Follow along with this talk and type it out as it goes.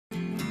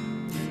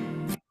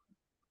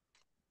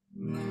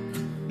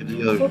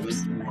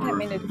Oops, I didn't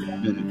mean to do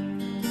that.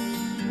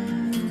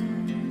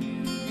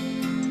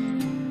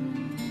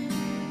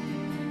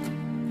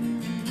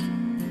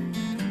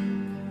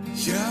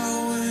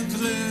 Yahweh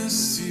bless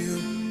you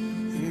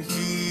and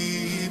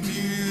keep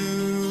you.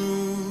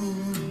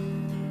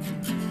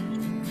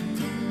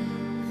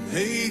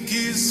 Make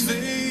his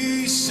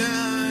face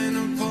shine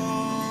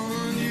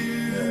upon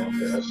you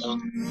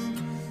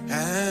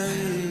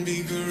and be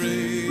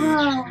I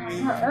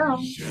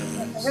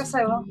gracious. guess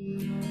I will.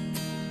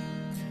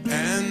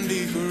 And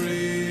be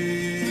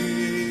gracious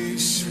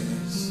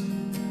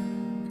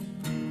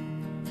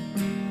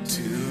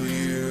to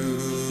you.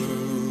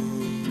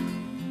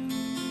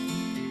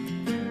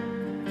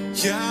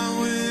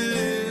 Yahweh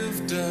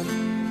lift up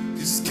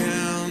his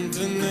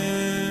countenance,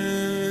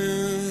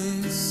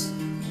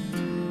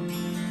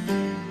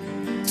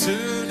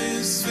 turn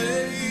his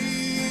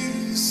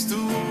face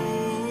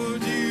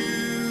toward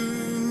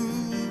you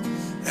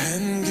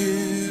and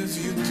give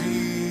you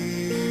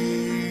peace,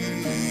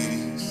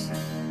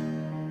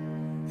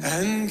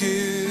 and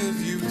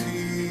give you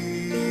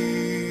peace,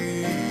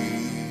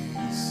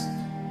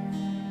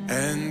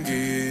 and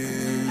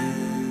give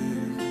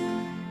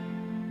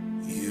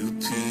you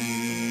peace.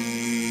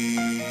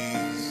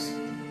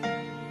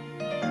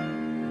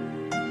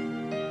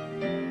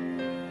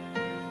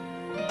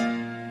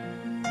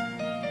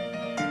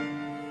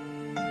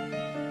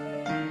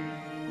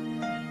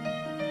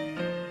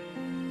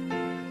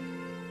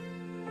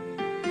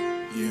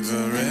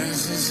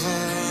 Yivarechecha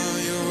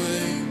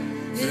Yahweh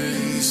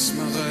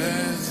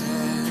v'yishmerecha,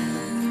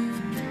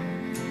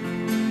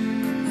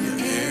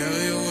 Ya'er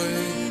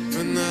Yahweh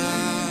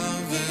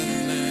panav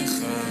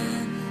elecha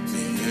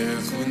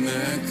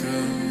v'yechoneka,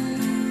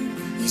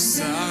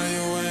 Yisa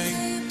Yahweh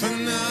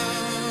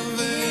panav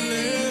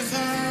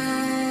elecha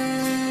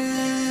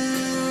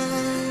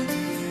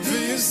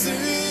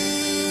v'yasem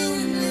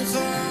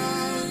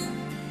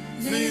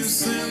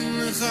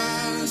lecha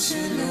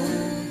shalom.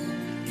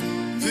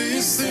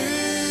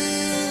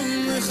 V'yasem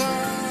lecha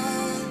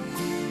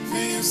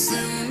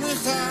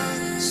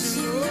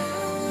shalom.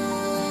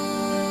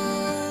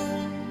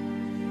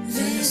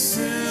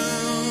 V'yasem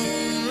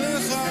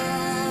lecha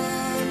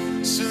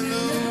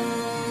shalom.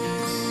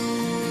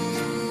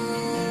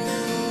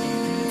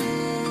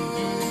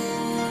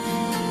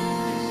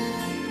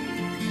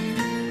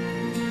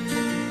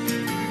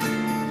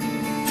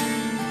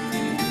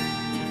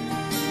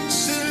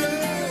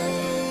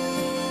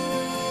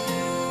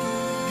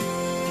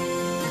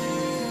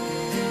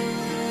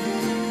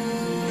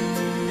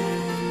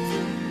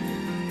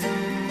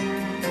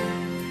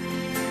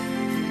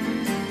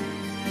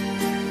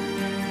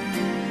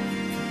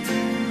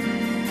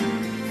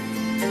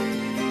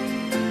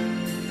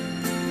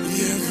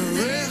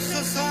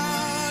 Yevarechecha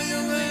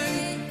Yahweh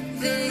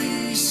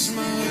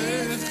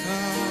v'yishmerecha,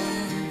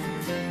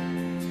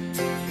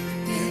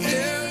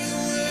 Ya'er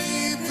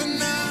Yahweh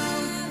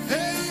panav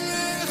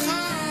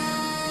elecha,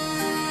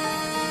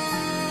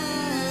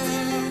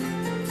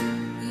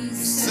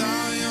 Yisa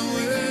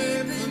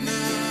Yahweh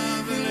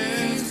panav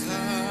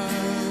elecha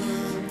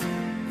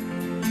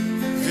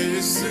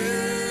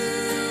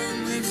v'yasem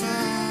lecha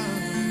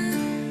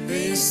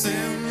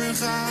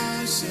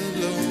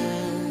shalom.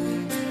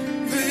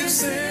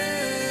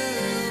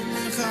 V'yasem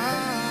lecha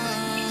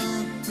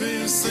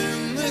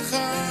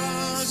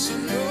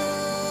shalom.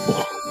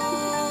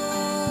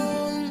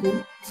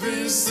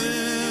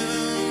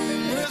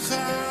 V'yasem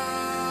lecha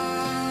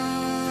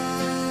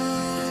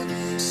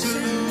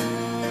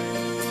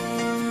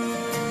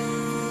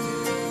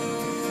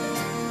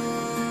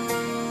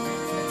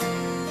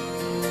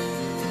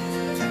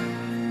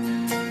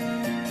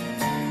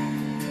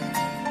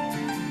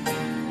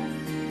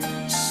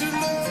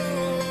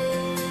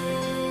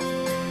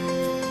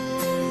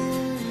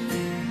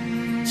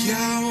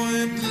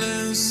Yahweh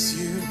bless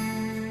you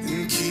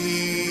and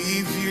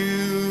keep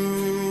you.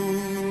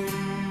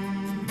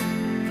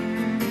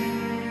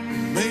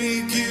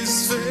 Make his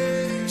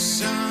face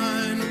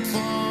shine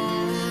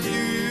upon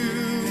you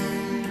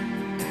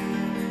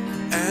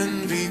and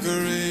be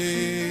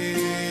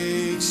gracious,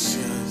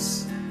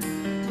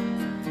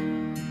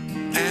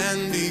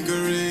 and be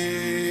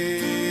gracious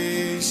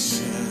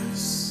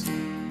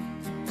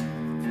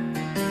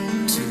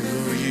to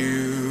you.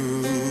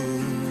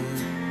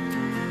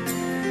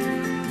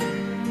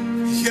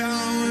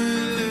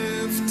 Yahweh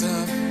lift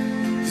up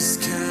his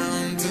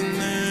countenance,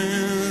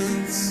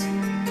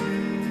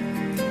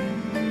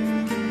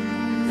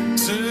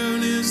 turn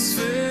his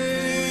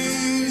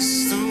face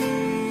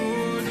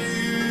toward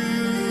you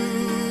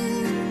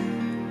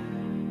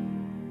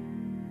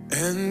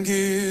and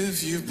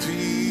give you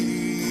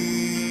peace,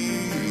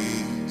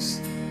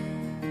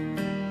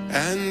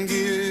 and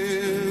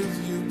give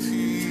you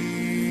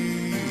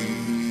peace,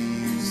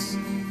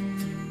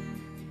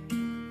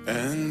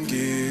 and give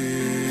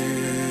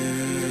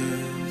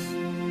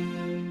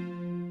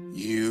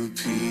you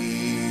peace.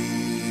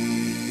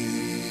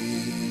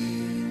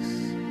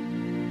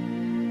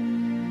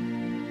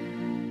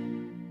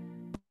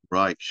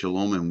 Right.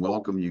 Shalom and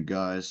welcome, you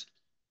guys.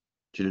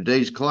 to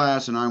today's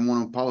class, and I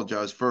want to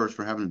apologize first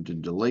for having to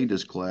delay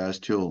this class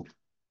till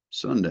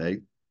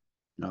Sunday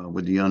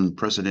with the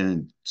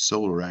unprecedented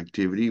solar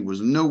activity. There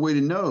was no way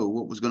to know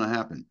what was going to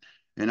happen,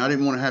 and I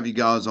didn't want to have you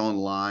guys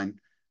online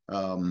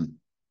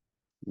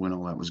when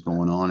all that was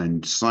going on,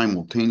 and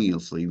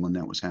simultaneously when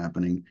that was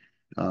happening.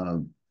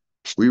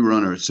 We were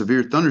under a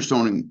severe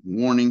thunderstorm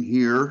warning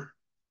here.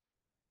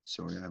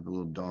 Sorry, I have a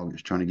little dog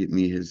that's trying to get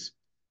me his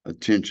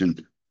attention.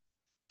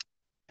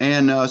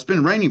 And it's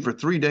been raining for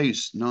 3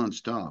 days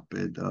nonstop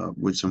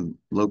with some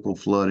local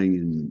flooding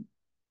and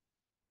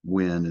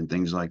wind and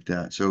things like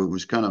that. So it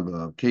was kind of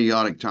a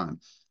chaotic time.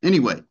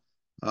 Anyway,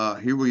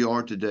 here we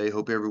are today.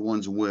 Hope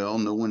everyone's well.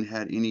 No one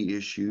had any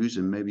issues,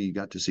 and maybe you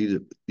got to see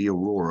the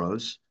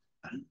auroras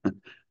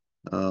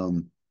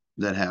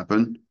that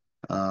happened.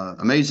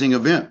 Amazing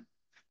event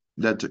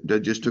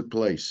that just took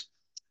place.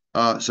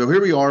 So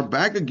here we are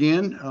back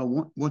again,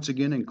 once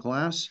again in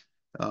class.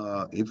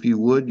 If you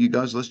would, you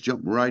guys, let's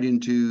jump right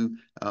into,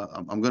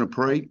 I'm going to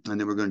pray, and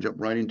then we're going to jump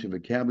right into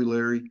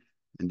vocabulary.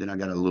 And then I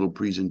got a little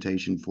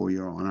presentation for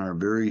you on our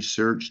very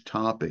search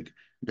topic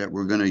that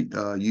we're going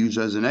to use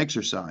as an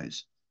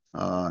exercise.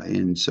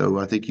 And so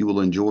I think you will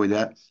enjoy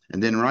that.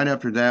 And then right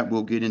after that,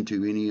 we'll get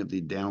into any of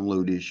the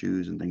download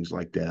issues and things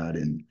like that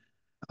and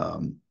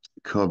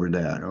cover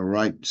that. All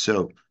right.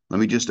 So let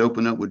me just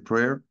open up with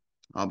prayer.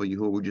 Abba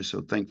Yahuwah, we're just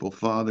so thankful,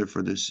 Father,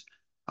 for this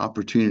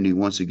opportunity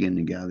once again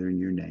to gather in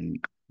your name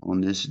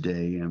on this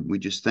day. And we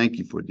just thank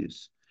you for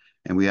this.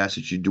 And we ask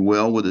that you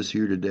dwell with us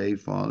here today,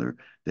 Father,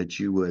 that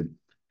you would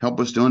help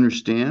us to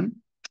understand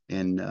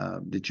and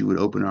that you would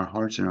open our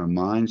hearts and our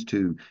minds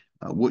to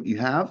what you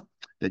have,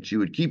 that you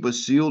would keep us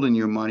sealed in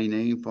your mighty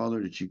name,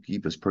 Father, that you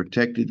keep us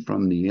protected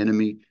from the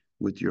enemy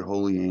with your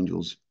holy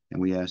angels.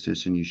 And we ask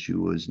this in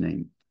Yeshua's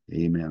name.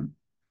 Amen.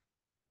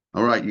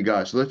 All right, you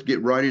guys, let's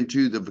get right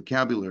into the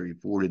vocabulary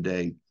for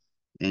today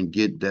and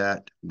get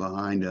that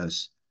behind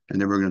us. And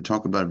then we're going to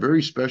talk about a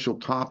very special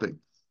topic.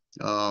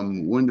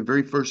 One of the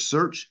very first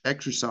search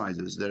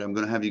exercises that I'm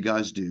going to have you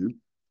guys do,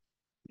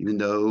 even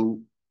though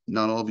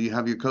not all of you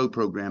have your code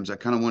programs, I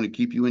kind of want to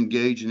keep you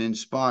engaged and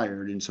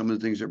inspired in some of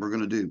the things that we're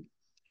going to do.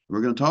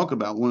 We're going to talk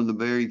about one of the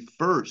very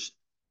first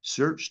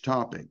search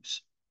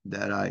topics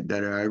that I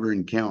ever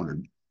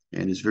encountered,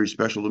 and it's very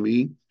special to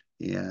me.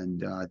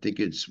 And I think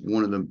it's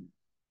one of the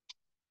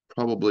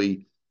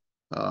probably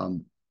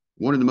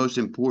one of the most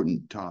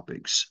important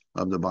topics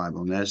of the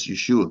Bible, and that's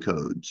Yeshua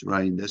codes,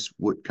 right? That's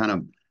what kind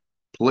of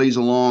plays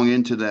along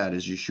into that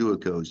is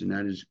Yeshua codes, and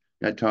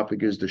that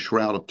topic is the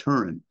Shroud of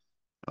Turin,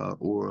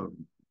 or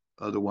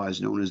otherwise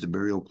known as the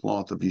burial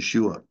cloth of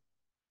Yeshua.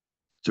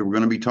 So we're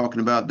going to be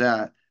talking about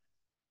that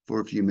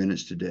for a few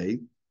minutes today.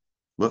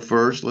 But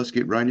first, let's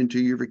get right into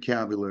your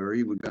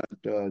vocabulary. We've got,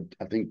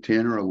 I think,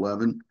 10 or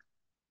 11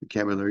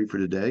 vocabulary for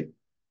today.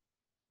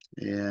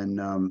 And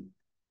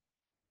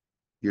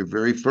your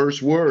very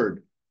first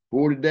word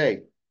for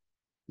today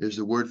is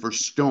the word for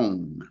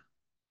stone.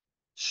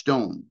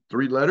 Stone,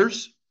 3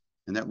 letters,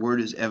 and that word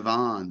is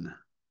Evan.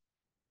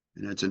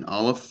 And that's an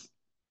aleph,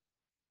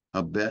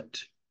 a bet,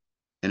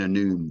 and a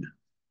noon.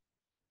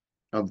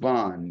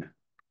 Avan.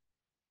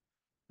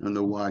 I don't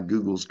know why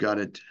Google's got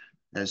it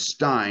as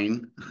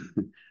Stein,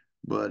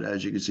 but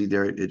as you can see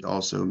there, it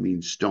also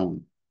means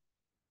stone.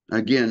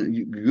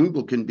 Again,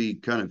 Google can be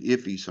kind of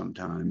iffy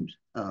sometimes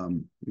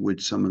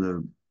with some of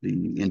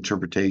the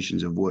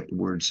interpretations of what the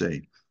words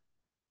say.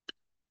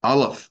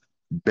 Aleph,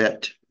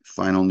 bet,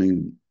 final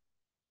noon,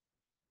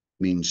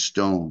 means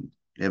stone,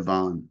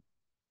 Evan.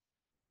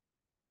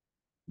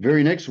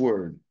 Very next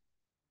word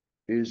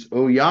is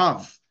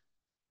Oyav.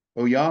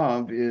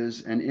 Oyav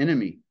is an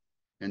enemy,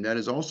 and that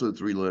is also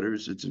 3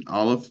 letters. It's an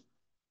aleph,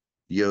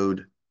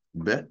 yod,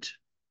 bet.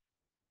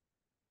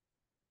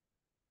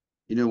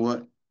 You know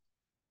what?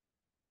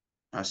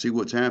 I see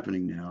what's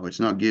happening now. It's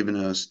not giving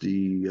us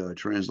the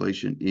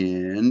translation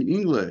in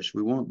English.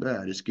 We want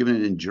that. It's giving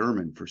it in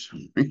German for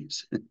some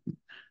reason.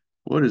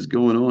 What is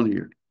going on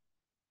here?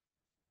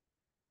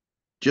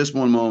 Just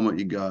one moment,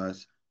 you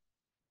guys.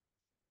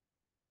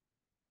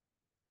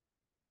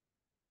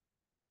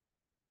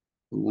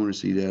 We want to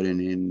see that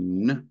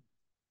in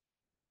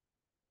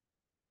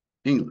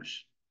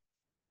English.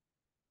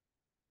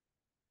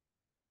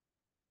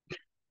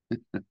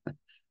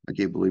 I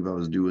can't believe I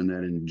was doing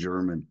that in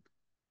German.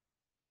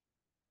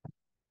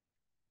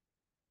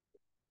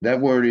 That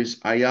word is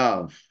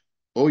ayav,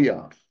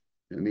 oyav.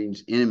 It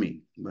means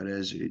enemy, but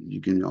as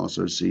you can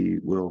also see,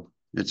 well,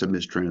 it's a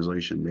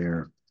mistranslation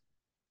there.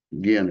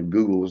 Again,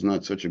 Google is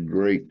not such a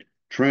great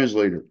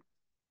translator.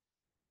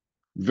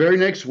 Very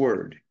next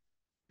word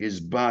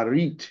is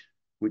barit,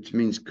 which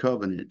means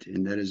covenant,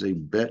 and that is a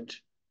bet,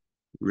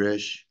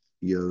 resh,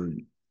 yod,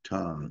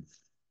 tav.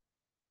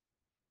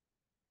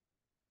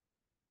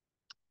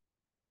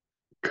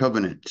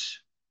 Covenant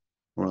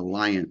or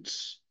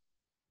alliance.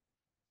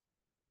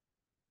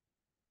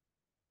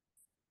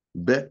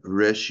 Bet,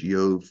 resh,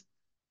 yod,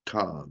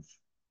 tav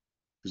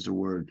is the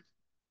word.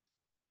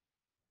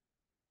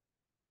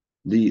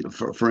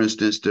 For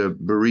instance, the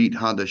Berit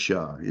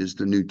Hadashah is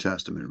the New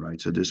Testament, right?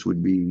 So this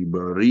would be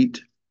Berit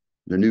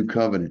the new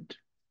covenant.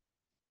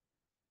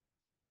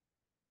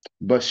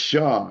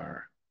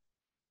 Bashar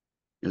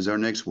is our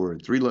next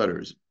word. 3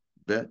 letters.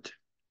 Bet,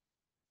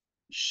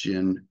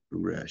 Shin,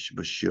 Resh.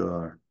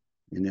 Bashar.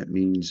 And that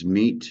means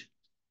meat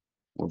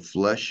or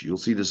flesh. You'll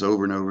see this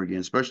over and over again,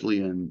 especially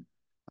in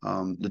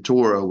the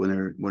Torah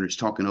when it's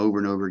talking over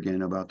and over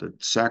again about the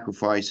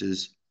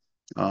sacrifices.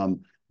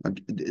 Um,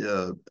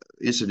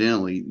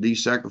 Incidentally,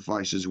 these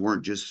sacrifices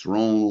weren't just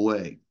thrown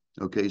away.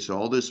 Okay, so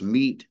all this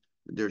meat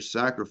they're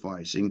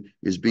sacrificing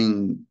is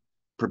being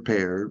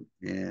prepared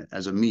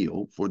as a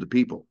meal for the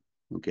people.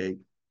 Okay,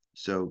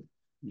 so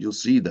you'll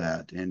see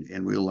that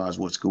and realize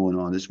what's going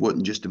on. This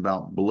wasn't just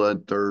about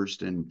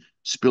bloodthirst and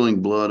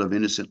spilling blood of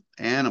innocent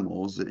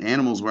animals. The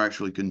animals were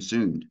actually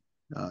consumed,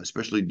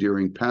 especially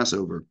during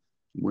Passover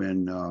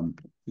when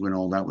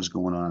all that was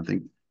going on. I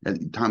think at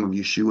the time of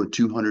Yeshua,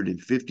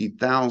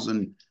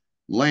 250,000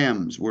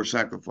 lambs were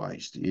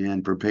sacrificed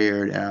and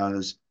prepared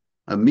as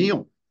a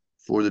meal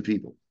for the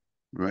people,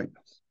 right?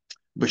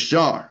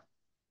 Bashar,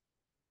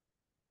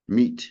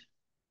 meat,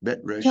 bet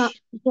Jo-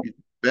 resh,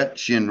 bet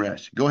shin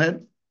resh. Go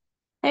ahead.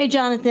 Hey,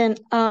 Jonathan.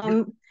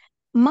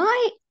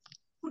 My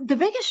the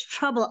biggest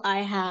trouble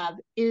I have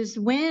is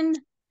when,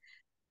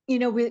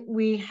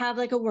 we have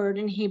like a word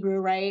in Hebrew,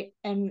 right?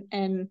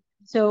 And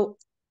so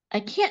I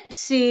can't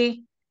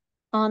see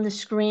on the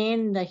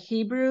screen the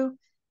Hebrew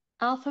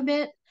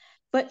alphabet,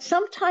 but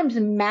sometimes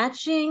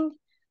matching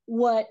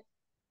what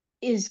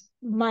is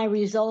my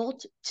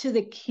result to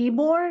the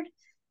keyboard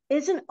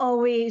isn't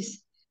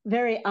always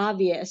very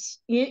obvious.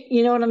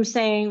 You know what I'm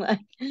saying? Like,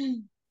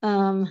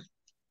 um,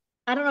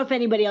 I don't know if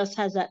anybody else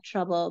has that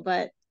trouble,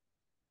 but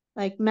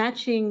like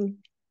matching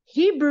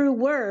Hebrew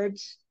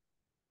words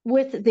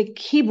with the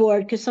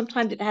keyboard, because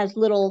sometimes it has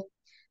little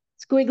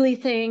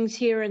squiggly things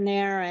here and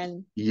there,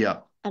 and Yeah.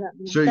 I don't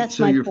know. So, That's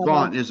so my your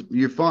trouble.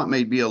 font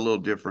may be a little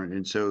different,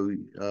 and so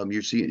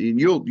you're seeing, and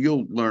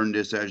you'll learn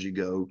this as you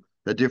go.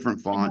 The different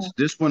fonts. Uh,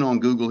 This one on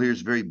Google here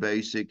is very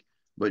basic,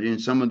 but in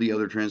some of the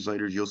other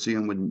translators, you'll see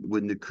them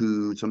with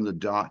Naku, some of the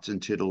dots and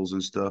tittles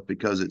and stuff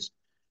because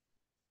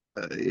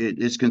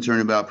it's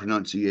concerned about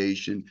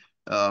pronunciation.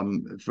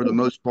 For the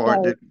most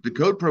part, right, the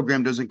code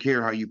program doesn't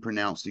care how you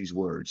pronounce these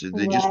words.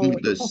 They just right,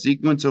 want the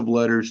sequence of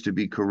letters to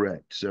be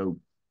correct. So,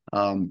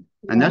 and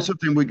that's yeah,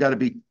 something we got to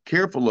be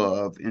careful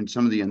of in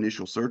some of the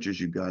initial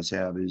searches you guys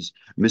have is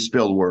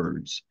misspelled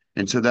words.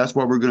 And so that's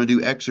why we're going to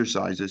do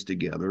exercises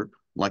together,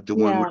 like the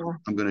one yeah,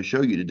 I'm going to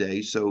show you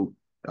today. So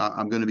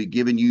I'm going to be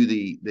giving you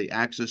the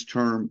access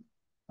term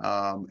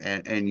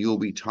and you'll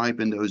be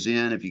typing those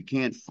in. If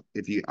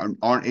you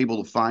aren't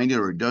able to find it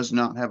or it does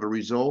not have a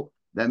result,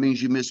 that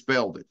means you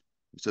misspelled it.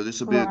 So this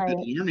will be a good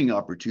right, learning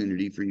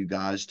opportunity for you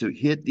guys to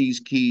hit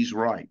these keys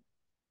right.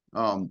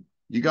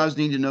 You guys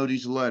need to know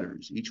these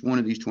letters. Each one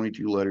of these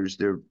 22 letters,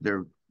 their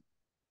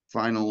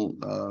final,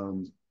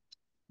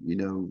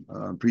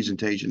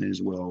 presentation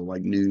as well,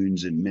 like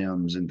noons and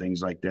mems and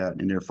things like that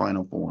in their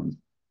final form.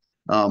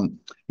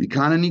 You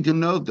kind of need to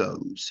know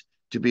those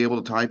to be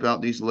able to type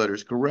out these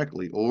letters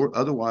correctly, or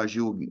otherwise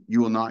you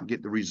will not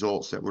get the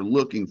results that we're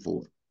looking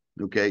for.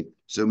 Okay,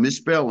 so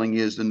misspelling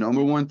is the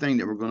number one thing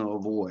that we're going to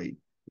avoid.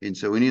 And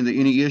so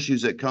any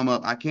issues that come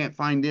up, I can't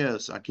find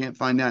this, I can't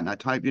find that, and I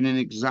typed it in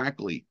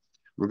exactly.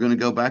 We're going to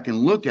go back and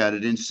look at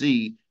it and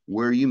see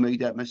where you made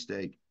that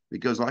mistake.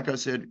 Because, like I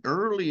said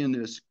early in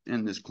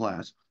this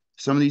class,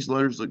 some of these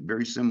letters look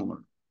very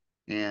similar,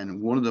 and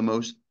one of the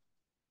most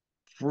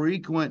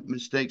frequent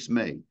mistakes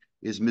made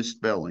is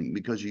misspelling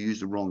because you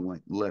use the wrong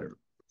letter.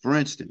 For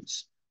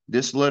instance,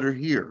 this letter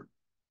here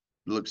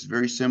looks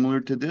very similar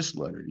to this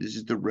letter. This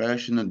is the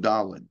resh and the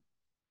daled.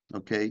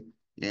 Okay.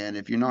 And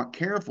if you're not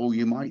careful,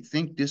 you might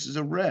think this is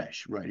a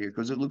resh right here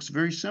because it looks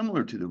very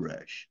similar to the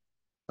resh.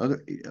 Other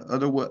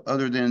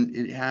than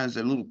it has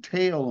a little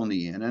tail on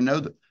the end. I know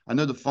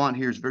the font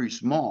here is very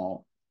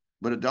small,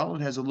 but a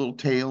daled has a little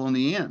tail on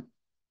the end,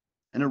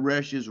 and a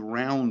resh is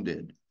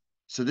rounded.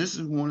 So this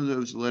is one of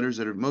those letters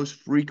that are most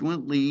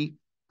frequently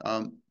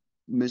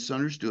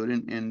misunderstood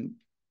and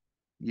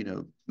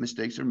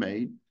mistakes are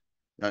made.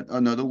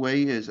 Another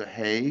way is a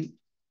hey,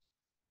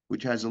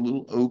 which has a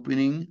little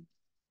opening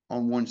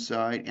on one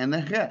side, and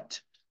the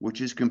het, which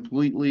is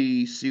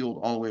completely sealed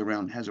all the way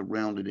around, has a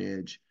rounded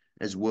edge,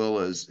 as well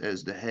as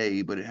the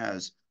hey, but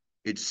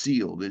it's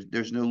sealed.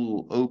 There's no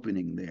little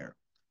opening there.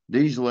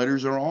 These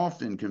letters are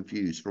often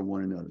confused for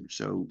one another.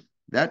 So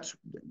that's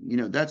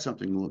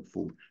something to look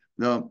for.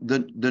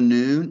 The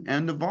noon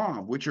and the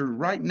vav, which are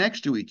right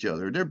next to each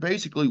other. They're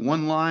basically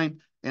one line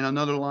and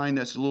another line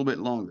that's a little bit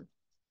longer,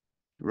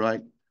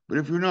 right? But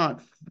if you're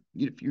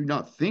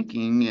not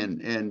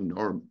thinking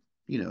or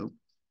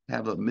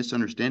have a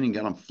misunderstanding,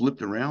 got them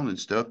flipped around and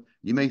stuff,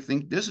 you may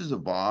think this is a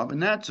vav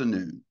and that's a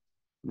noon,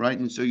 right?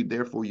 And so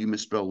therefore you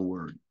misspell the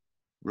word,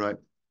 right?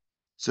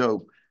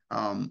 So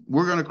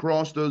we're going to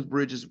cross those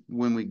bridges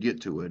when we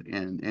get to it,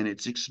 and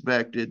it's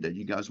expected that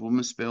you guys will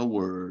misspell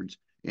words,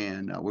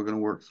 and we're going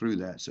to work through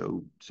that.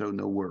 So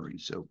no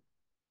worries. So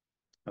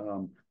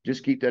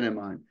just keep that in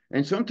mind.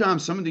 And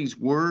sometimes some of these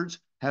words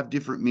have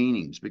different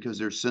meanings because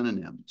they're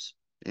synonyms.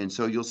 And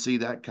so you'll see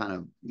that kind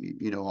of,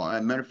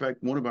 as a matter of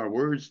fact, one of our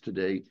words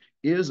today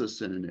is a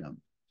synonym.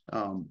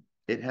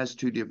 It has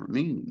two different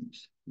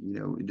meanings,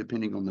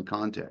 depending on the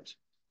context.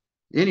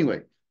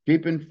 Anyway,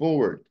 keeping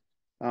forward.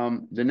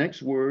 The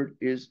next word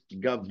is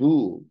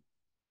gavul.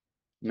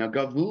 Now,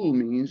 gavul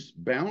means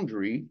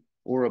boundary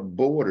or a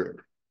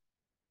border.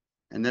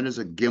 And that is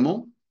a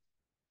gimel,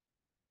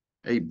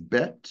 a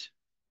bet,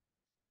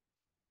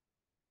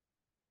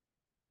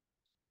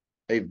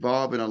 a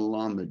vav, and a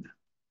lamed.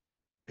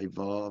 A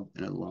vav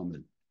and a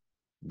lamed.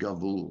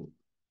 Gavul.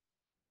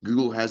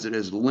 Google has it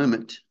as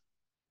limit,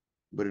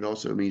 but it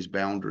also means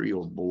boundary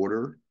or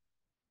border.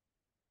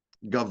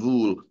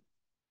 Gavul.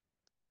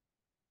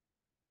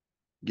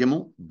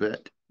 Gimel,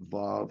 bet,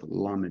 vav,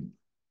 lamed.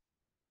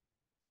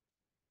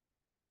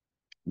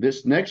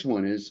 This next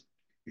one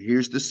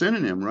here's the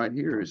synonym right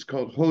here. It's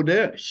called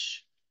hodesh.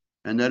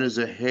 And that is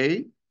a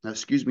chet,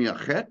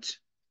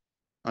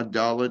 a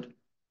daled,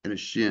 and a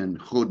shin.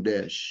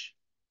 Hodesh.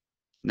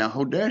 Now,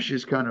 hodesh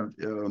is kind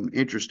of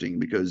interesting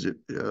because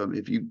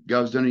if you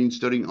guys done any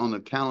studying on the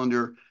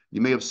calendar, you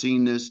may have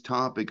seen this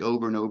topic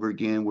over and over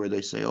again where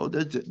they say, oh,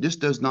 this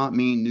does not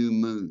mean new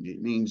moon.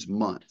 It means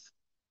month.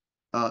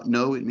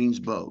 No, it means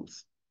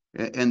both.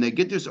 And they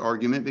get this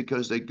argument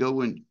because they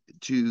go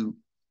into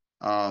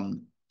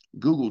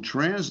Google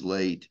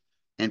Translate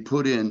and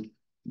put in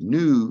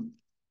new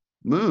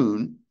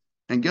moon,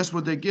 and guess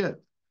what they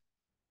get?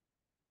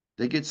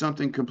 They get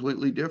something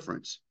completely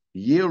different.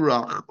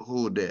 Yirach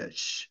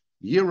Hodesh.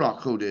 Yirach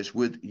Hodesh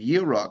with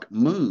Yirach,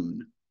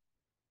 moon,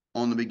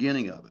 on the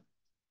beginning of it.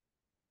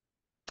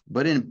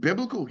 But in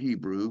biblical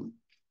Hebrew,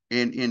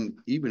 and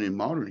even in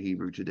modern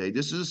Hebrew today,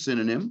 this is a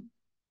synonym.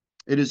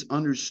 It is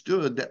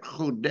understood that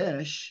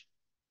Chodesh,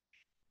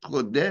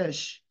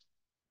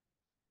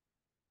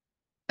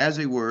 as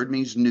a word,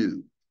 means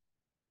new.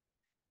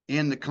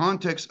 In the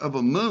context of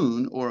a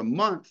moon or a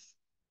month,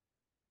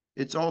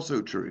 it's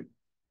also true.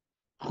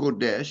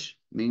 Chodesh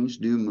means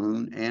new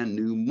moon and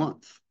new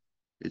month.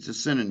 It's a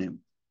synonym.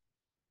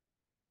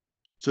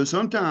 So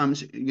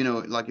sometimes,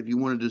 like if you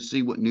wanted to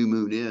see what new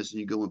moon is and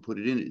you go and put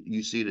it in it,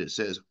 you see that it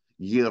says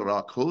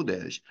Yirach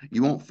Chodesh.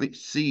 You won't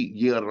see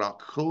Yirach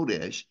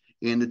Chodesh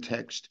in the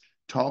text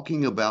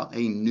talking about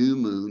a new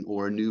moon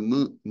or a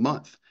new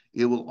month.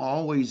 It will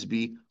always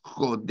be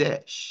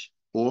Chodesh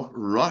or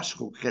Rosh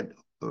Chodesh,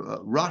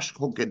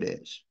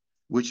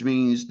 which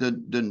means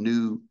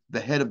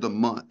the head of the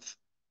month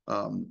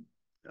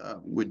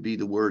would be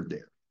the word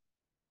there.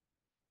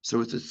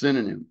 So it's a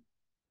synonym.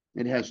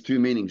 It has two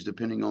meanings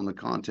depending on the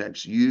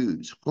context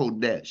used.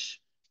 Chodesh,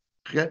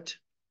 chet,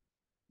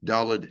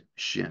 daled,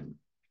 shin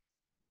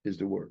is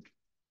the word.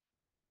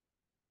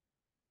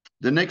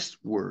 The next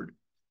word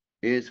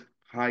is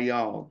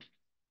hayal,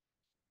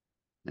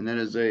 and that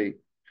is a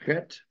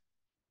chet,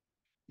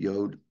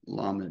 yod,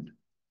 lamed.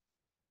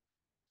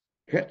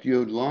 Chet,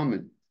 yod,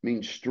 lamed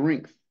means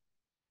strength,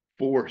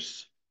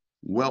 force,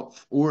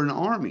 wealth, or an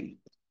army.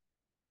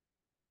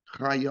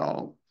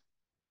 Hayal,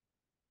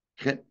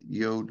 chet,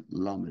 yod,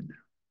 lamed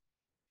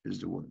is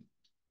the word.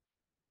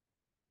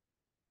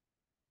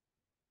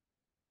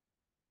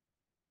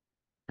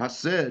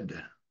 Hased.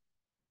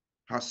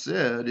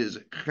 Hased is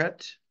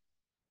chet,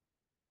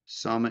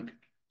 samek,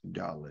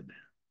 daled.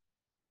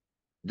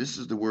 This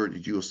is the word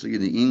that you'll see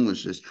in the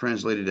English that's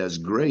translated as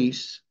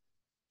grace.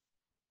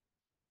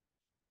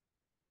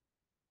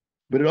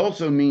 But it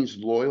also means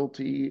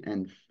loyalty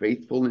and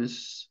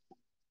faithfulness.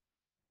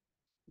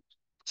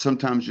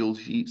 Sometimes you'll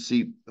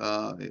see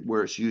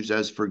where it's used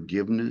as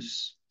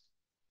forgiveness.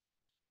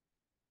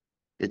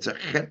 It's a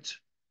chet,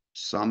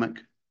 samek,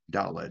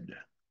 daled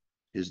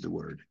is the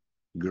word.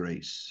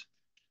 Grace,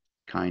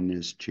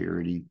 kindness,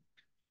 charity.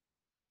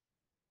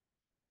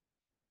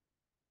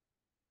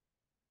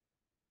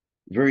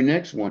 Very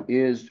next one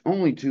is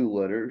only two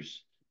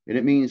letters, and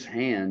it means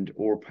hand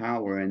or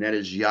power, and that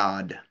is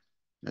yad.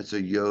 That's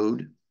a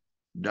yod,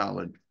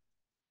 daled.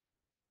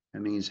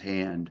 That means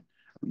hand.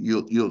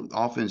 You'll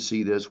often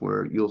see this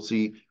where you'll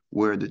see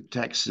where the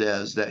text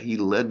says that he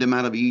led them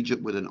out of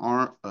Egypt with an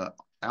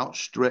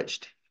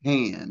outstretched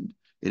hand,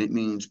 and it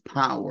means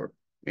power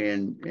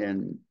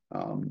and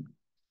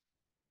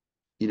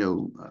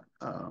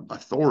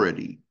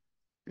authority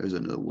is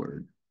another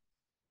word.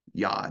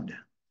 Yod,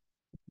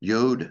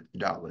 yod,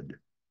 daled.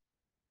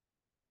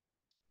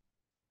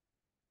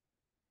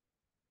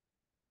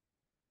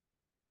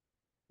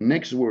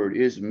 Next word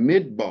is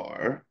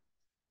midbar,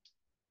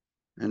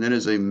 and that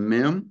is a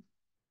mem,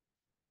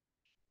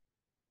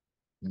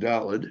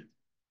 daled,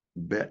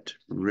 bet,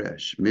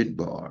 resh,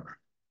 midbar.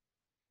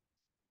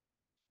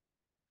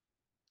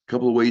 A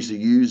couple of ways to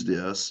use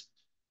this.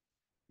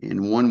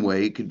 In one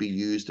way, it could be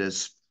used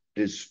as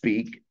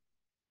speak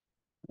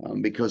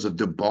because of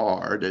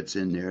debar that's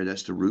in there.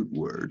 That's the root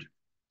word.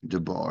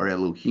 Debar,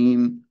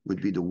 Elohim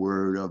would be the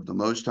word of the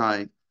Most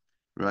High,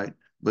 right?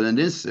 But in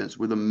this sense,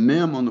 with a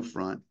mem on the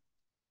front,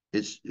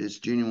 it's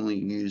genuinely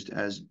used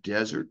as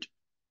desert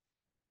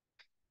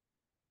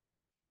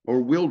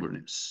or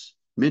wilderness,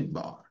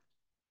 midbar.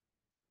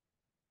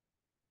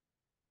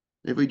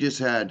 If we just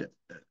had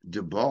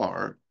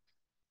debar,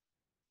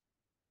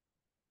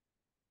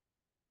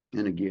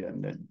 and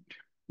again, that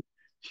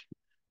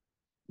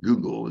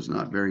Google is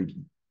not very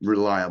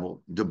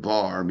reliable.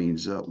 Debar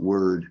means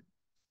word.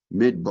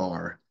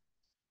 Midbar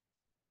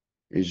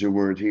is your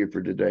word here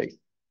for today.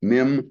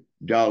 Mem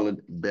Daled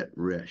Bet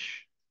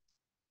Resh.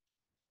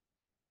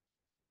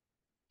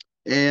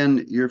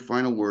 And your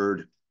final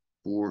word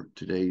for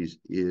today's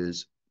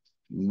is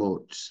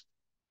mot,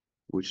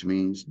 which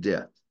means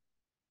death.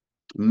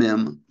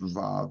 Mem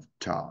Vav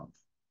Tav.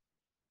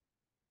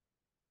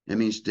 It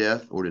means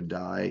death or to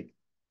die.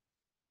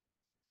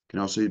 Can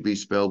also be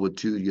spelled with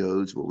two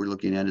yods. What we're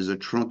looking at is a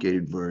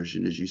truncated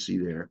version, as you see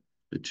there,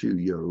 the two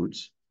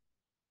yods.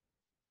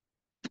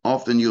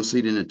 Often you'll see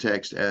it in a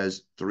text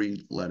as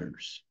 3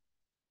 letters.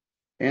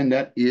 And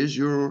that is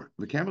your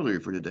vocabulary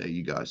for today,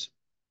 you guys.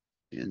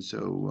 And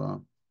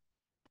so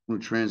we'll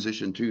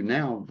transition to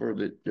now for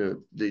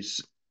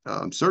this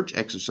search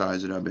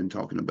exercise that I've been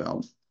talking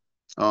about.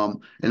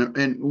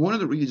 And one of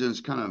the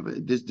reasons kind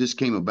of this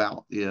came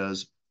about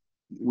is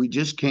we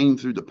just came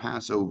through the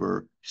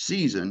Passover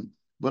season,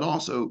 but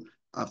also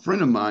a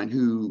friend of mine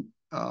who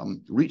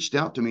reached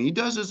out to me. He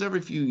does this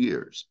every few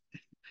years.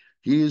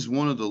 He is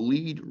one of the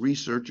lead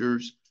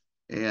researchers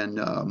and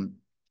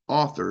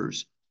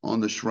authors on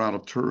the Shroud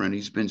of Turin.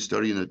 He's been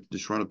studying the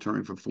Shroud of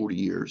Turin for 40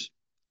 years.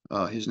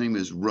 His name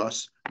is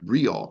Russ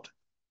Briault.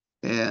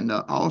 And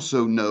I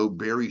also know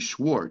Barry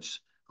Schwartz,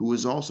 who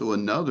is also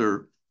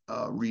another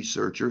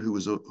researcher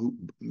who,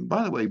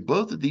 by the way,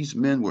 both of these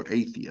men were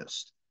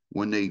atheists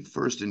when they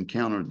first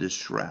encountered this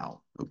shroud.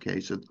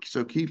 Okay,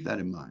 so keep that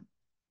in mind.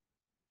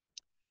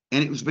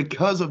 And it was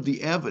because of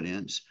the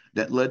evidence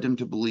that led them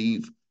to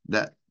believe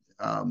that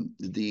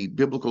the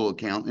biblical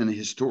account and the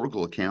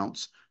historical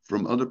accounts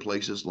from other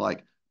places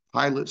like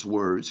Pilate's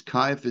words,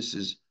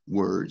 Caiaphas's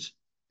words,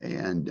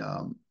 and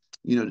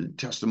the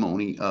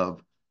testimony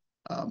of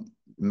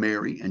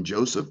Mary and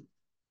Joseph,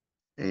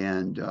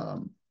 and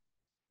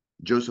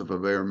Joseph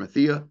of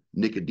Arimathea,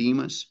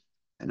 Nicodemus.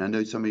 And I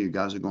know some of you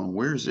guys are going,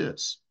 where's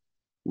this?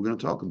 We're going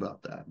to talk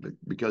about that. But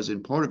because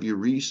in part of your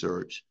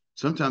research,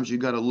 sometimes you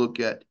got to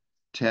look at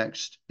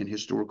text and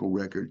historical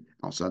record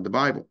outside the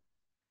Bible.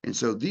 And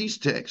so these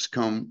texts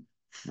come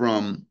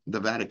from the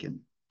Vatican,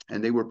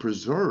 and they were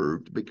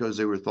preserved because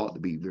they were thought to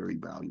be very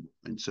valuable.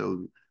 And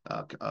so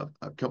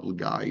a couple of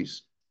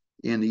guys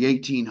in the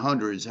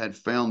 1800s had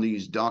found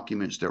these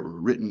documents that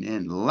were written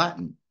in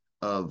Latin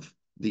of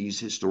these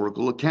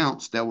historical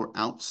accounts that were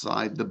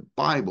outside the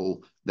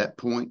Bible that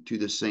point to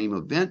the same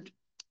event.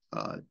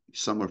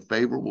 Some are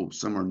favorable,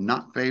 some are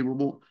not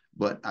favorable,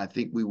 but I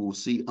think we will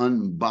see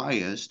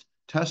unbiased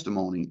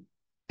testimony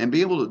and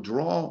be able to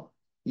draw,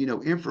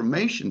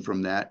 information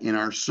from that in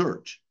our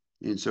search.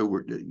 And so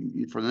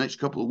for the next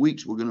couple of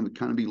weeks, we're going to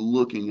kind of be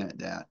looking at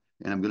that,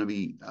 and I'm going to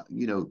be,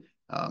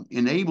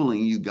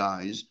 enabling you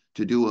guys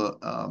to do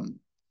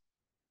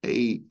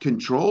a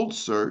controlled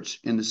search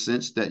in the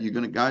sense that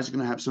guys are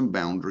going to have some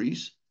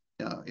boundaries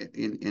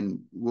in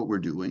what we're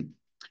doing.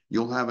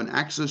 You'll have an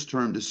access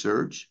term to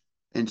search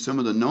and some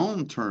of the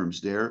known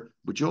terms there,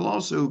 but you'll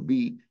also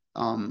be,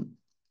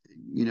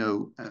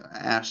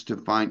 asked to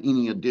find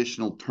any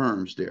additional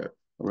terms there.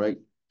 All right.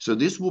 So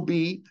this will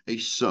be a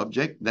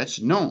subject that's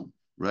known,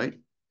 right?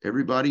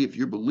 Everybody, if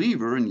you're a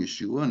believer in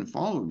Yeshua and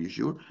following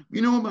Yeshua,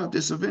 you know about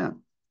this event,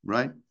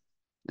 right?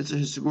 It's a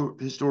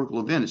historical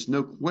event. It's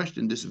no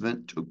question this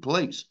event took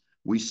place.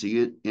 We see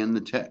it in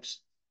the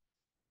text.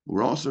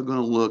 We're also going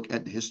to look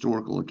at the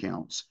historical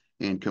accounts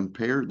and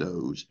compare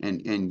those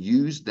and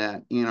use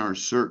that in our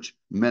search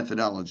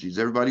methodologies.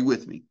 Everybody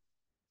with me?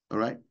 All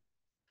right.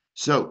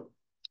 So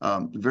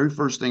the very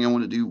first thing I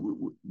want to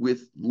do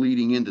with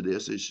leading into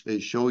this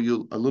is show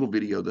you a little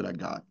video that I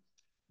got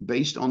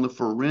based on the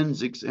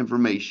forensics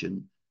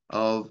information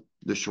of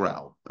the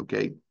shroud.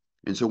 Okay.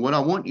 And so what I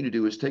want you to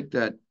do is take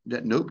that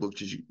notebook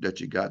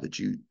that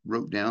you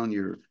wrote down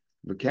your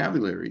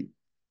vocabulary.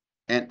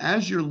 And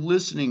as you're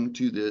listening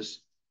to this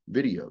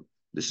video,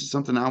 this is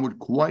something I would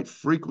quite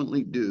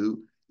frequently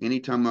do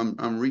anytime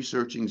I'm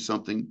researching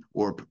something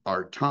or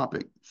our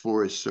topic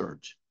for a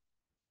search.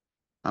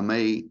 I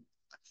may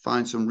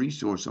find some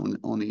resource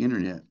on the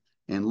internet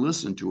and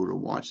listen to it or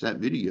watch that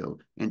video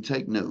and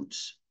take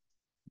notes,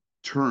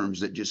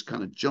 terms that just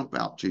kind of jump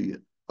out to you.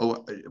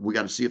 Oh, we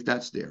got to see if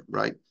that's there,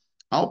 right?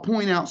 I'll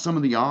point out some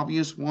of the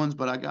obvious ones,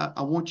 but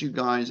I want you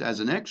guys as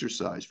an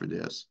exercise for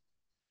this.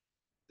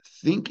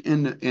 Think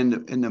in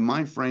the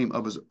mind frame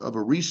of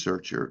a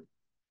researcher,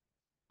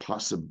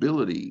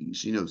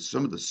 possibilities,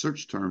 some of the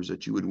search terms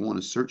that you would want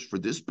to search for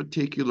this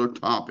particular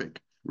topic,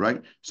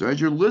 right? So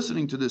as you're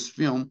listening to this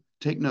film,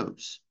 take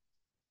notes.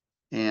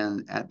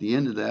 And at the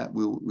end of that,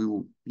 we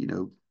will,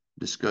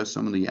 discuss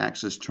some of the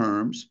access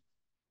terms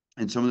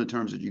and some of the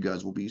terms that you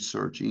guys will be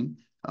searching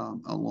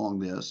along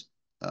this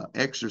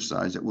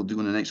exercise that we'll do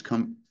in the next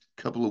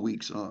couple of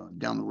weeks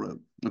down the road.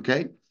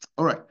 Okay.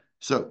 All right.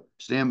 So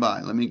stand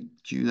by. Let me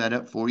cue that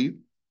up for you.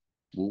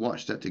 We'll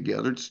watch that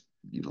together. It's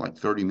like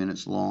 30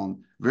 minutes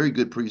long. Very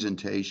good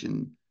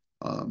presentation.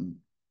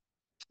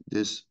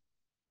 This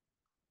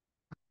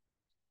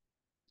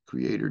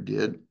Creator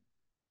did.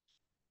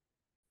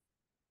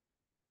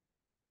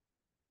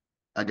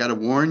 I got to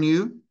warn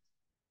you,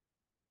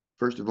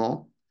 first of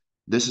all,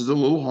 this is a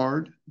little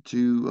hard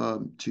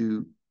to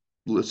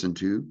listen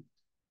to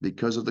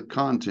because of the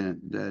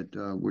content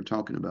that we're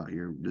talking about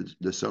here,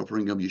 the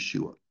suffering of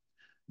Yeshua.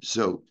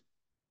 So,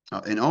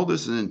 and all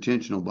this is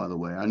intentional, by the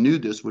way. I knew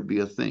this would be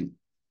a thing.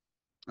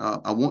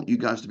 I want you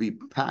guys to be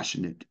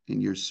passionate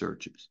in your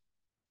searches.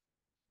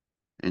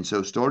 And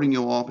so starting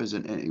you off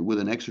with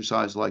an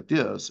exercise like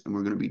this, and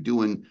we're going to be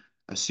doing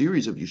a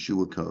series of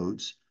Yeshua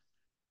codes,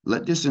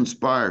 let this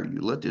inspire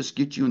you. Let this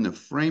get you in the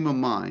frame of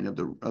mind of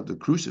the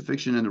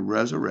crucifixion and the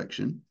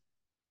resurrection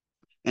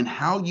and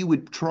how you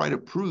would try to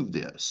prove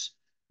this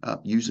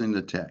using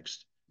the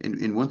text.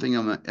 And one thing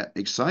I'm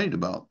excited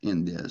about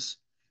in this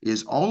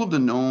is all of the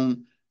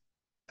known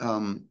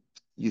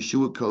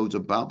Yeshua codes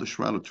about the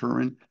Shroud of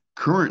Turin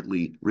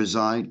currently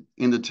reside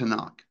in the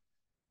Tanakh,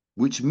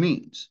 which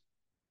means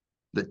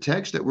the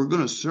text that we're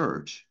going to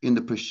search in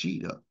the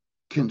Peshitta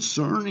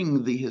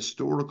concerning the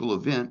historical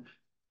event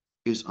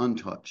is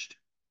untouched.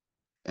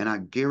 And I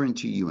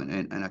guarantee you,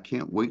 and I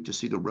can't wait to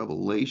see the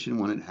revelation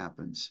when it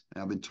happens.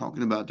 And I've been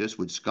talking about this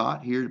with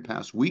Scott here the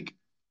past week,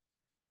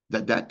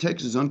 that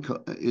text is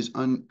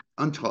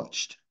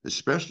untouched,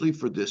 especially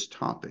for this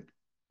topic.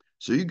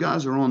 So you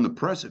guys are on the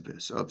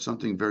precipice of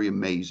something very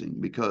amazing,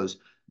 because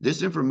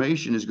this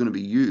information is going to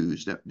be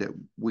used that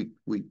we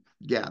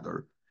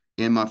gather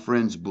in my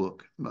friend's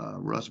book.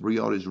 Russ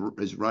Briot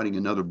is writing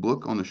another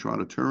book on the Shroud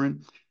of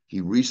Turin. He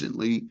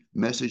recently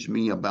messaged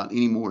me about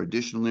any more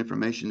additional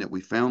information that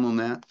we found on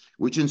that,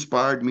 which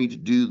inspired me to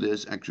do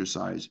this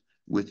exercise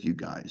with you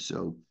guys.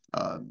 So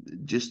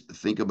just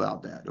think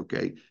about that,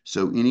 okay?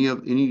 So any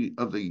of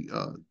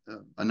the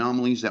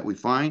anomalies that we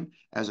find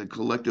as a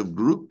collective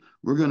group,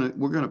 we're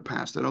gonna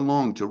pass that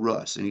along to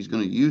Russ, and he's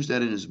going to use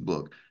that in his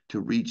book to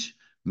reach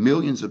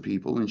millions of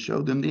people and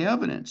show them the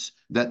evidence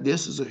that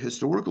this is a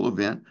historical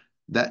event,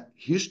 that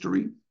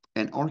history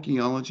and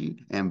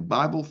archaeology and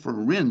Bible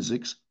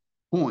forensics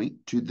point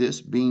to this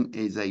being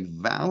as a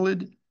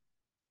valid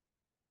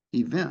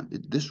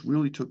event. This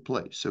really took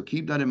place. So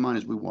keep that in mind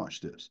as we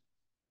watch this.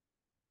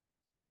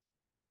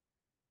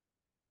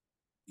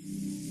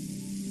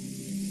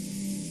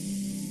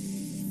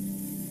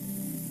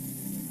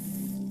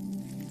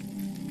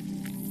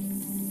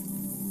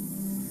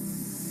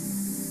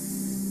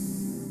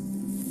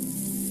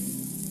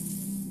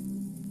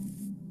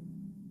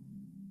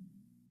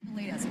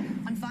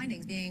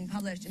 Findings being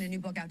published in a new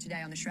book out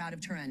today on the Shroud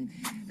of Turin.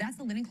 That's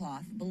the linen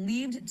cloth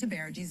believed to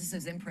bear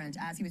Jesus' imprint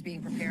as he was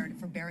being prepared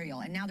for burial.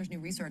 And now there's new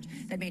research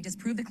that may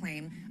disprove the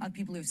claim of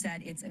people who've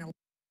said it's an...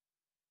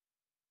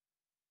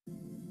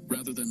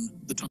 Rather than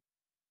the time.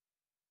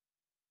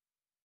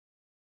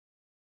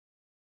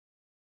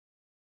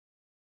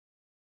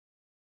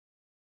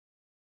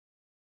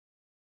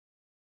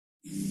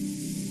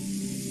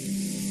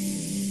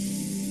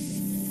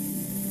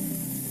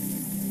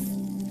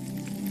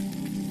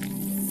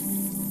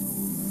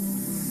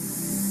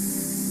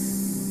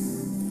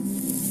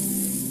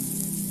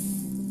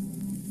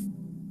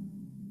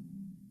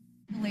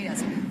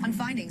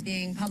 Findings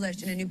being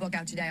published in a new book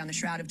out today on the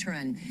Shroud of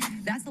Turin.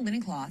 That's the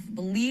linen cloth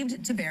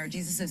believed to bear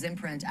Jesus'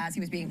 imprint as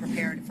he was being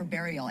prepared for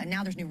burial. And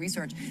now there's new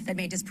research that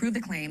may disprove the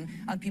claim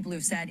of people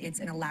who've said it's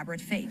an elaborate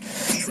fake.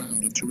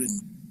 Shroud of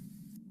Turin.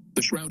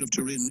 The Shroud of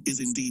Turin is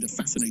indeed a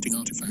fascinating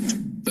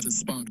artifact that has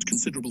sparked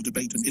considerable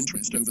debate and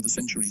interest over the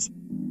centuries.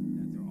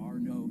 There are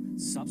no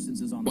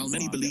substances on While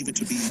many believe it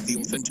to be the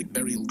authentic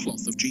burial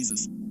cloth of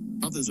Jesus,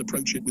 others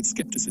approach it with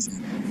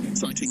skepticism,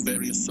 citing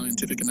various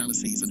scientific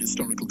analyses and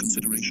historical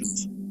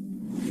considerations.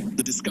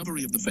 The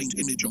discovery of the faint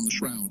image on the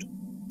shroud,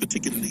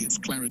 particularly its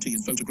clarity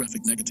in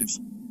photographic negatives,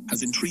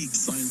 has intrigued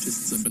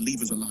scientists and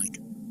believers alike.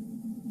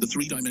 The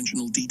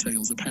three-dimensional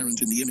details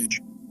apparent in the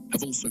image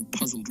have also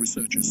puzzled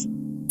researchers,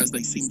 as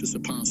they seem to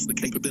surpass the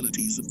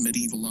capabilities of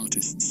medieval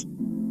artists.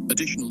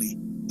 Additionally,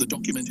 the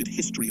documented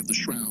history of the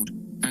shroud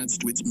adds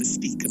to its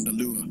mystique and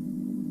allure.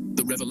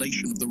 The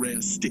revelation of the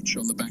rare stitch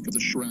on the back of the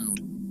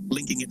shroud,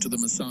 linking it to the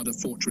Masada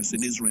fortress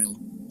in Israel,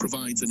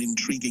 provides an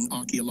intriguing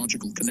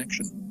archaeological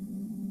connection.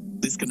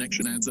 This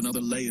connection adds another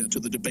layer to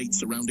the debate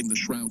surrounding the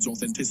shroud's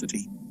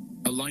authenticity,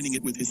 aligning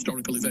it with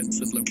historical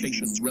events and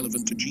locations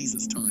relevant to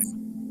Jesus'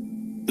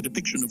 time. The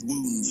depiction of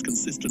wounds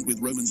consistent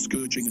with Roman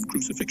scourging and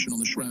crucifixion on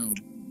the shroud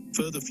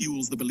further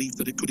fuels the belief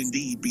that it could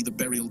indeed be the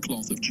burial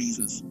cloth of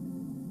Jesus.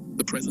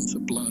 The presence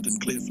of blood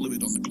and clear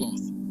fluid on the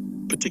cloth,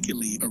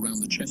 particularly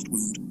around the chest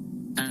wound,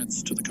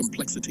 adds to the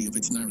complexity of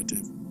its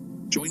narrative.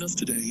 Join us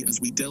today as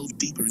we delve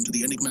deeper into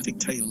the enigmatic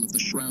tale of the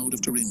Shroud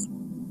of Turin,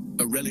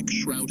 a relic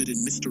shrouded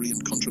in mystery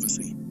and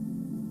controversy.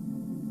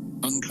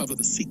 Uncover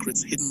the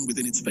secrets hidden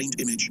within its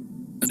faint image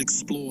and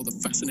explore the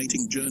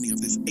fascinating journey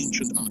of this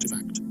ancient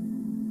artifact.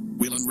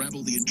 We'll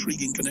unravel the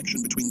intriguing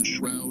connection between the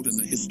shroud and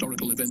the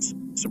historical events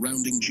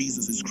surrounding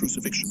Jesus'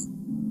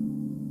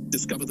 crucifixion.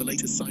 Discover the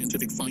latest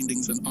scientific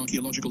findings and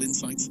archaeological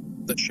insights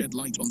that shed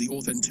light on the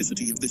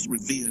authenticity of this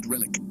revered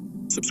relic.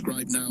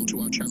 Subscribe now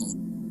to our channel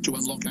To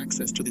unlock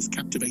access to this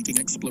captivating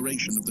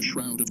exploration of the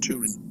Shroud of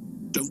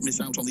Turin, don't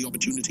miss out on the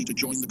opportunity to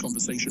join the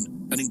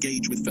conversation and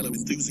engage with fellow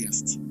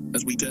enthusiasts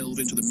as we delve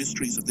into the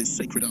mysteries of this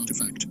sacred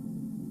artifact.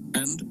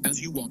 And,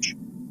 as you watch,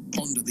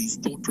 ponder these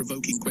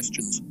thought-provoking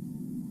questions.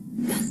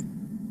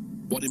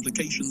 1. What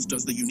implications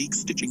does the unique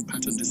stitching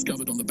pattern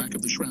discovered on the back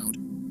of the shroud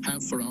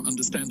have for our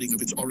understanding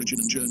of its origin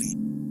and journey?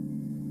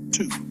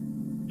 2.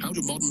 How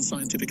do modern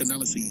scientific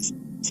analyses,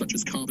 such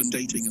as carbon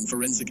dating and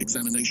forensic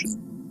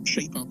examination,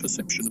 shape our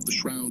perception of the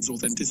shroud's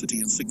authenticity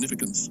and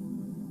significance?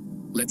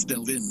 Let's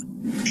delve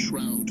in.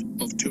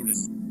 Shroud of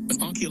Turin,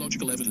 an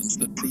archaeological evidence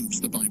that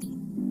proves the Bible.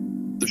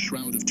 The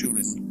Shroud of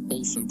Turin,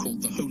 also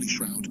called the Holy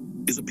Shroud,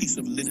 is a piece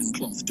of linen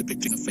cloth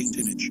depicting a faint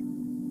image.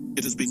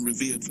 It has been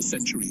revered for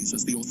centuries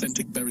as the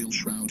authentic burial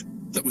shroud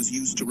that was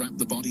used to wrap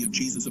the body of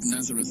Jesus of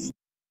Nazareth.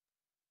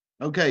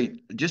 Okay,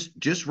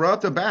 just right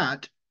off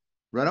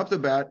the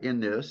bat in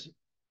this,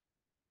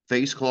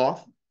 face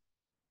cloth,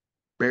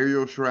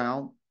 burial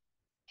shroud,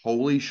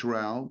 holy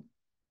shroud,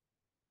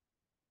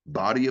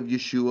 body of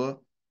Yeshua,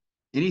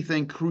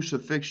 anything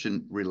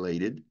crucifixion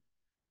related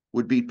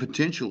would be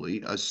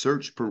potentially a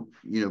search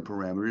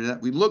parameter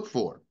that we look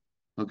for.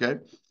 Okay.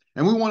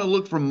 And we want to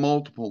look for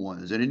multiple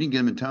ones. At any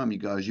given time, you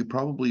guys, you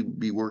probably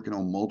be working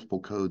on multiple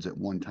codes at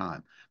one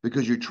time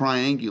because you're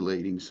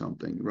triangulating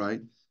something, right?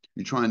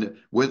 You're trying to,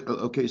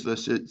 okay, so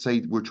let's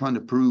say we're trying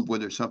to prove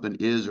whether something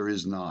is or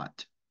is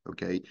not,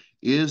 okay?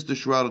 Is the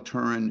Shroud of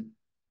Turin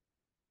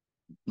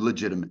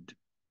legitimate?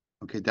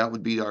 Okay, that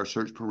would be our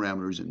search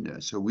parameters in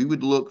this. So we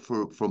would look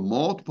for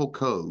multiple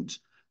codes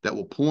that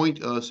will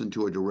point us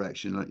into a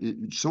direction.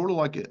 It's sort of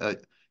like, in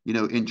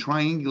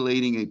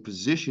triangulating a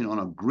position on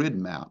a grid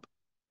map.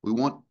 We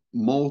want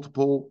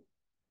multiple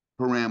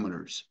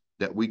parameters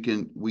that we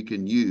can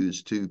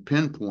use to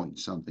pinpoint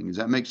something. Does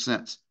that make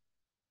sense?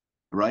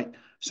 Right?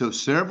 So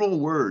several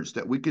words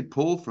that we could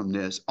pull from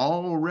this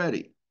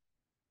already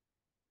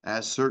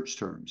as search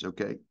terms,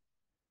 okay?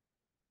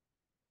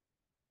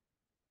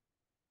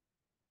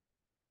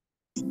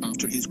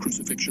 After his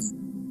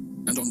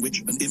crucifixion, and on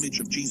which an image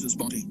of Jesus'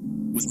 body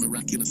was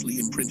miraculously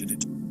imprinted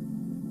it.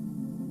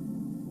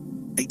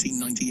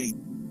 1898.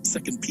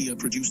 Second Pia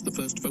produced the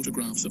first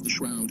photographs of the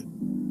shroud,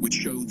 which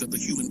showed that the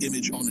human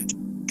image on it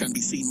can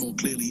be seen more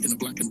clearly in a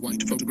black and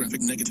white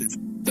photographic negative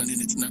than in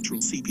its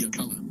natural sepia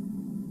color.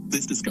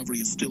 This discovery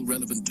is still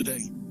relevant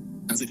today,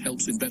 as it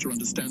helps in better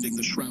understanding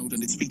the shroud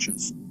and its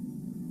features.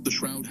 The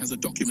shroud has a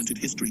documented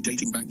history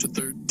dating back to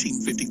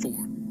 1354,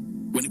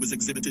 when it was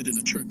exhibited in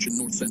a church in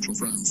north-central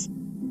France.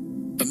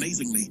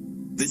 Amazingly,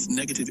 this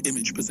negative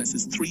image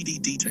possesses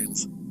 3D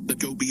details that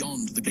go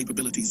beyond the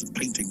capabilities of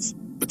paintings,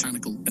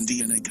 botanical and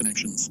DNA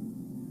connections.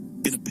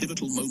 In a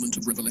pivotal moment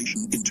of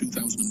revelation in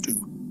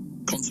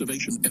 2002,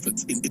 conservation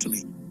efforts in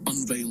Italy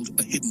unveiled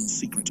a hidden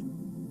secret.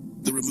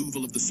 The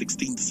removal of the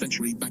 16th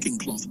century backing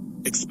cloth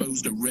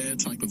exposed a rare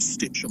type of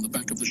stitch on the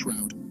back of the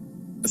shroud,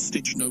 a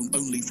stitch known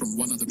only from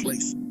one other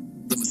place,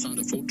 the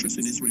Masada fortress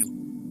in Israel.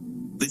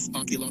 This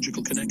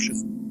archaeological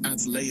connection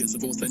adds layers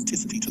of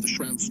authenticity to the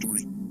shroud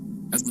story,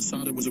 as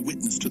Masada was a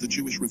witness to the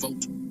Jewish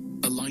revolt,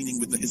 aligning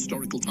with the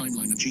historical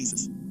timeline of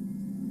Jesus.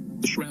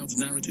 The shroud's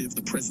narrative,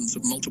 the presence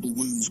of multiple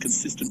wounds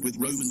consistent with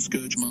Roman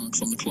scourge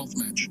marks on the cloth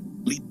match,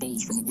 lead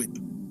balls from a whip.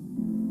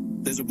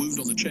 There's a wound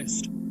on the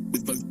chest,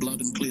 with both blood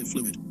and clear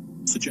fluid,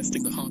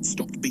 suggesting the heart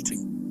stopped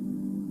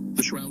beating.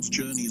 The shroud's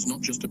journey is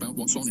not just about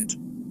what's on it,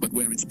 but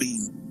where it's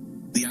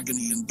been, the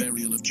agony and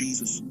burial of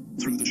Jesus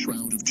through the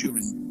Shroud of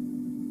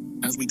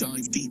Turin. As we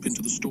dive deep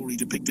into the story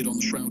depicted on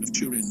the Shroud of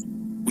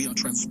Turin, we are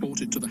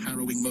transported to the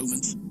harrowing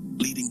moments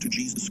leading to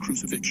Jesus'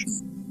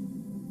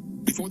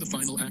 crucifixion. Before the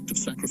final act of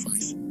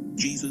sacrifice,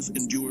 Jesus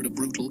endured a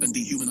brutal and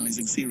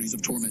dehumanizing series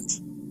of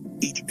torments,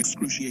 each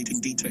excruciating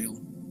detail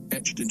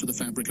etched into the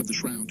fabric of the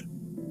shroud.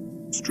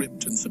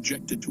 Stripped and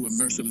subjected to a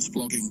merciless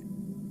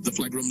flogging, the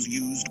flagrums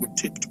used were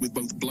tipped with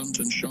both blunt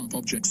and sharp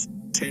objects,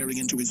 tearing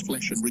into his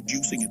flesh and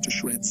reducing it to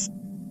shreds.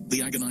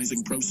 The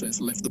agonizing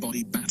process left the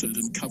body battered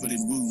and covered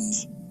in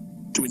wounds.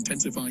 To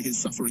intensify his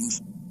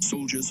sufferings,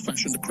 soldiers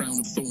fashioned a crown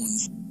of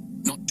thorns,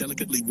 not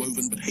delicately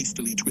woven but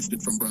hastily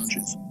twisted from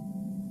branches.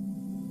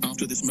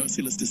 After this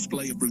merciless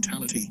display of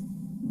brutality,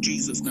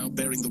 Jesus, now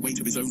bearing the weight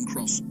of his own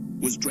cross,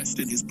 was dressed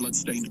in his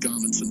blood-stained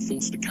garments and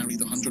forced to carry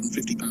the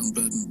 150-pound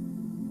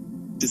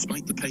burden.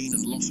 Despite the pain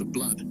and loss of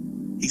blood,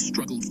 he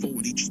struggled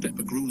forward each step,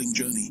 a grueling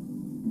journey.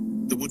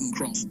 The wooden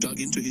cross dug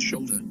into his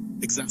shoulder,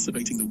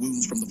 exacerbating the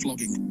wounds from the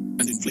flogging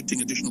and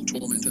inflicting additional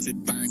torment as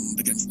it banged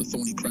against the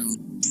thorny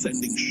crown,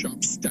 sending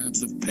sharp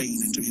stabs of pain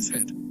into his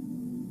head.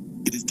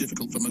 It is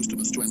difficult for most of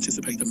us to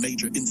anticipate a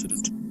major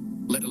incident,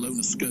 let alone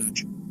a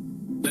scourge.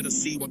 Let us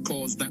see what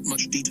caused that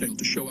much detail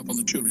to show up on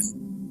the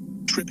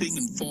Turin. Tripping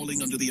and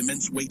falling under the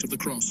immense weight of the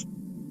cross,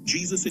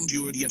 Jesus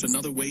endured yet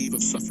another wave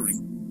of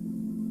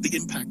suffering. The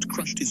impact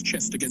crushed his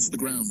chest against the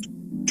ground,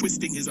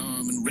 twisting his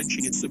arm and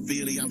wrenching it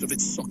severely out of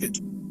its socket.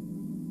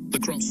 The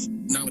cross,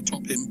 now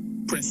atop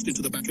him, pressed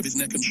into the back of his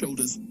neck and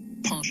shoulders,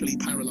 partially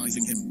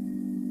paralyzing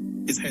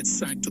him. His head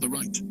sagged to the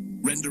right,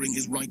 rendering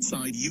his right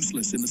side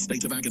useless in the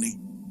state of agony.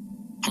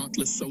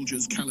 Heartless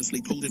soldiers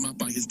callously pulled him up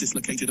by his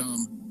dislocated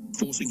arm,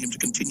 forcing him to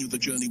continue the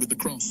journey with the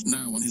cross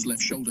now on his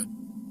left shoulder.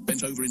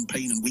 Bent over in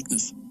pain and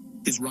weakness,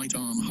 his right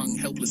arm hung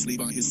helplessly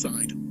by his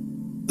side.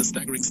 The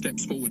staggering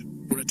steps forward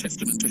were a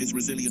testament to his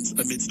resilience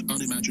amidst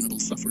unimaginable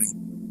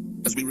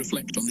suffering. As we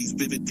reflect on these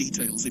vivid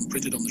details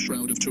imprinted on the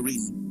Shroud of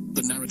Turin,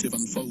 the narrative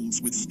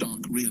unfolds with stark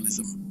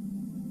realism.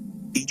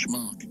 Each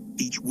mark,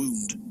 each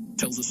wound,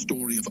 tells a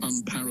story of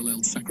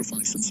unparalleled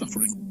sacrifice and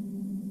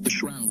suffering. The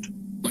shroud,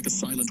 like a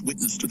silent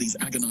witness to these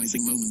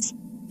agonizing moments,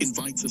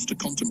 invites us to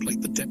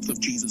contemplate the depth of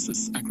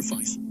Jesus'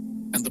 sacrifice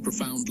and the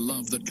profound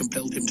love that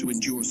compelled him to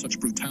endure such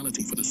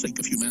brutality for the sake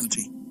of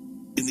humanity.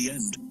 In the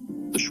end,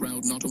 the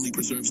shroud not only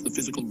preserves the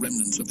physical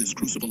remnants of this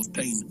crucible of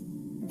pain,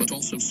 but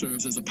also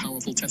serves as a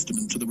powerful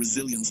testament to the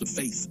resilience of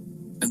faith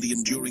and the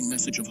enduring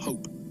message of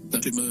hope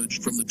that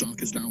emerged from the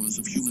darkest hours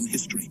of human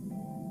history.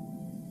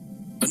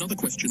 Another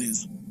question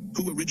is,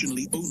 who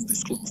originally owned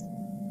this cloth?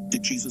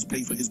 Did Jesus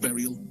pay for his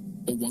burial,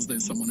 or was there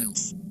someone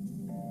else?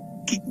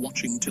 Keep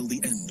watching till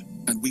the end,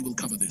 and we will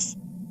cover this.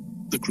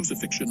 The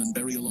crucifixion and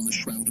burial on the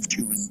Shroud of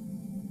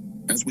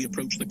Turin. As we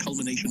approach the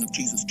culmination of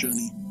Jesus'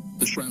 journey,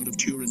 the Shroud of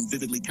Turin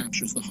vividly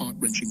captures the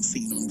heart-wrenching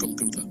scene on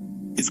Golgotha.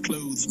 His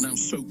clothes, now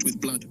soaked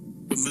with blood,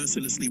 were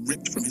mercilessly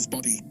ripped from his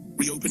body,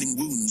 reopening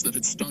wounds that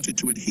had started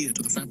to adhere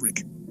to the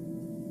fabric.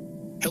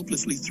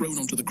 Helplessly thrown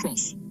onto the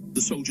cross,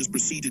 the soldiers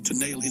proceeded to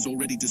nail his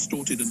already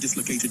distorted and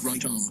dislocated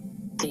right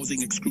arm,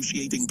 causing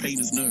excruciating pain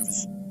as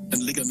nerves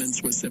and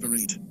ligaments were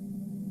severed.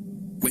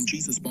 When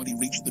Jesus' body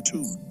reached the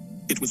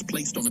tomb, it was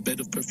placed on a bed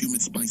of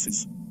perfumed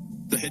spices.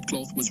 The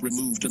headcloth was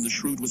removed and the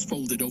shroud was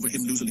folded over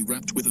him, loosely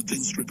wrapped with a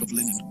thin strip of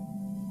linen.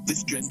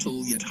 This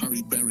gentle yet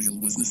hurried burial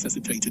was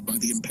necessitated by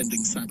the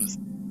impending Sabbath.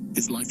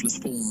 His lifeless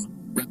form,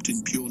 wrapped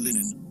in pure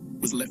linen,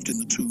 was left in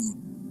the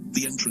tomb,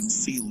 the entrance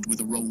sealed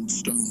with a rolled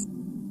stone.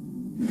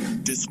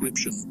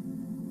 Description: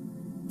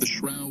 the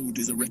shroud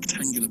is a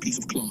rectangular piece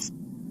of cloth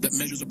that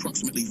measures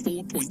approximately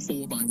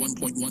 4.4 by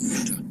 1.1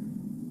 meter,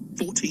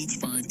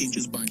 14.5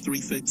 inches by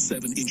 3 feet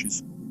 7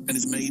 inches, and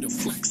is made of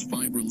flax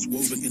fibrils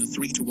woven in a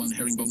 3-to-1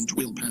 herringbone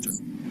twill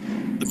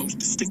pattern. The most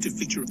distinctive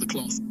feature of the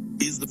cloth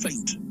is the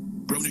faint,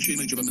 brownish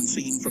image of a man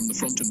seen from the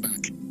front and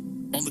back.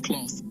 On the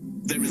cloth,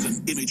 there is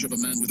an image of a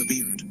man with a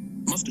beard,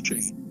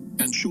 mustache,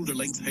 and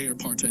shoulder-length hair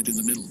parted in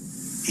the middle.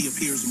 He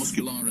appears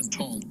muscular and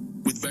tall,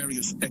 with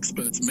various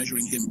experts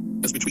measuring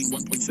him as between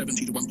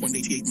 1.70 to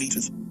 1.88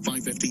 meters, 5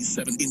 ft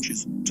 7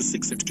 inches to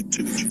 6 ft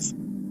 2 inches.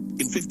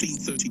 In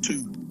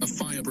 1532, a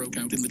fire broke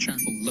out in the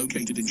chapel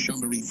located in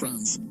Chambéry,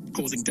 France,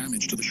 causing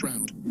damage to the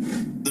shroud.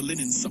 The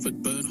linen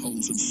suffered burn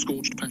holes and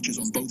scorched patches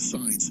on both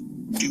sides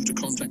due to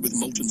contact with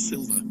molten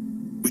silver,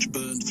 which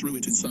burned through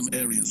it in some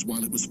areas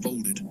while it was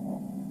folded.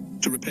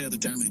 To repair the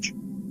damage,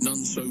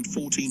 nuns sewed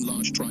 14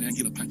 large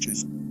triangular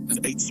patches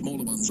and 8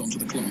 smaller ones onto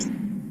the cloth.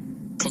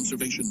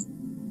 Conservation: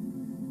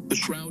 the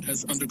shroud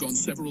has undergone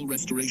several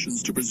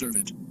restorations to preserve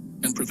it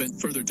and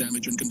prevent further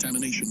damage and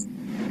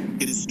contamination.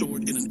 It is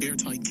stored in an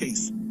airtight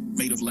case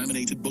made of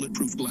laminated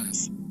bulletproof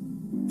glass.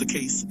 The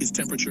case is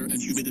temperature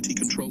and humidity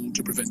controlled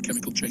to prevent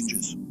chemical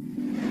changes.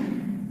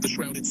 The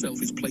shroud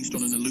itself is placed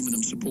on an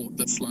aluminum support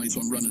that slides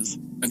on runners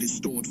and is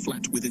stored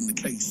flat within the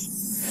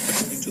case.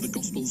 According to the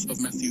Gospels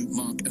of Matthew,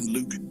 Mark, and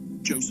Luke,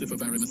 Joseph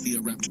of Arimathea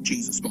wrapped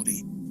Jesus'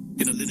 body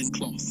in a linen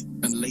cloth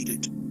and laid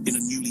it in a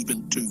newly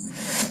built tomb.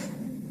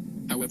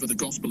 However, the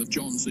Gospel of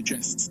John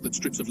suggests that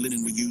strips of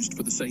linen were used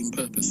for the same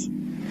purpose.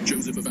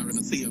 Joseph of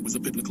Arimathea was a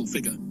biblical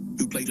figure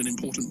who played an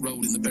important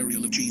role in the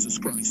burial of Jesus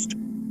Christ.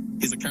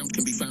 His account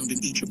can be found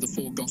in each of the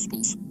 4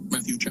 Gospels: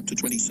 Matthew chapter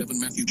 27,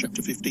 Matthew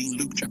chapter 15,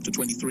 Luke chapter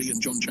 23,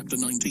 and John chapter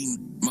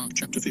 19, Mark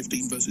chapter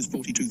 15, verses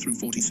 42 through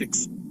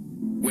 46.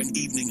 When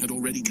evening had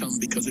already come,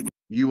 because it...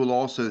 You will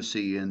also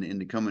see in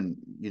the coming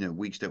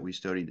weeks that we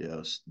study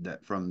this,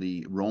 that from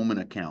the Roman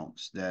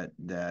accounts that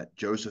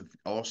Joseph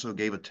also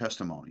gave a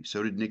testimony.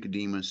 So did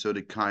Nicodemus, so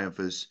did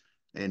Caiaphas,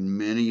 and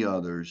many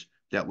others,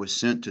 that was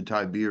sent to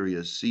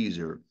Tiberius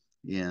Caesar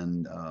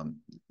in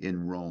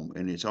Rome,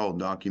 and it's all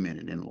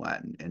documented in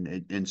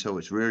Latin, and so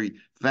it's very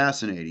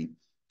fascinating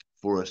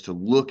for us to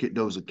look at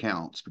those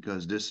accounts,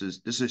 because this is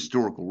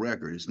historical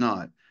record.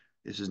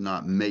 This is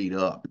not made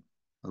up.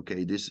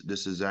 Okay, this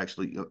is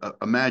actually,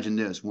 imagine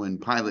this, when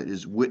Pilate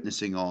is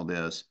witnessing all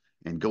this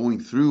and going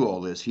through all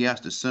this, he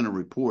has to send a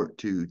report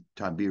to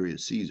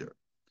Tiberius Caesar,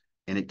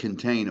 and it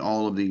contained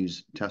all of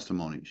these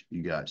testimonies,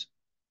 you guys.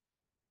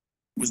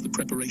 Was the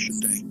preparation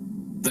day,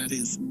 that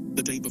is,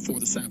 the day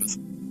before the Sabbath.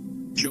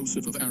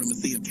 Joseph of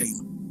Arimathea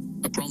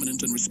came, a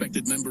prominent and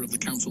respected member of the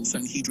Council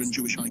Sanhedrin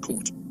Jewish High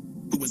Court,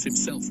 who was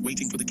himself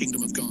waiting for the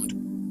kingdom of God,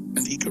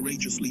 and he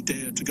courageously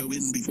dared to go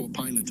in before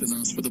Pilate and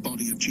ask for the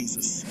body of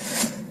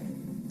Jesus.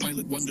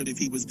 Pilate wondered if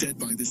he was dead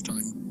by this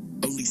time,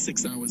 only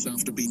 6 hours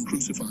after being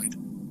crucified,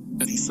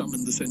 and he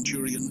summoned the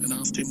centurion and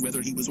asked him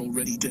whether he was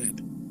already dead.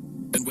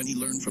 And when he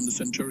learned from the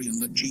centurion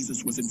that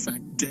Jesus was in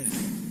fact dead,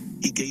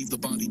 he gave the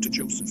body to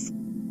Joseph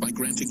by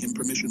granting him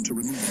permission to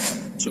remove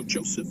it. So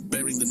Joseph,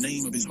 bearing the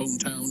name of his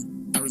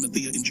hometown,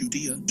 Arimathea in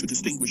Judea, to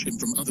distinguish him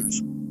from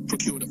others,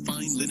 procured a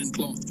fine linen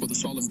cloth for the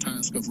solemn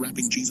task of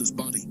wrapping Jesus'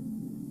 body.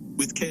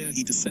 care,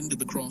 he descended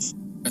the cross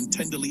and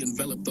tenderly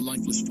enveloped the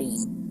lifeless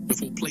form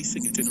before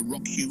placing it in a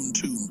rock-hewn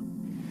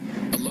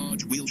tomb. A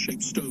large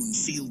wheel-shaped stone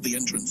sealed the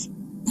entrance,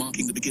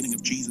 marking the beginning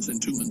of Jesus'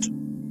 entombment.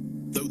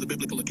 Though the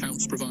biblical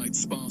accounts provide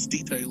sparse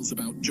details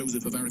about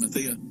Joseph of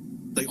Arimathea,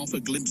 they offer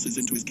glimpses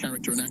into his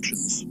character and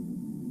actions.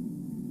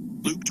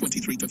 Luke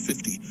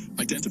 23-50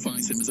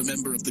 identifies him as a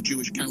member of the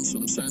Jewish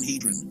Council of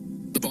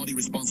Sanhedrin, the body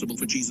responsible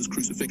for Jesus'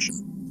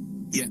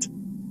 crucifixion. Yet,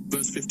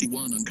 verse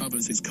 51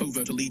 uncovers his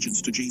covert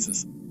allegiance to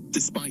Jesus,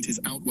 despite his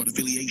outward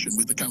affiliation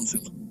with the council.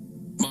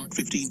 Mark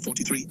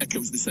 15:43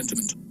 echoes this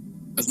sentiment,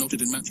 as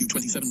noted in Matthew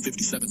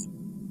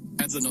 27:57,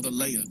 adds another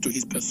layer to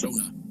his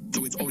persona,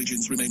 though its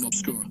origins remain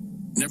obscure.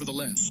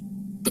 Nevertheless,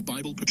 the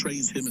Bible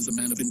portrays him as a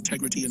man of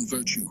integrity and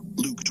virtue,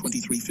 Luke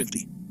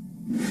 23:50.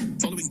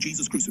 Following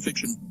Jesus'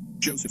 crucifixion,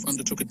 Joseph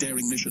undertook a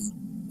daring mission,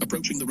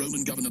 approaching the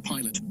Roman governor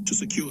Pilate to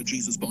secure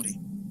Jesus' body.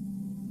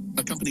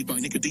 Accompanied by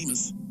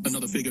Nicodemus,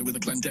 another figure with a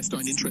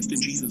clandestine interest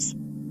in Jesus,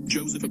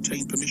 Joseph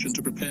obtained permission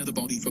to prepare the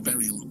body for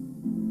burial.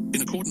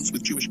 In accordance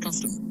with Jewish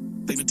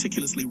custom, they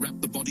meticulously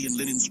wrapped the body in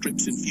linen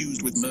strips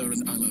infused with myrrh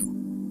and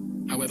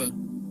aloe. However,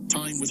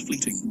 time was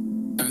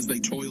fleeting, as they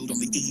toiled on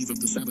the eve of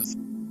the Sabbath,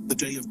 the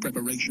day of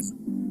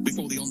preparation,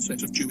 before the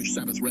onset of Jewish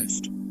Sabbath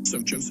rest.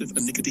 So Joseph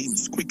and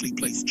Nicodemus quickly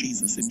placed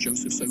Jesus in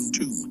Joseph's own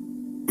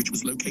tomb, which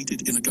was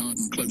located in a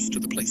garden close to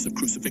the place of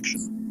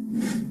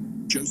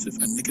crucifixion. Joseph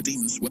and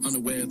Nicodemus were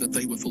unaware that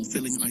they were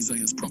fulfilling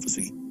Isaiah's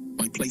prophecy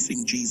by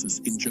placing Jesus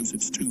in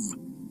Joseph's tomb.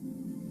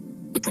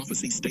 The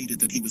prophecy stated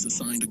that he was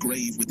assigned a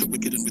grave with the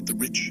wicked and with the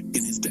rich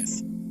in his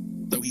death,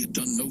 though he had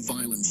done no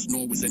violence,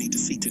 nor was any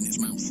deceit in his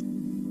mouth.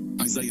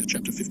 Isaiah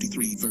chapter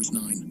 53, verse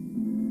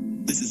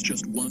 9. This is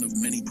just one of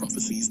many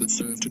prophecies that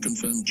serve to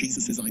confirm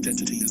Jesus'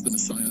 identity as the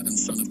Messiah and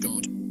Son of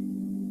God.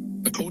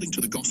 According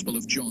to the Gospel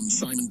of John,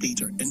 Simon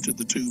Peter entered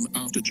the tomb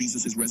after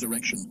Jesus'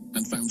 resurrection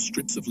and found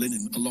strips of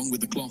linen along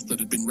with the cloth that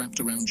had been wrapped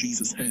around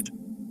Jesus' head.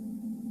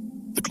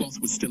 The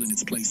cloth was still in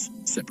its place,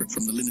 separate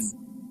from the linen.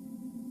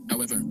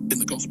 However, in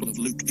the Gospel of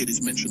Luke, it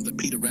is mentioned that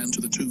Peter ran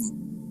to the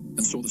tomb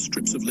and saw the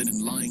strips of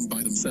linen lying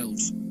by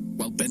themselves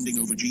while bending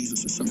over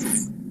Jesus'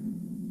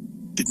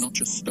 suffering. Did not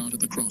just start at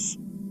the cross.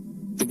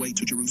 The way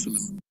to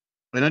Jerusalem.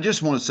 And I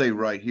just want to say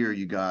right here,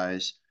 you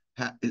guys,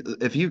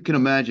 if you can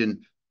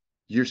imagine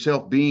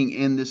yourself being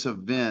in this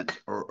event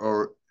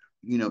or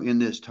you know, in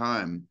this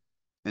time,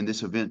 and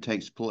this event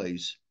takes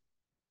place,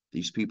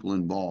 these people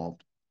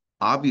involved,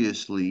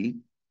 obviously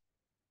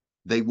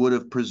they would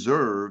have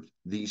preserved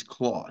these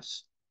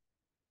cloths,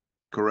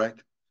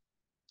 correct?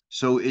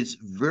 So it's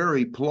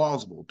very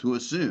plausible to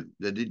assume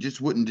that they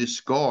just wouldn't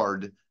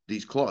discard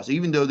these cloths.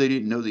 Even though they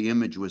didn't know the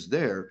image was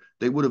there,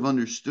 they would have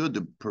understood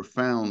the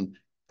profound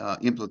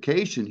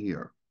implication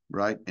here,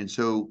 right? And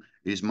so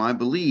it is my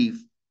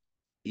belief,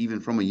 even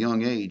from a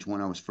young age,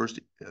 when I was first,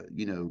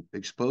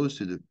 exposed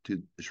to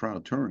the Shroud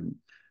of Turin,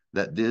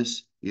 that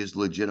this is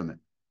legitimate,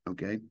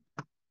 okay?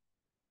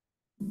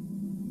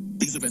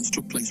 These events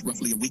took place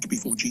roughly a week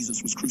before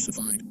Jesus was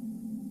crucified.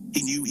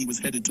 He knew he was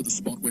headed to the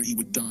spot where he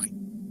would die,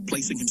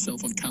 placing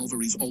himself on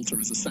Calvary's altar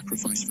as a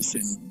sacrifice for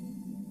sin.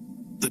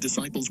 The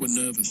disciples were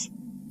nervous,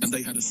 and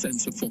they had a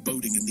sense of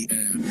foreboding in the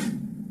air.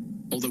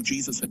 Although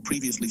Jesus had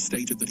previously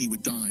stated that he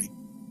would die,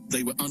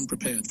 they were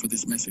unprepared for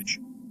this message.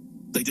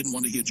 They didn't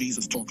want to hear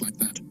Jesus talk like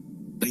that.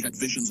 They had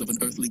visions of an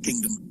earthly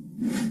kingdom.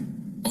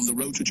 On the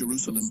road to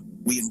Jerusalem,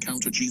 we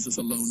encounter Jesus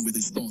alone with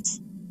his thoughts,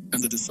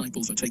 and the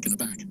disciples are taken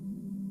aback.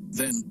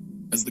 Then,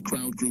 as the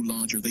crowd grew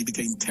larger, they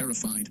became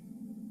terrified.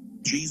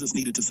 Jesus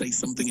needed to say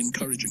something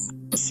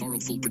encouraging, a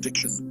sorrowful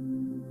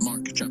prediction.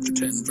 Mark chapter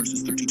 10,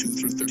 verses 32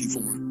 through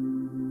 34.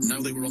 Now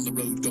they were on the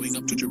road going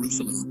up to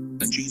Jerusalem,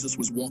 and Jesus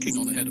was walking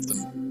on ahead of them.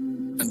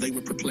 And they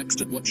were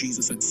perplexed at what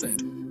Jesus had said,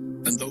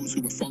 and those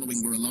who were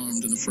following were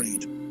alarmed and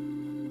afraid.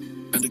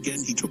 And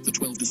again he took the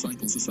 12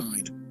 disciples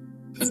aside,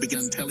 and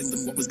began telling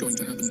them what was going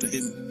to happen to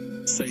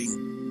him,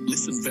 saying,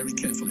 "Listen very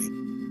carefully.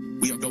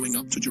 We are going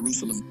up to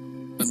Jerusalem,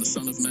 and the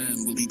Son of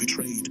Man will be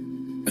betrayed,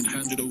 and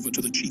handed over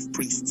to the chief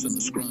priests and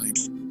the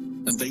scribes,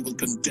 and they will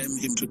condemn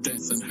him to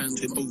death and hand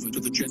him over to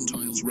the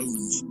Gentiles,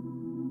 Romans.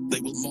 They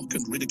will mock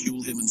and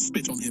ridicule him and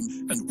spit on him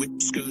and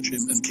whip, scourge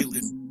him and kill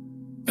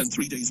him. And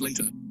 3 days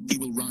later, he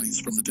will rise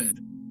from the dead."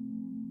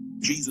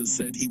 Jesus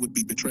said he would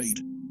be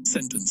betrayed,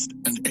 sentenced,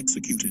 and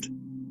executed.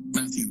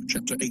 Matthew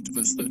chapter 8,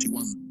 verse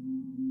 31.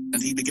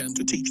 And he began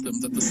to teach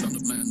them that the Son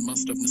of Man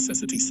must of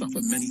necessity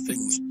suffer many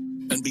things,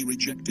 and be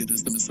rejected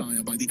as the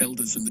Messiah by the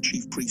elders and the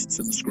chief priests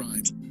and the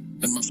scribes,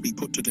 and must be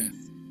put to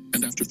death,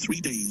 and after 3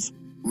 days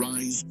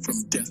rise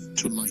from death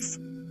to life.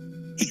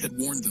 He had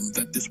warned them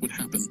that this would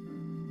happen.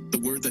 The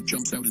word that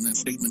jumps out in that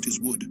statement is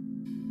would.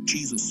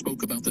 Jesus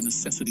spoke about the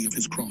necessity of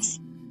his cross.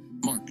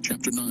 Mark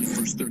chapter 9,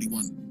 verse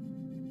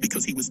 31.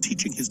 Because he was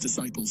teaching his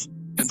disciples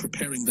and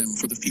preparing them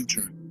for the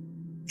future.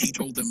 He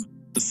told them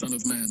the Son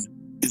of Man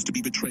is to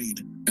be betrayed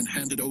and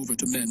handed over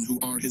to men who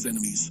are his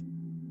enemies,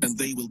 and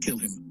they will kill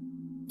him.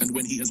 And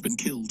when he has been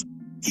killed,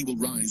 he will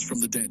rise from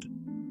the dead.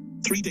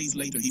 3 days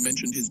later he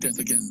mentioned his death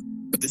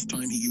again, but this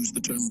time he used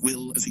the term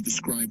will as he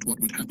described what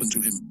would happen to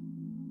him.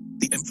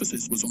 The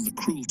emphasis was on the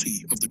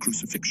cruelty of the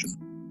crucifixion.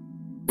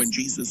 When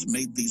Jesus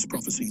made these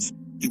prophecies,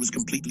 he was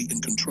completely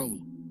in control.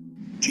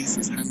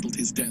 Jesus handled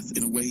his death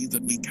in a way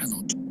that we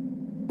cannot.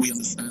 We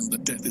understand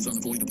that death is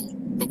unavoidable,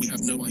 but we have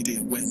no idea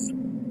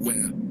when,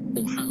 where,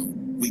 or how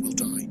we will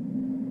die.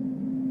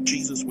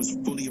 Jesus was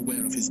fully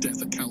aware of his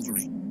death at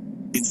Calvary.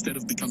 Instead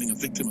of becoming a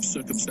victim of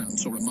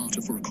circumstance or a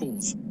martyr for a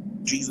cause,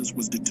 Jesus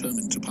was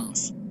determined to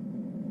pass.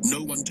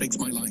 No one takes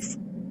my life,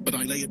 but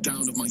I lay it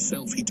down of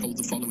myself, he told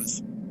the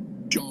followers.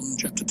 John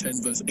chapter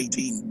 10 verse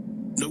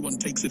 18. No one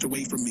takes it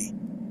away from me,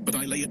 but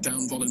I lay it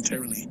down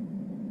voluntarily.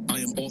 I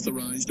am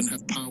authorized and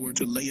have power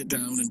to lay it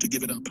down and to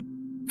give it up,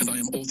 and I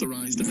am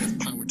authorized and have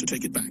power to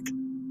take it back.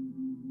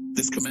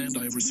 This command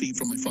I have received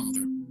from my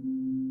Father.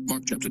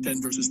 Mark chapter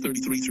 10 verses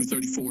 33 through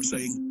 34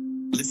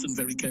 saying, listen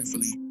very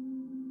carefully.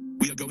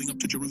 We are going up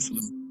to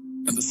Jerusalem,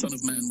 and the Son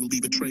of Man will be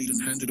betrayed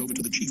and handed over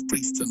to the chief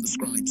priests and the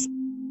scribes.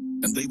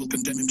 And they will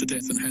condemn him to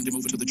death and hand him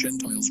over to the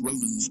Gentiles,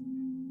 Romans.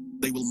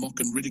 They will mock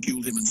and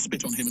ridicule him and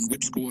spit on him and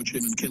whip scourge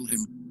him and kill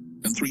him.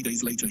 And 3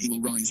 days later he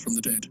will rise from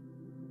the dead.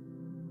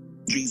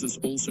 Jesus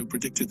also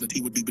predicted that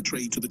he would be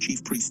betrayed to the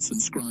chief priests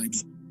and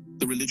scribes,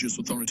 the religious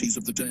authorities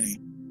of the day,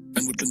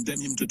 and would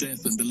condemn him to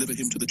death and deliver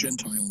him to the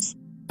Gentiles.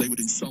 They would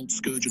insult,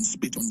 scourge, and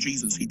spit on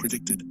Jesus, he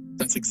predicted.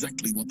 That's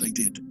exactly what they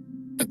did.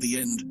 At the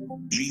end,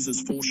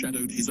 Jesus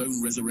foreshadowed his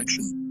own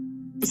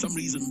resurrection. For some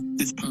reason,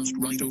 this passed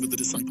right over the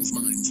disciples'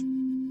 minds.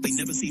 They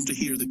never seemed to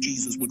hear that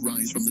Jesus would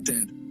rise from the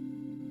dead.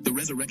 The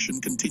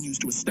resurrection continues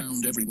to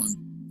astound everyone,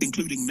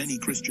 including many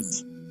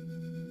Christians.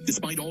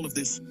 Despite all of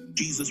this,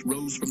 Jesus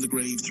rose from the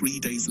grave 3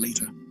 days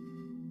later.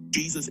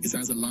 Jesus is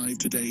as alive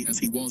today as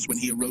he was when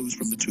he arose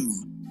from the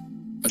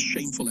tomb. A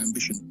shameful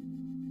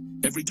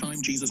ambition. Every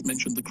time Jesus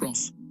mentioned the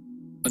cross,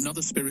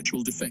 another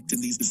spiritual defect in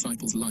these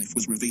disciples' life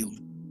was revealed.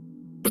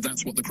 But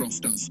that's what the cross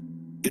does.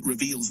 It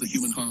reveals the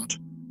human heart,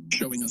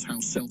 showing us how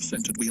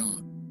self-centered we are.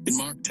 In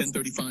Mark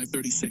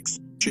 10:35-36,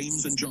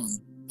 James and John,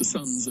 the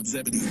sons of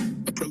Zebedee,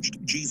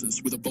 approached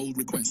Jesus with a bold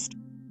request.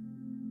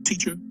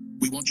 Teacher,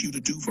 we want you to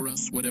do for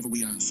us whatever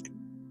we ask.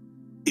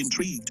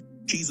 Intrigued,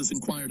 Jesus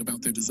inquired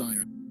about their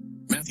desire.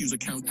 Matthew's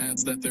account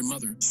adds that their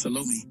mother,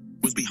 Salome,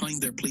 was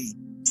behind their plea,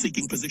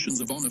 seeking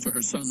positions of honor for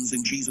her sons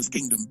in Jesus'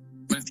 kingdom.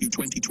 Matthew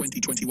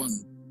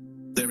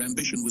 20:20-21. Their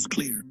ambition was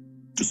clear,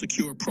 to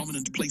secure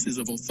prominent places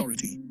of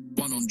authority,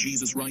 one on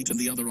Jesus' right and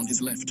the other on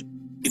his left,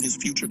 in his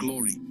future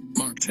glory.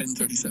 Mark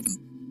 10:37.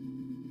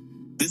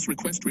 This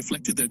request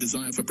reflected their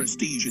desire for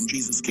prestige in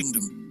Jesus'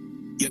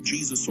 kingdom, yet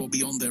Jesus saw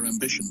beyond their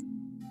ambition.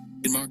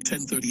 In Mark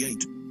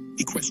 10:38,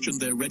 he questioned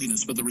their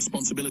readiness for the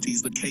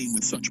responsibilities that came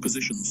with such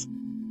positions.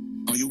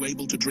 Are you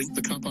able to drink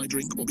the cup I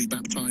drink or be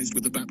baptized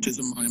with the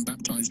baptism I am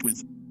baptized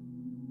with?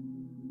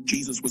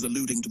 Jesus was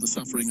alluding to the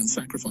suffering and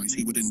sacrifice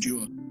he would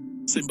endure,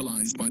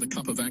 symbolized by the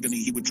cup of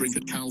agony he would drink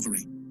at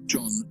Calvary.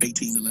 John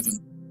 18:11.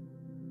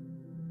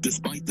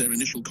 Despite their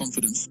initial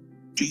confidence,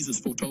 Jesus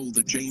foretold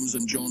that James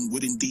and John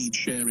would indeed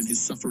share in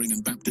his suffering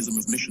and baptism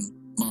of mission.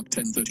 Mark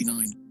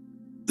 10:39.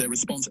 Their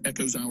response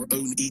echoes our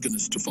own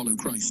eagerness to follow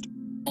Christ,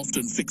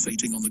 often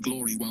fixating on the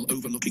glory while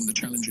overlooking the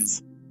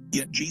challenges.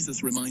 Yet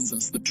Jesus reminds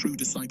us that true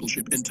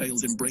discipleship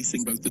entails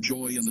embracing both the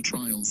joy and the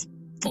trials,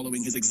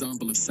 following his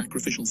example of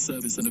sacrificial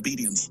service and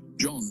obedience.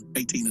 John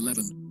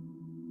 18:11.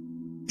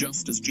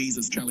 Just as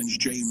Jesus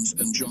challenged James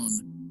and John,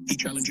 he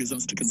challenges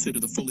us to consider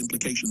the full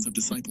implications of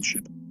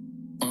discipleship.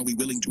 Are we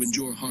willing to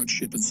endure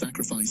hardship and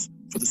sacrifice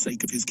for the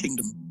sake of his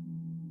kingdom?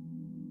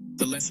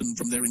 The lesson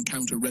from their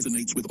encounter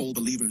resonates with all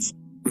believers,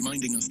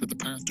 reminding us that the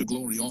path to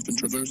glory often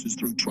traverses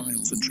through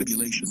trials and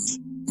tribulations.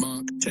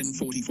 Mark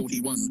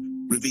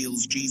 10:40-41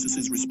 reveals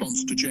Jesus'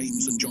 response to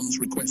James and John's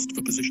request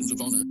for positions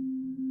of honor.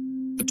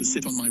 But to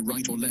sit on my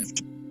right or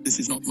left, this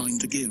is not mine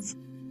to give,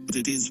 but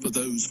it is for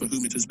those for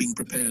whom it has been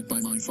prepared by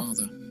my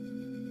Father.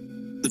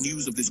 The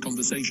news of this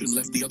conversation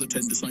left the other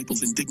 10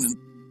 disciples indignant,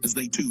 as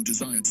they too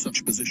desired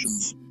such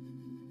positions.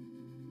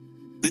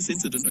 This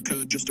incident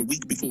occurred just a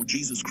week before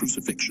Jesus'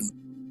 crucifixion,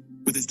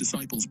 with his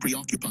disciples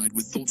preoccupied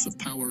with thoughts of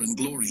power and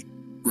glory,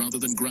 rather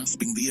than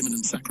grasping the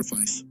imminent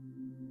sacrifice.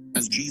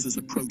 As Jesus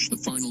approached the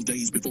final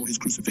days before his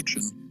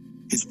crucifixion,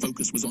 his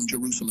focus was on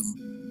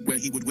Jerusalem, where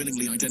he would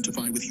willingly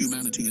identify with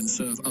humanity and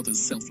serve others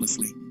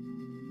selflessly.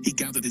 He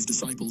gathered his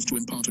disciples to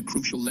impart a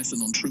crucial lesson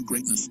on true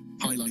greatness,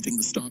 highlighting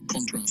the stark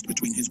contrast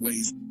between his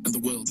ways and the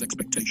world's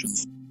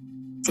expectations.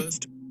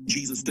 First,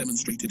 Jesus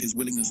demonstrated his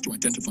willingness to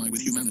identify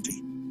with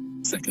humanity.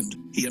 Second,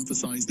 he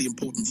emphasized the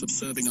importance of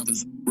serving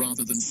others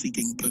rather than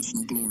seeking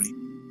personal glory.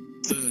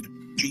 Third,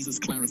 Jesus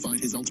clarified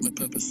his ultimate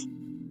purpose: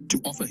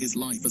 to offer his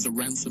life as a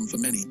ransom for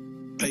many,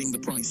 paying the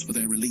price for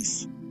their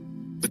release.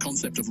 The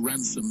concept of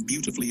ransom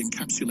beautifully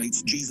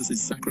encapsulates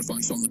Jesus'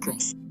 sacrifice on the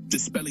cross,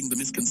 dispelling the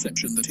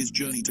misconception that his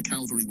journey to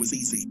Calvary was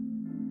easy.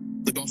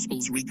 The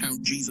Gospels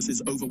recount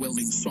Jesus'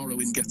 overwhelming sorrow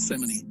in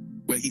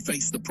Gethsemane, where he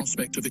faced the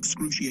prospect of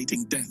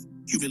excruciating death,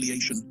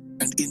 humiliation,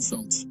 and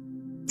insults.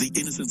 The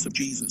innocence of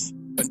Jesus,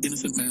 an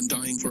innocent man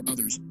dying for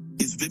others,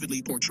 is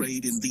vividly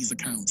portrayed in these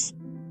accounts.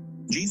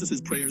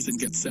 Jesus' prayers in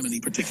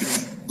Gethsemane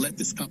particularly, "Let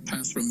this cup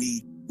pass from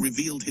me,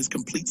 revealed his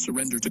complete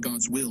surrender to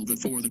God's will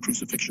before the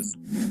crucifixion.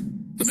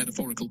 The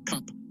metaphorical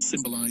cup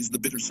symbolized the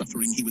bitter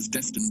suffering he was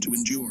destined to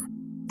endure,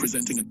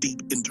 presenting a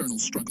deep internal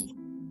struggle.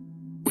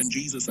 When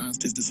Jesus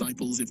asked his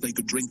disciples if they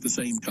could drink the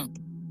same cup,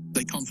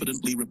 they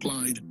confidently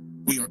replied,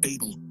 "We are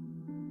able."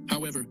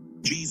 However,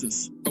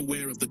 Jesus,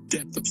 aware of the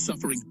depth of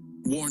suffering,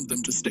 warned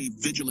them to stay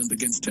vigilant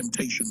against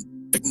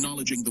temptation,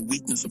 acknowledging the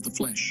weakness of the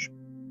flesh.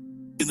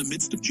 In the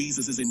midst of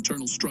Jesus'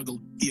 internal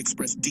struggle, he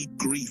expressed deep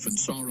grief and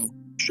sorrow,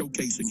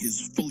 showcasing his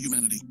full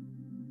humanity.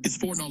 His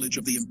foreknowledge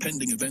of the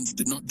impending events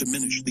did not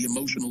diminish the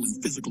emotional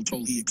and physical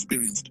toll he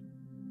experienced.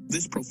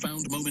 This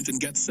profound moment in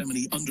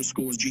Gethsemane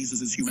underscores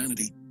Jesus'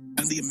 humanity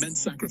and the immense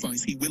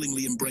sacrifice he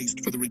willingly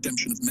embraced for the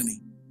redemption of many.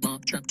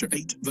 Mark chapter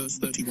 8, verse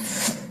 31.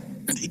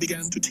 And he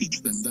began to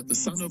teach them that the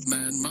Son of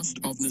Man must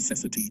of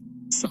necessity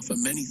suffer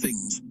many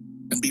things,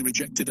 and be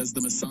rejected as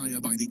the Messiah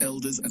by the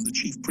elders and the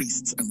chief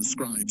priests and the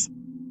scribes,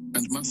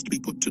 and must be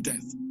put to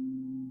death,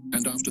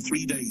 and after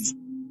 3 days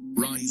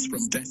rise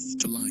from death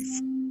to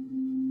life.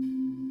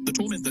 The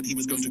torment that he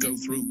was going to go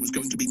through was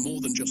going to be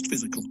more than just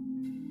physical.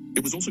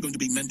 It was also going to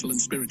be mental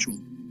and spiritual.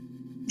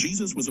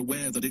 Jesus was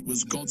aware that it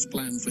was God's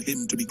plan for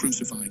him to be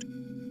crucified,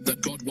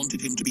 that God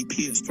wanted him to be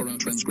pierced for our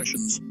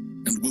transgressions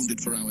and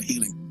wounded for our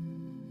healing.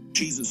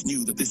 Jesus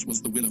knew that this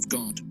was the will of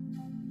God.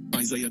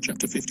 Isaiah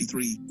chapter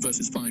 53,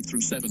 verses 5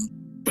 through 7,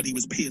 "But he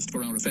was pierced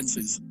for our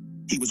offenses,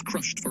 he was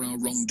crushed for our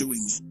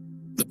wrongdoings.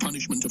 The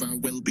punishment of our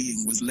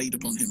well-being was laid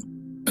upon him,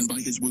 and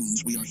by his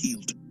wounds we are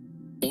healed.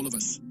 All of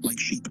us, like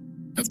sheep,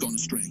 have gone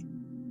astray.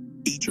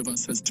 Each of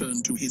us has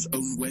turned to his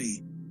own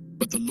way,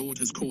 but the Lord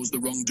has caused the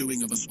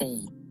wrongdoing of us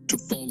all to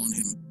fall on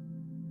him.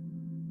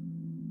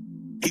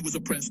 He was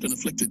oppressed and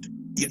afflicted,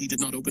 yet he did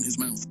not open his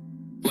mouth.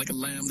 Like a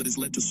lamb that is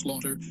led to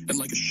slaughter, and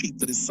like a sheep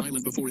that is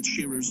silent before its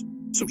shearers,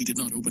 so he did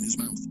not open his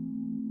mouth."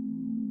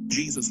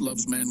 Jesus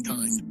loves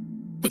mankind,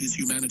 but his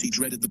humanity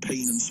dreaded the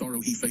pain and sorrow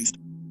he faced,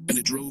 and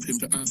it drove him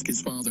to ask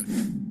his Father,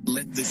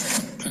 "Let this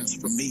cup pass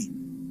from me."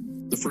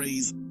 The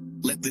phrase,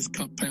 "Let this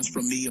cup pass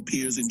from me,"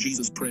 appears in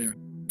Jesus' prayer,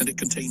 and it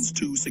contains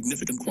 2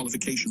 significant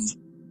qualifications.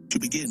 To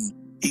begin,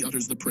 he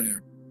utters the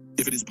prayer.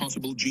 If it is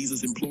possible,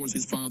 Jesus implores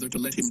his Father to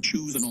let him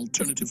choose an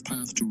alternative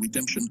path to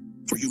redemption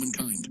for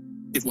humankind,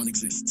 if one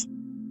exists.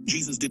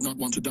 Jesus did not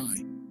want to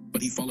die,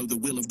 but he followed the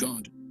will of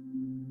God.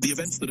 The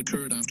events that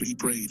occurred after he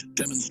prayed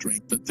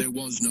demonstrate that there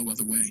was no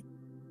other way.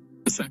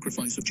 The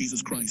sacrifice of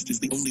Jesus Christ is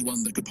the only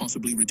one that could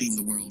possibly redeem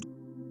the world.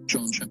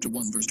 John chapter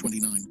 1, verse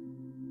 29.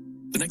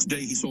 The next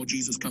day he saw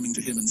Jesus coming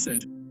to him and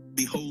said,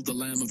 "Behold the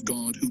Lamb of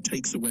God who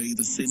takes away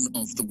the sin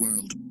of the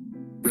world."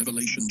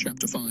 Revelation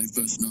chapter 5,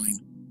 verse 9.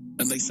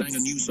 And they sang a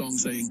new song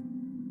saying,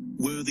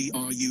 "Worthy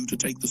are you to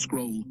take the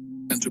scroll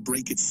and to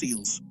break its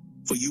seals,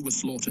 for you were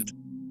slaughtered,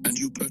 and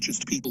you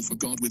purchased people for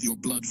God with your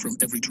blood from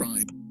every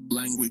tribe,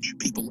 language,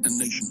 people, and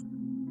nation."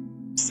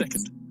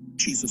 Second,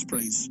 Jesus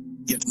prays,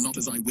 "Yet not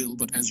as I will,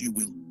 but as you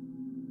will."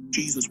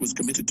 Jesus was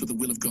committed to the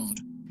will of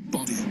God,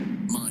 body,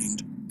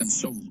 mind, and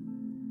soul.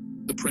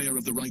 The prayer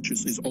of the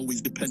righteous is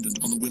always dependent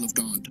on the will of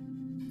God.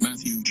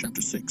 Matthew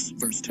chapter 6,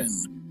 verse 10.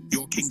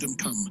 "Your kingdom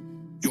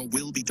come, your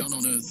will be done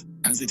on earth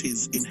as it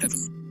is in heaven."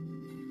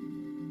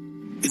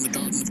 In the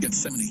Garden of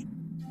Gethsemane,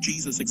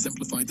 Jesus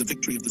exemplified the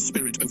victory of the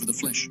Spirit over the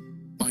flesh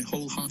by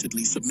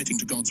wholeheartedly submitting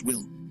to God's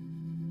will.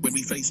 When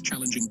we face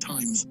challenging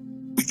times,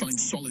 we find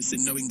solace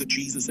in knowing that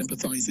Jesus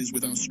empathizes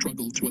with our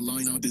struggle to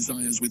align our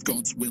desires with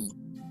God's will.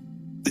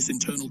 This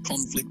internal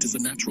conflict is a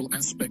natural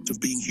aspect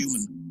of being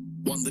human,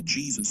 one that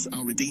Jesus,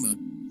 our Redeemer,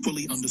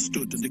 fully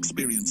understood and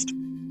experienced.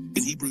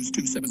 In Hebrews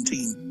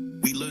 2:17,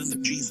 we learn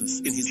that Jesus,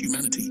 in his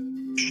humanity,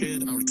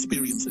 shared our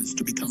experiences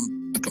to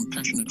become a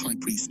compassionate high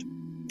priest.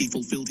 He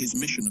fulfilled his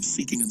mission of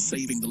seeking and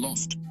saving the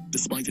lost,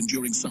 despite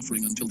enduring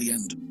suffering until the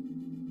end.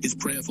 His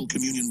prayerful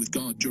communion with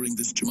God during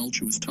this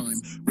tumultuous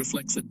time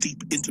reflects a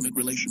deep, intimate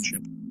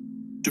relationship.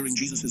 During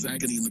Jesus'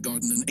 agony in the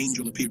garden, an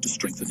angel appeared to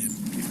strengthen him,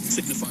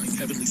 signifying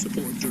heavenly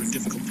support during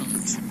difficult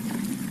times.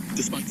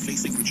 Despite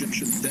facing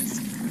rejection and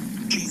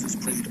death, Jesus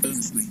prayed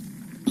earnestly,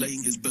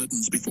 laying his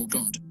burdens before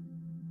God.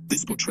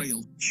 This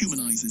portrayal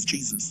humanizes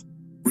Jesus,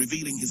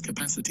 revealing his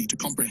capacity to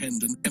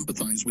comprehend and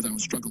empathize with our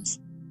struggles.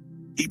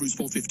 Hebrews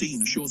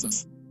 4:15 assures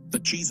us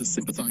that Jesus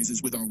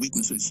sympathizes with our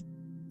weaknesses,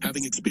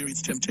 having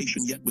experienced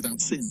temptation yet without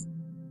sin.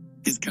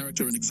 His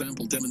character and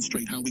example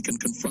demonstrate how we can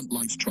confront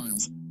life's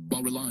trials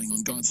while relying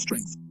on God's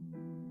strength.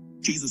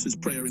 Jesus'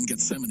 prayer in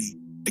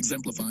Gethsemane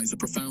exemplifies a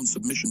profound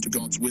submission to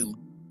God's will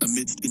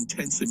amidst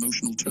intense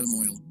emotional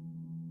turmoil.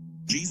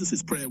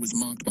 Jesus' prayer was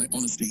marked by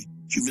honesty,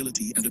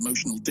 humility, and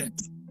emotional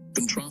depth,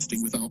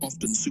 contrasting with our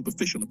often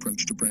superficial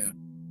approach to prayer.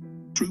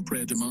 True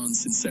prayer demands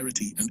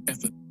sincerity and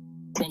effort,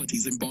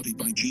 qualities embodied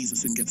by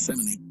Jesus in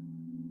Gethsemane.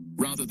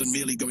 Rather than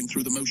merely going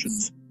through the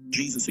motions,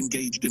 Jesus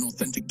engaged in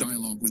authentic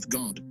dialogue with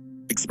God,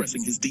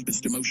 expressing his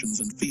deepest emotions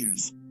and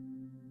fears.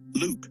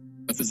 Luke,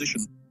 a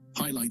physician,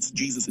 highlights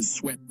Jesus'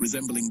 sweat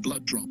resembling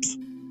blood drops,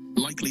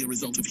 likely a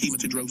result of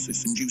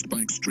hematidrosis induced by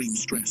extreme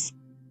stress.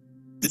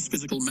 This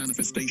physical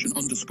manifestation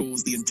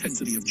underscores the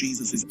intensity of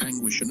Jesus'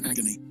 anguish and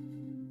agony.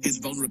 His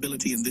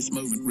vulnerability in this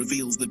moment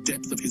reveals the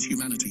depth of his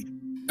humanity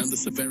and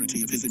the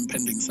severity of his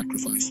impending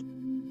sacrifice.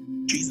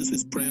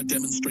 Jesus' prayer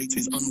demonstrates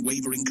his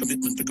unwavering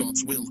commitment to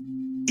God's will,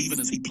 even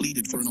as he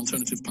pleaded for an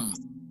alternative path.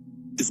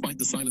 Despite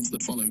the silence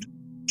that followed,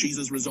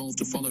 Jesus resolved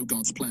to follow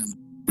God's plan,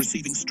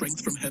 receiving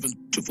strength from heaven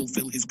to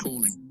fulfill his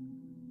calling.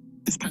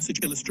 This passage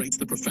illustrates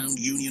the profound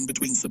union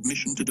between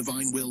submission to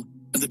divine will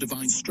and the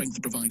divine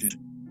strength provided.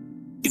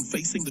 In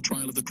facing the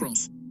trial of the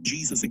cross,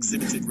 Jesus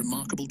exhibited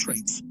remarkable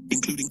traits,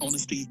 including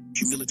honesty,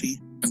 humility,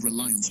 and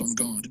reliance on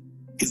God.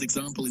 His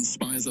example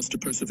inspires us to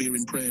persevere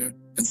in prayer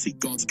and seek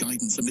God's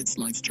guidance amidst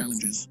life's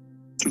challenges.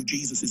 Through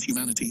Jesus'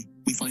 humanity,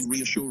 we find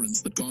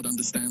reassurance that God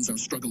understands our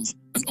struggles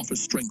and offers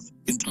strength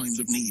in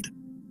times of need.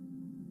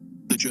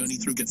 The journey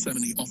through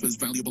Gethsemane offers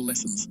valuable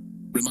lessons,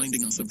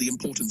 reminding us of the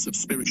importance of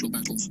spiritual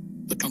battles,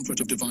 the comfort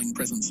of divine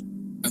presence,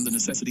 and the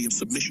necessity of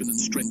submission and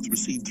strength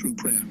received through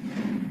prayer.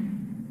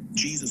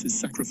 Jesus'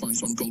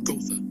 sacrifice on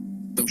Golgotha,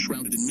 though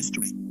shrouded in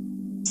mystery,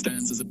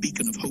 stands as a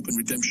beacon of hope and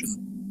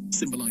redemption,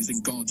 symbolizing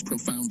God's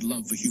profound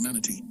love for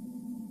humanity.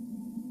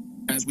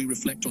 As we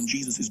reflect on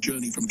Jesus'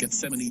 journey from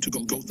Gethsemane to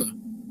Golgotha,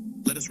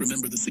 let us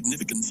remember the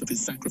significance of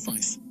his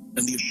sacrifice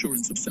and the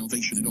assurance of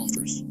salvation it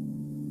offers.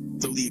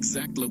 Though the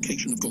exact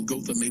location of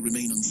Golgotha may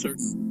remain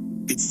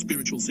uncertain, its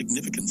spiritual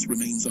significance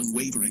remains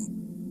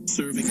unwavering,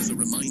 serving as a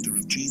reminder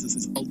of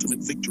Jesus' ultimate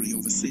victory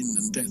over sin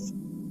and death.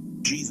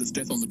 Jesus'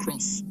 death on the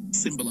cross,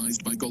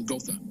 symbolized by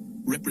Golgotha,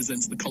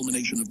 represents the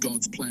culmination of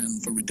God's plan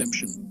for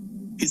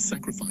redemption. His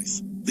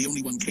sacrifice, the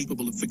only one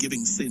capable of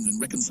forgiving sin and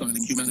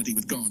reconciling humanity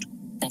with God,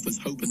 offers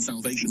hope and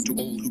salvation to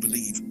all who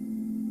believe.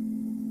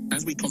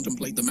 As we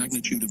contemplate the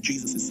magnitude of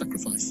Jesus'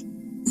 sacrifice,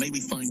 may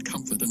we find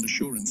comfort and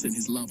assurance in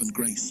his love and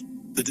grace.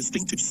 The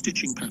distinctive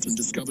stitching pattern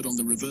discovered on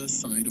the reverse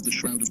side of the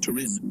Shroud of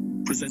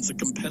Turin presents a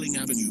compelling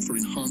avenue for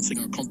enhancing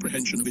our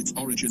comprehension of its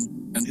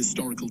origin and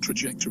historical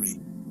trajectory.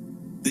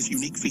 This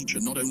unique feature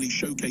not only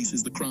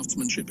showcases the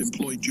craftsmanship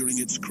employed during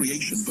its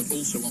creation, but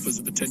also offers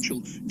a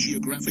potential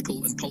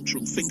geographical and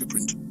cultural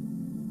fingerprint.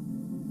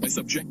 By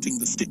subjecting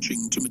the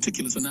stitching to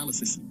meticulous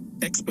analysis,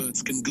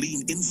 experts can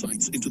glean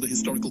insights into the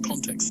historical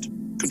context,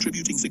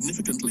 contributing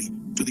significantly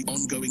to the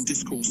ongoing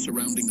discourse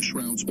surrounding the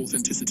shroud's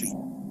authenticity.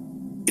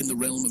 In the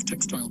realm of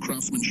textile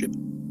craftsmanship,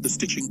 the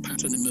stitching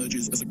pattern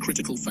emerges as a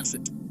critical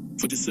facet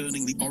for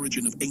discerning the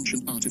origin of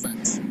ancient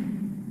artifacts.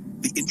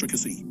 The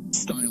intricacy,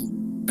 style,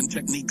 and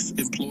techniques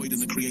employed in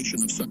the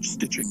creation of such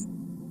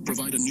stitching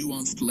provide a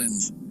nuanced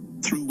lens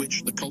through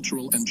which the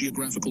cultural and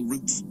geographical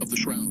roots of the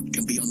shroud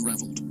can be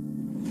unraveled.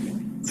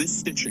 This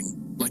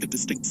stitching, like a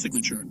distinct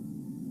signature,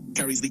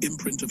 carries the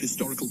imprint of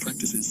historical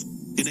practices,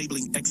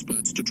 enabling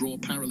experts to draw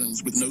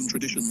parallels with known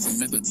traditions and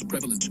methods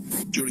prevalent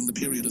during the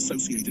period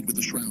associated with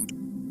the shroud.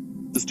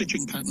 The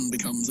stitching pattern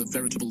becomes a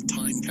veritable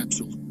time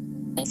capsule,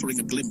 offering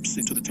a glimpse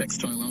into the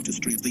textile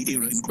artistry of the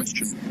era in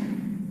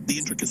question. The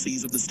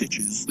intricacies of the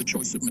stitches, the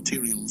choice of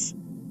materials,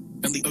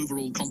 and the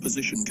overall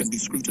composition can be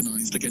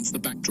scrutinized against the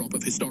backdrop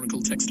of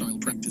historical textile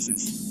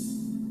practices.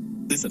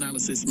 This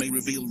analysis may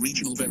reveal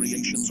regional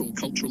variations or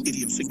cultural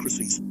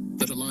idiosyncrasies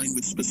that align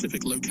with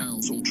specific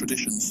locales or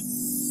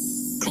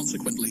traditions.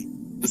 Consequently,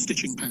 the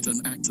stitching pattern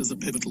acts as a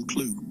pivotal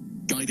clue,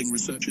 guiding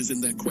researchers in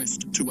their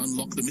quest to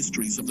unlock the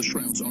mysteries of the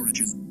shroud's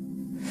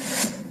origin.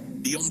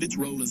 Beyond its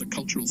role as a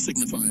cultural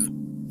signifier,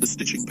 the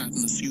stitching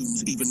pattern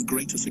assumes even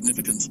greater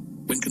significance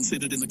when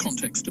considered in the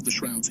context of the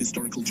shroud's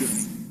historical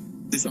journey.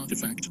 This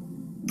artifact,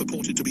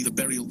 purported to be the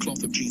burial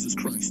cloth of Jesus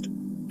Christ,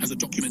 has a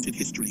documented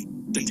history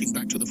dating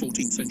back to the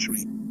 14th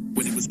century,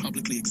 when it was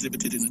publicly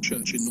exhibited in a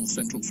church in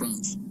north-central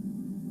France.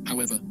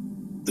 However,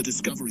 the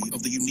discovery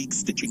of the unique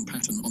stitching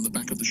pattern on the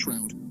back of the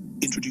shroud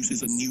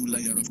introduces a new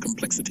layer of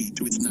complexity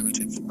to its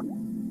narrative.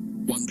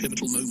 One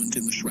pivotal moment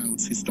in the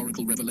shroud's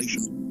historical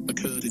revelation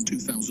occurred in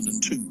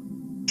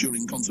 2002,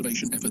 during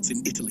conservation efforts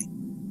in Italy.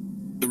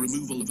 The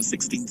removal of a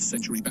 16th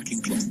century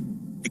backing cloth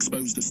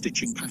exposed a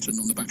stitching pattern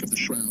on the back of the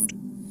shroud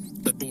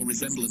that bore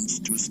resemblance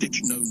to a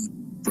stitch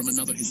known from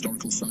another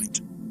historical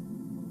site,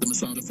 the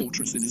Masada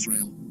fortress in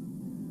Israel.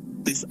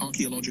 This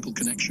archaeological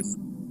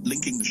connection,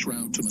 linking the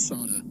shroud to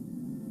Masada,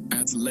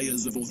 adds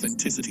layers of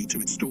authenticity to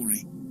its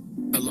story,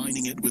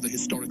 aligning it with a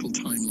historical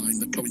timeline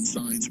that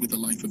coincides with the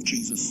life of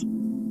Jesus.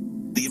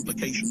 The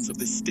implications of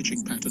this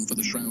stitching pattern for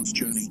the shroud's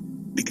journey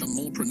become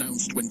more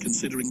pronounced when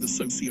considering the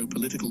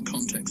socio-political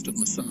context of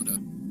Masada.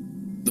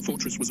 The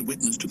fortress was a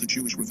witness to the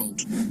Jewish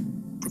revolt,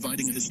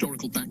 providing a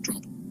historical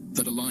backdrop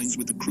that aligns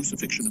with the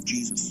crucifixion of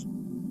Jesus.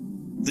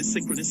 This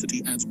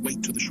synchronicity adds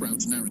weight to the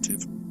shroud's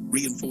narrative,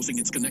 reinforcing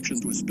its connection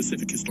to a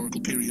specific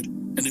historical period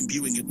and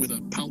imbuing it with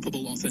a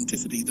palpable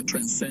authenticity that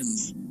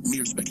transcends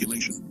mere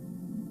speculation.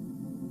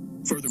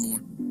 Furthermore,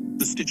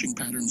 the stitching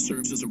pattern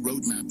serves as a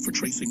roadmap for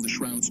tracing the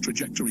shroud's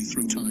trajectory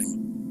through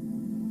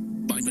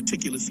time. By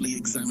meticulously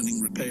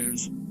examining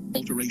repairs,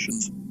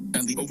 alterations,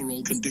 and the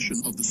overall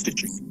condition of the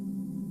stitching,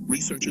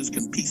 researchers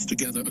can piece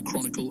together a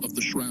chronicle of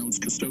the shroud's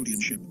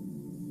custodianship.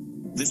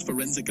 This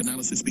forensic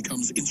analysis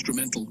becomes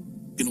instrumental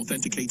in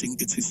authenticating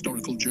its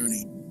historical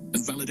journey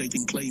and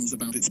validating claims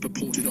about its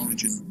purported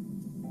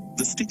origin.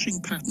 The stitching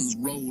pattern's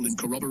role in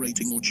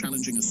corroborating or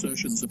challenging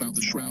assertions about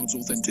the shroud's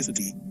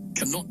authenticity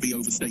cannot be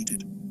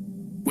overstated.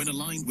 When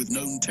aligned with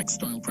known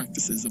textile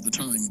practices of the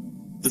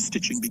time, the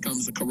stitching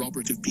becomes a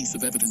corroborative piece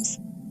of evidence,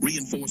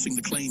 reinforcing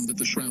the claim that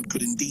the shroud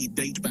could indeed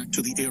date back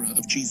to the era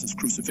of Jesus'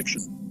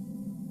 crucifixion.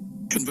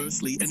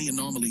 Conversely, any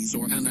anomalies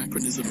or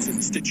anachronisms in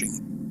the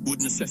stitching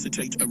would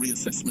necessitate a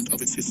reassessment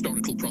of its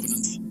historical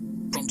provenance,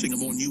 prompting a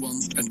more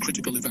nuanced and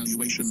critical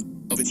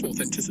evaluation of its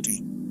authenticity.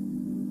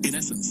 In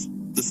essence,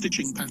 the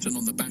stitching pattern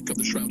on the back of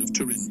the Shroud of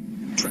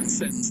Turin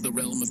transcends the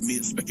realm of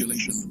mere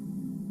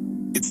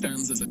speculation. It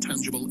stands as a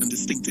tangible and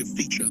distinctive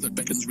feature that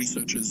beckons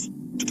researchers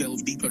to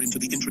delve deeper into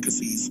the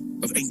intricacies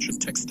of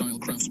ancient textile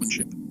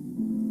craftsmanship.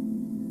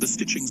 The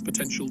stitching's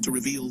potential to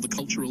reveal the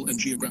cultural and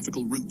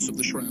geographical roots of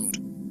the shroud,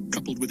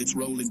 coupled with its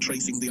role in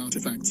tracing the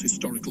artifact's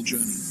historical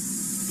journey,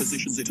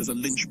 positions it as a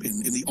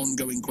linchpin in the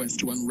ongoing quest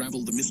to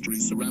unravel the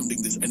mysteries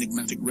surrounding this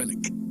enigmatic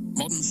relic.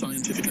 Modern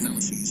scientific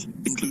analyses,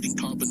 including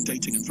carbon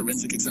dating and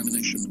forensic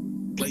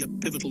examination, play a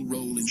pivotal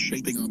role in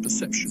shaping our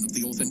perception of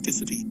the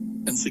authenticity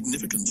and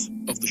significance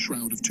of the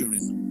Shroud of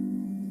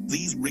Turin.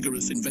 These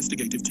rigorous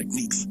investigative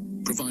techniques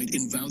provide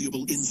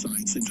invaluable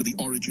insights into the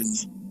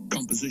origins,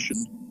 composition,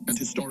 and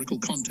historical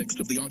context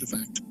of the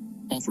artifact,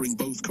 offering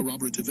both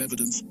corroborative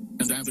evidence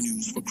and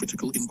avenues for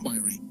critical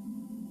inquiry.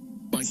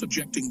 By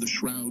subjecting the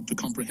shroud to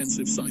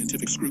comprehensive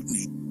scientific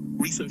scrutiny,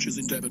 researchers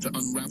endeavor to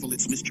unravel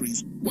its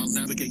mysteries while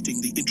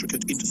navigating the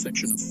intricate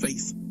intersection of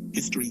faith,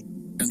 history,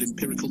 and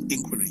empirical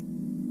inquiry.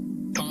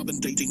 Carbon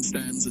dating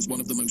stands as one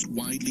of the most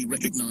widely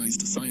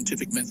recognized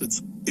scientific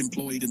methods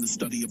employed in the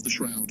study of the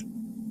shroud.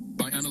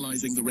 By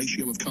analyzing the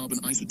ratio of carbon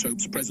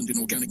isotopes present in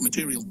organic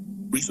material,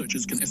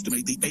 researchers can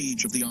estimate the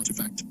age of the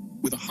artifact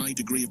with a high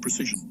degree of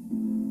precision.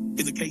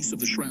 In the case of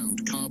the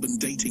shroud, carbon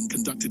dating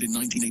conducted in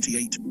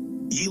 1988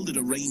 yielded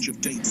a range of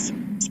dates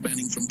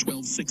spanning from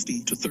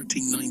 1260 to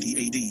 1390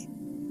 AD,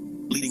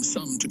 leading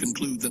some to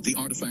conclude that the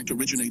artifact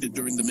originated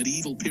during the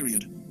medieval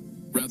period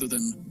rather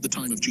than the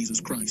time of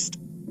Jesus Christ.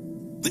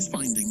 This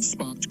finding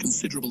sparked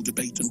considerable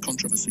debate and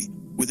controversy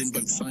within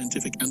both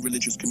scientific and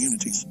religious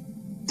communities,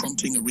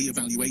 prompting a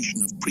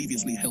re-evaluation of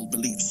previously held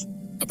beliefs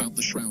about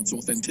the shroud's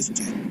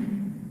authenticity.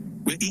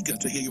 We're eager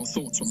to hear your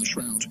thoughts on the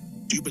shroud.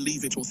 Do you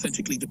believe it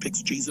authentically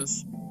depicts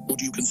Jesus, or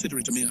do you consider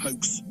it a mere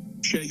hoax?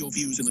 Share your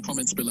views in the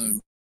comments below.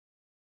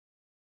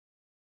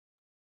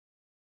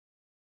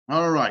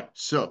 All right,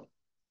 so,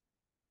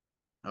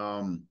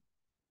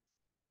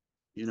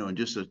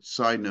 just a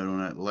side note on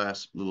that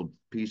last little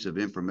piece of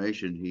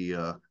information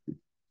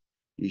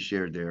he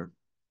shared there.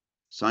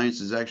 Science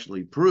has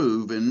actually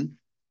proven,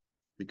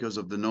 because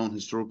of the known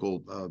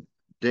historical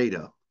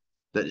data,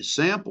 that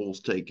samples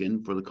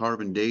taken for the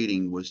carbon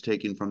dating was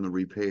taken from the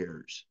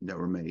repairs that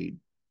were made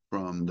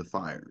from the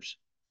fires,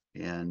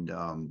 and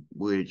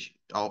which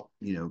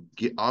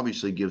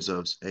obviously gives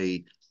us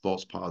a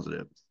false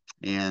positive.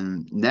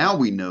 And now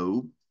we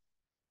know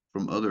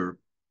from other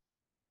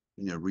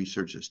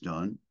research that's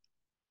done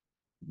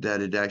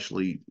that it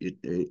actually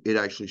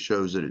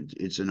shows that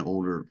it's an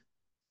older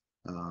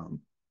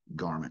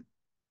garment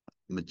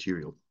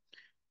material.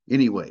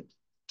 Anyway,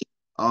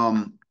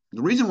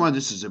 the reason why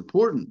this is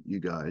important, you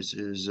guys,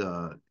 is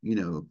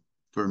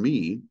for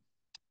me,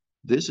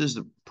 this is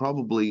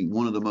probably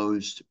one of the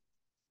most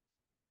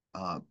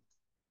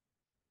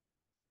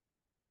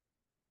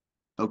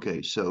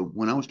okay, so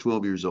when I was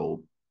 12 years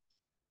old,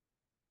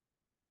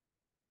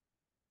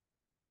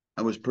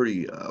 I was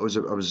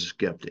a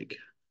skeptic.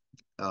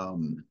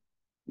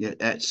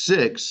 At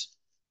 6,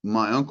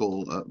 my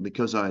uncle,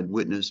 because I had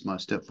witnessed my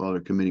stepfather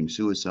committing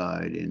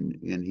suicide,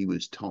 and he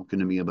was talking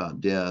to me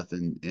about death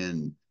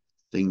and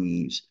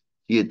things,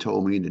 he had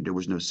told me that there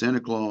was no Santa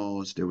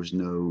Claus, there was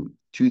no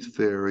tooth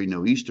fairy,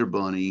 no Easter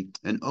bunny,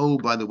 and oh,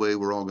 by the way,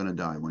 we're all going to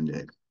die one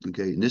day.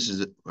 Okay, and this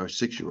is our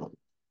 6-year-old.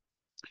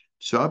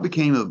 So I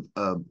became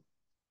a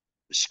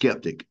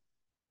skeptic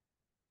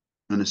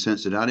in the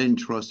sense that I didn't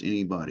trust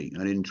anybody.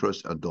 I didn't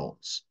trust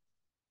adults.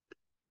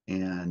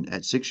 And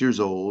at 6 years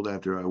old,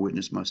 after I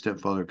witnessed my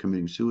stepfather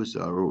committing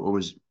suicide, or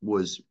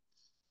was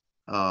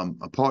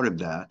a part of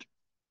that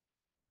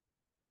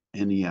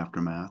in the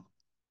aftermath,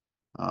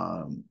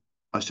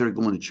 I started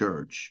going to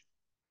church,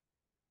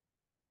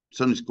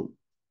 Sunday school,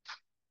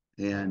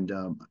 and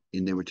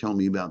they were telling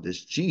me about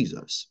this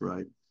Jesus,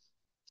 right?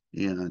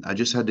 And I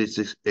just had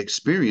this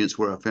experience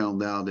where I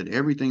found out that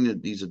everything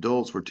that these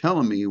adults were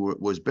telling me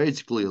was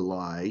basically a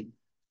lie.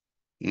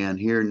 And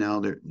here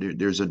now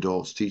there's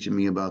adults teaching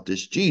me about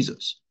this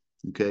Jesus.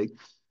 Okay.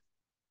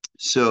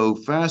 So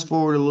fast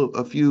forward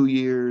a few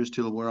years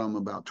to where I'm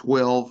about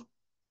 12.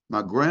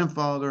 My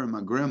grandfather and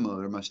my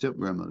grandmother, my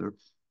step-grandmother,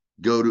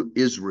 go to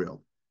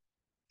Israel.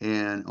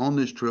 And on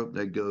this trip,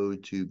 they go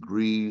to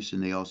Greece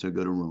and they also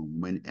go to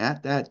Rome. And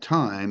at that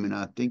time, and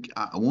I think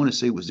I want to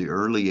say it was the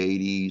early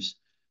 80s,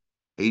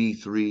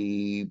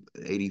 83,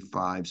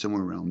 85,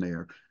 somewhere around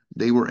there,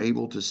 they were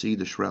able to see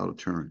the Shroud of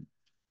Turin.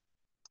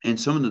 And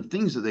some of the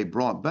things that they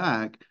brought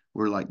back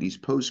were like these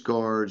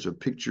postcards or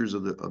pictures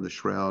of the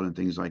shroud and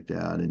things like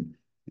that.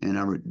 And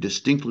I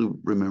distinctly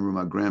remember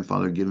my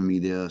grandfather giving me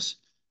this,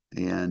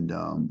 and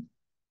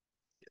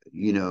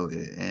you know,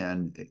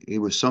 and it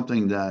was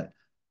something that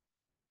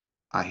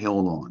I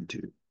held on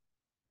to.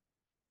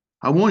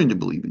 I wanted to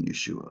believe in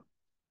Yeshua,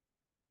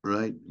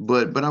 right?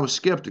 But I was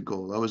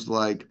skeptical. I was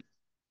like,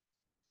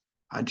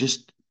 I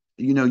just,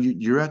 you know,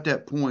 you're at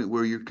that point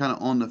where you're kind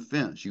of on the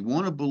fence. You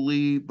want to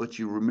believe, but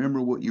you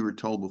remember what you were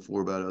told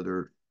before about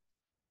other,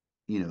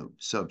 you know,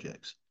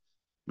 subjects,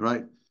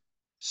 right?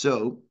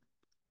 So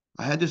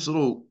I had this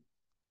little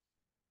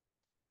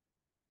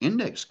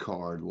index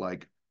card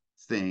like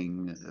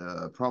thing,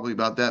 probably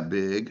about that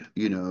big,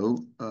 you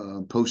know,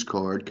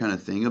 postcard kind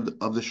of thing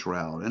of the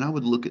shroud. And I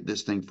would look at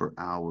this thing for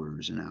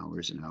hours and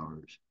hours and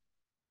hours.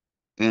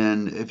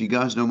 And if you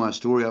guys know my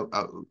story,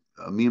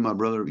 me and my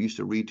brother used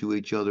to read to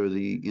each other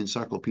the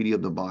Encyclopedia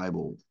of the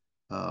Bible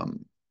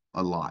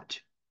a lot.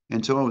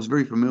 And so I was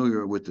very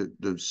familiar with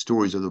the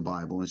stories of the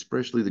Bible,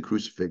 especially the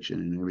crucifixion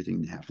and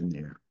everything that happened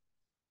there.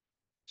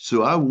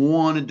 So I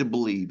wanted to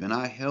believe, and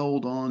I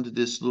held on to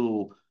this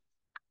little,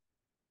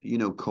 you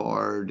know,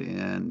 card,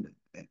 and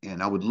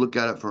I would look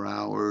at it for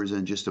hours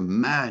and just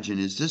imagine,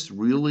 is this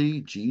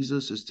really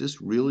Jesus? Is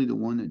this really the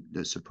one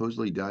that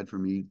supposedly died for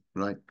me?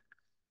 Right?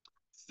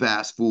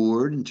 Fast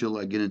forward until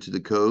I get into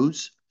the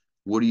codes.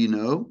 What do you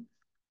know?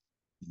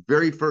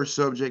 Very first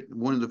subject,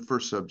 one of the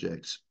first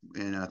subjects,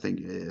 and I think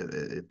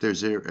if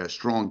there's a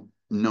strong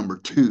number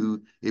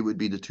two, it would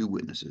be the two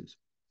witnesses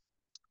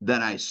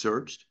that I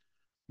searched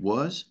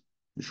was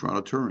the Shroud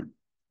of Turin,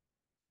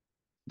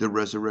 the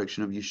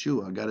resurrection of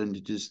Yeshua. I got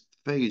into this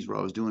phase where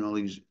I was doing all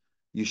these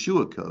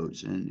Yeshua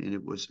codes, and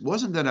it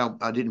wasn't that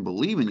I didn't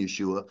believe in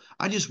Yeshua.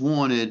 I just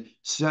wanted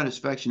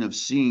satisfaction of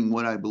seeing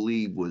what I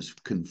believe was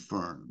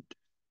confirmed,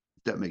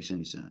 if that makes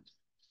any sense.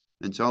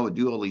 And so I would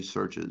do all these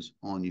searches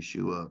on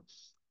Yeshua,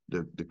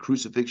 the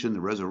crucifixion,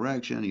 the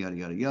resurrection, yada,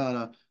 yada,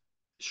 yada,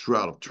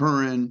 Shroud of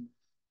Turin.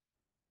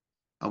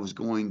 I was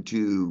going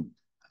to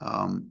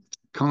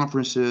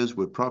conferences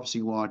with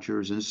prophecy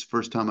watchers, and this is the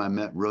first time I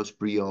met Russ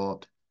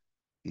Briot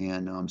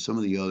and some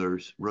of the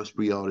others. Russ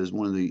Briot is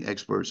one of the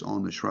experts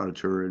on the Shroud of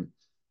Turin.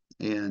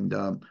 And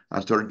I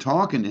started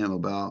talking to him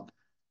about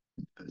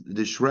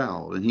the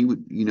shroud, and he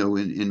would, you know,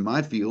 in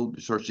my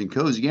field, searching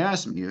codes, he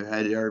asked me,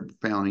 had I ever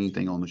found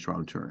anything on the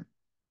Shroud of Turin?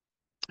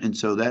 And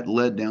so that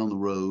led down the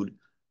road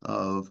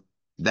of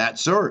that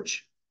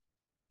search.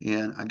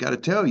 And I got to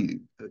tell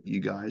you,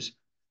 you guys,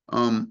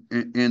 and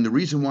the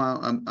reason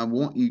why I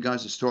want you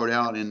guys to start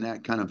out in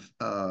that kind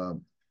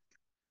of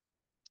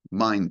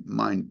mind,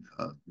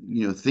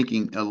 you know,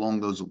 thinking along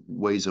those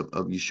ways of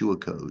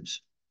Yeshua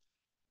codes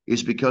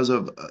is because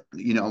of,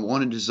 you know, I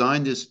want to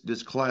design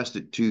this class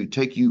to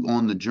take you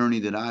on the journey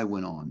that I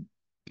went on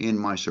in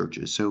my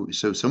searches. So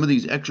some of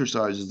these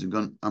exercises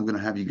I'm going to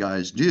have you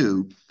guys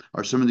do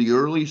are some of the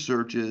early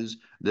searches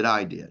that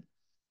I did.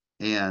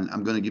 And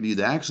I'm going to give you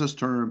the access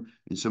term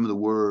and some of the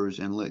words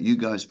and let you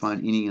guys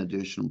find any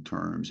additional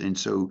terms. And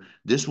so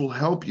this will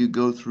help you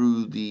go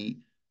through the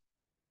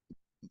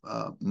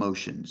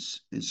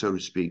motions, and so to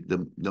speak,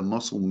 the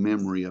muscle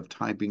memory of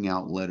typing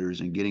out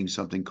letters and getting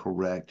something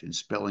correct and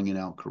spelling it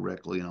out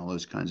correctly and all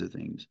those kinds of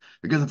things.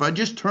 Because if I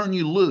just turn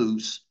you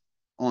loose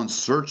on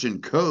searching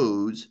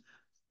codes,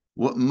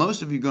 what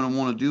most of you are going to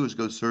want to do is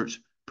go search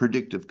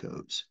predictive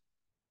codes,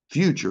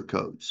 future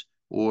codes,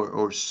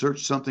 or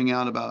search something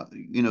out about,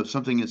 you know,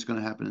 something that's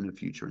going to happen in the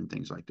future and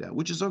things like that,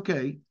 which is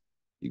okay.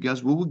 You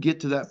guys, we will get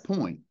to that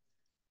point.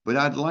 But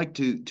I'd like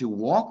to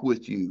walk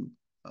with you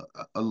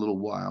a little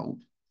while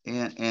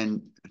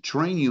and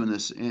train you in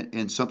this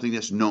in something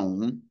that's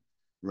known,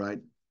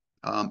 right?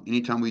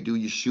 Anytime we do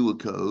Yeshua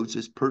codes,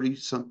 it's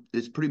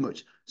pretty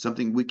much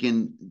something we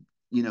can,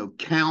 you know,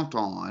 count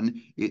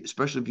on,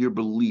 especially if you're a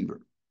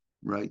believer,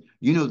 right?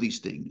 You know these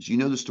things. You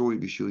know the story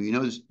of Yeshua. You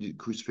know the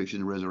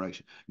crucifixion and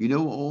resurrection. You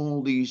know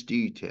all these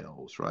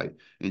details, right?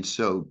 And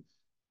so,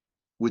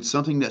 with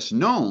something that's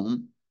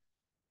known,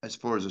 as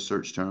far as a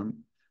search term,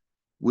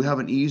 we have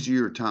an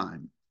easier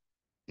time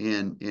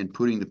in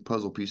putting the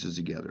puzzle pieces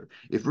together.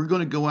 If we're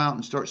going to go out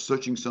and start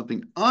searching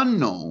something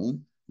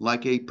unknown,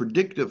 like a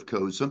predictive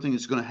code, something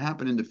that's going to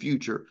happen in the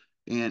future,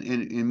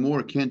 and more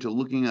akin to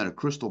looking at a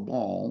crystal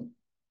ball,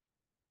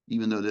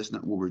 even though that's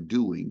not what we're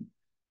doing,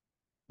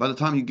 by the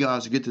time you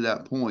guys get to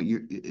that point,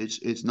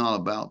 it's not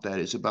about that.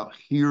 It's about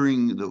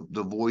hearing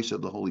the voice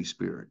of the Holy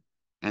Spirit.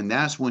 And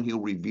that's when he'll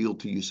reveal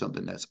to you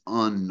something that's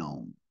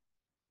unknown.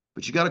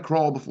 But you got to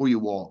crawl before you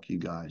walk, you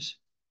guys.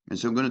 And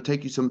so I'm going to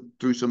take you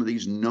through some of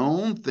these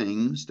known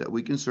things that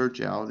we can search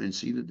out and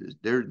see that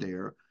they're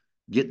there.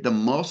 Get the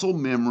muscle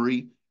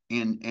memory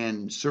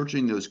and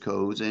searching those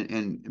codes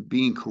and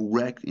being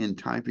correct in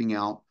typing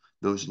out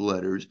those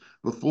letters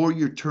before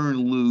you turn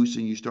loose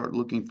and you start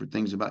looking for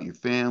things about your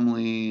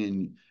family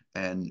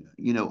and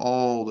you know,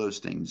 all those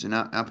things. And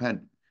I've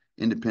had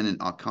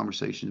independent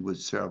conversations with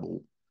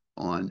several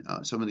on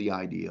some of the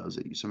ideas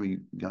that some of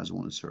you guys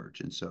want to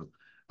search. And so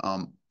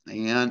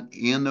and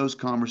in those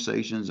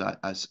conversations,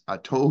 I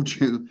told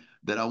you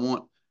that I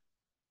want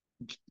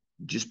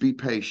just be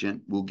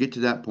patient. We'll get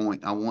to that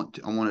point. I want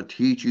to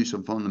teach you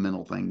some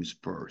fundamental things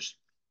first.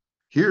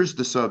 Here's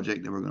the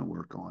subject that we're going to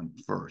work on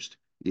first,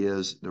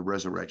 is the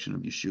resurrection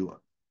of Yeshua.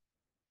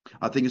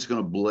 I think it's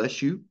going to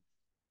bless you.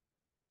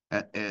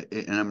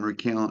 And I'm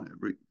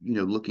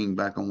looking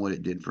back on what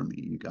it did for me,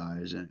 you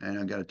guys. And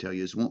I got to tell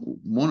you, it's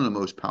one of the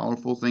most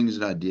powerful things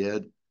that I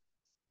did,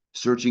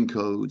 searching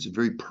codes,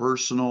 very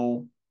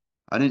personal.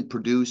 I didn't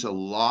produce a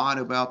lot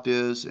about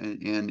this.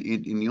 And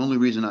the only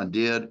reason I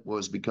did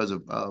was because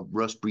of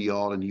Russ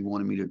Brial, and he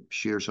wanted me to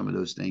share some of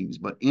those things.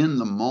 But in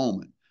the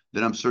moment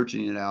that I'm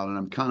searching it out, and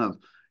I'm kind of,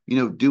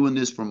 doing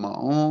this for my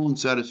own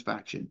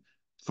satisfaction,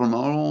 for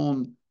my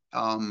own,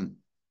 to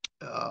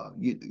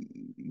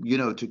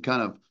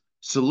kind of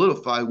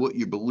solidify what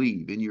you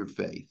believe in your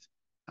faith.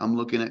 I'm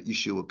looking at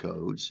Yeshua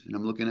codes, and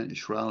I'm looking at the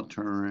Shroud of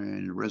Turin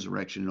and the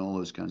resurrection and all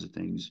those kinds of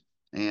things.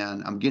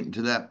 And I'm getting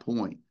to that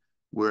point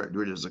where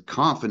there's a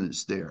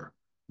confidence there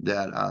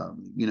that,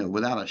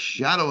 without a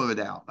shadow of a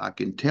doubt, I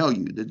can tell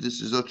you that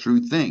this is a true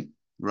thing,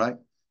 right?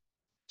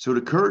 So it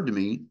occurred to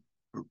me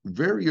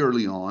very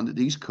early on that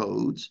these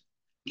codes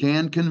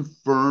can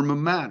confirm a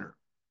matter,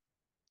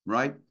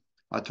 right?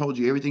 I told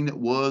you everything that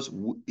was,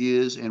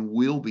 is, and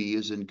will be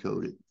is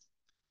encoded.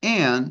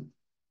 And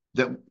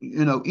that,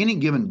 any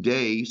given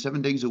day,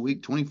 7 days a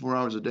week, 24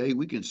 hours a day,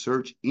 we can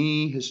search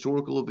any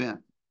historical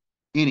event,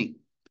 any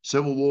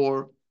Civil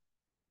War,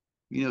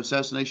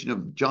 assassination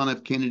of John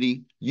F.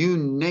 Kennedy, you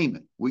name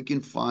it, we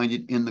can find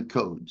it in the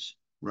codes,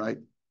 right?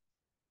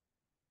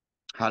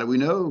 How do we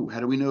know? How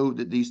do we know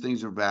that these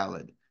things are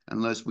valid?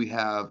 Unless we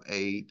have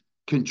a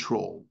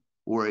control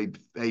or a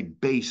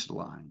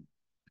baseline.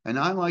 And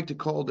I like to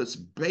call this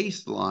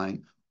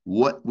baseline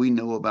what we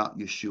know about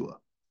Yeshua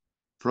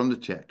from the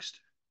text.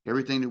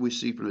 Everything that we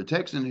see from the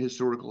text and the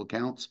historical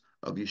accounts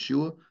of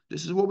Yeshua,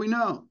 this is what we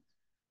know.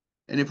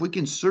 And if we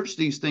can search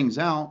these things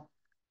out,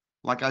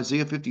 like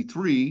Isaiah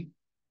 53,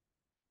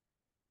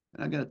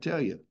 and I got to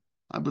tell you,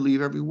 I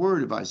believe every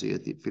word of Isaiah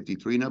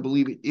 53, and I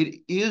believe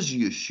it is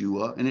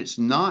Yeshua, and it's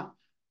not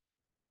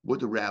what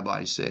the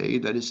rabbis say,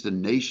 that it's the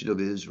nation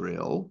of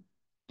Israel.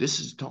 This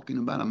is talking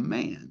about a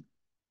man.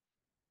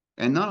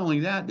 And not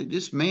only that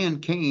this man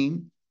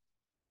came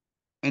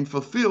and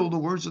fulfilled the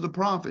words of the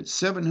prophets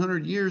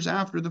 700 years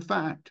after the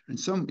fact, and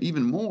some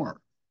even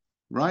more,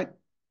 right?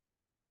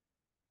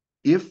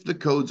 If the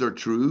codes are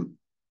true,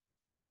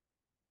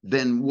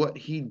 then what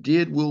he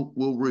did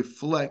will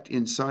reflect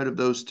inside of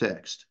those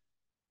texts.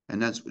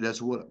 And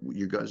that's what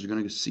you guys are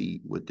going to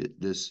see with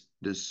this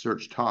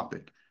search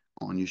topic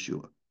on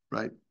Yeshua,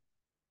 right?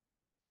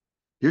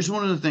 Here's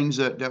one of the things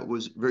that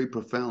was very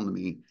profound to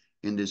me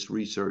in this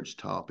research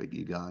topic,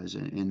 you guys,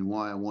 and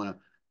why I want to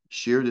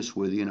share this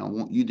with you, and I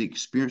want you to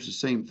experience the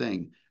same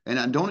thing. And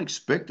I don't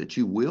expect that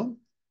you will.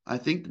 I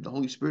think that the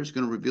Holy Spirit is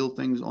going to reveal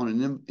things on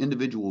an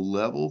individual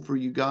level for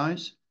you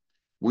guys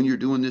when you're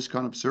doing this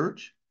kind of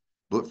search.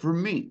 But for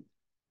me,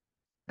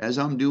 as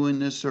I'm doing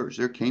this search,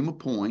 there came a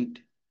point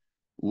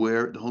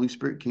where the Holy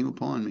Spirit came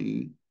upon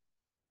me,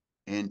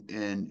 and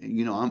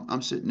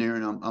I'm sitting there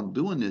and I'm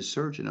doing this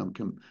search, and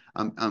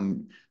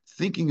I'm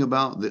thinking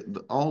about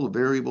all the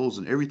variables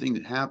and everything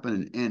that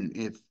happened, and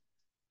if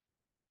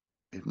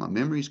my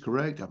memory is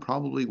correct, I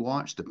probably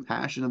watched the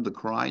Passion of the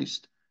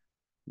Christ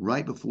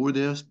right before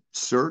this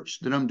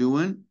search that I'm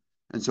doing.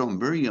 And so I'm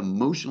very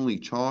emotionally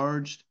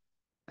charged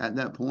at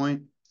that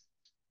point.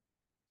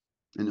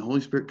 And the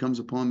Holy Spirit comes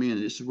upon me, and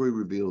this is where he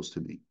reveals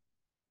to me.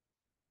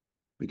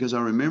 Because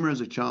I remember as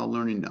a child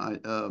learning,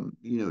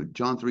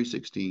 John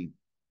 3:16,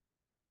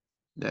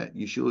 that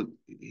Yeshua,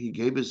 he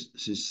gave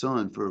his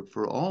son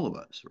for all of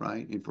us,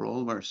 right? And for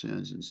all of our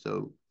sins. And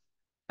so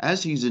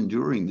as he's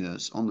enduring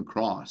this on the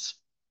cross,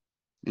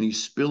 and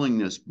he's spilling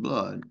this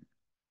blood,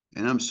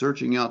 and I'm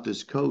searching out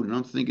this code, and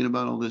I'm thinking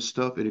about all this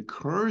stuff, it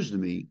occurs to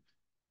me,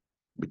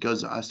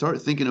 because I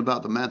started thinking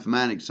about the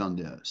mathematics on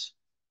this.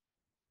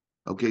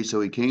 Okay, so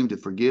he came to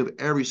forgive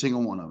every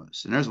single one of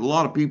us. And there's a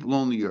lot of people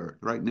on the earth.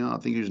 Right now, I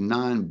think there's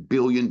 9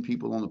 billion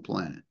people on the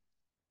planet.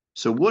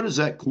 So what does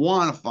that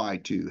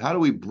quantify to? How do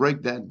we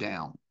break that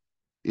down?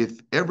 If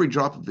every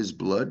drop of his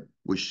blood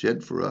was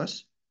shed for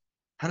us,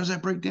 how does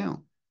that break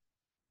down?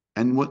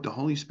 And what the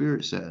Holy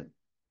Spirit said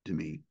to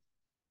me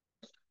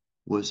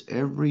was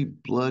every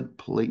blood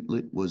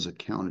platelet was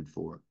accounted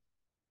for.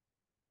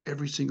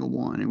 Every single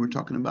one. And we're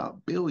talking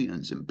about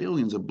billions and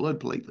billions of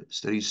blood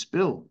platelets that he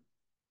spilled.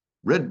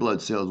 Red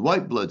blood cells,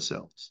 white blood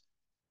cells.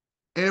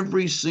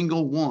 Every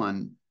single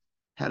one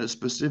had a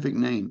specific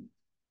name.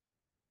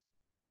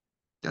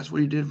 That's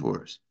what he did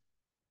for us.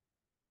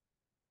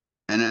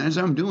 And as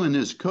I'm doing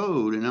this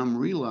code, and I'm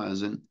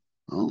realizing,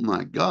 oh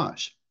my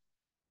gosh,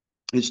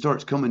 it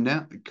starts coming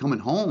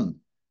home.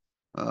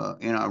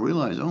 And I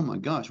realize, oh my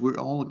gosh, we're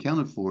all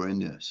accounted for in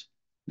this.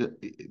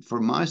 For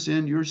my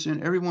sin, your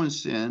sin,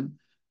 everyone's sin,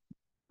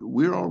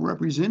 we're all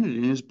represented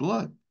in his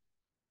blood.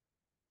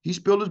 He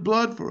spilled his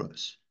blood for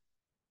us.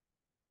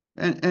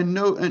 And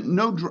no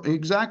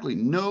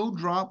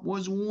drop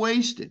was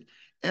wasted.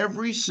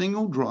 Every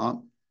single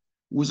drop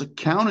was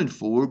accounted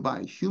for by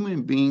a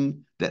human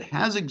being that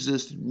has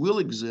existed, will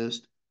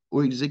exist,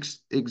 or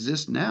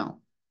exists now.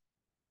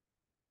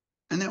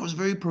 And that was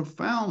very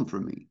profound for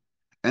me.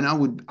 And I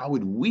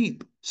would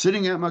weep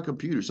sitting at my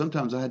computer.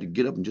 Sometimes I had to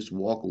get up and just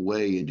walk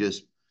away and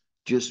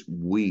just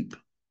weep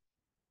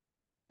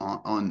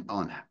on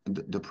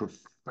the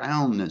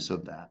profoundness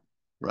of that,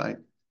 right?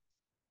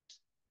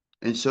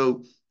 And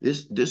so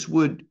this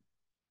would,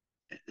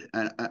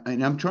 and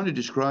I'm trying to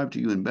describe to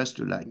you in best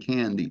that I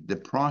can the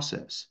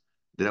process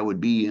that I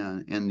would be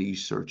in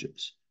these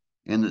searches,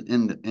 and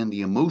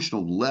the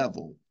emotional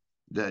level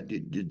that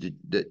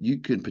you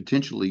could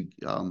potentially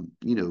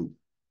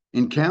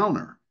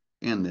encounter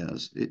in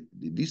this.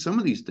 Some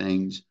of these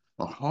things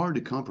are hard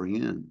to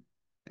comprehend,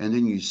 and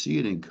then you see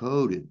it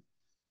encoded,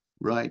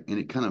 right? And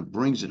it kind of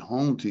brings it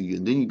home to you,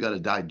 and then you got to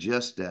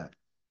digest that,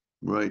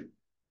 right?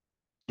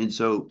 And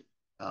so,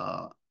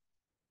 I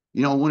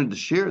wanted to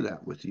share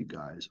that with you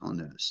guys on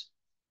this.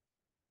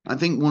 I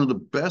think one of the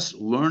best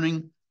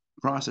learning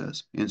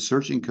process in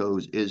searching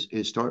codes is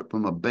start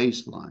from a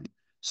baseline,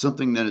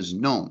 something that is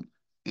known,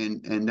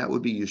 and that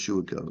would be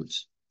Yeshua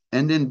codes,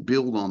 and then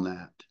build on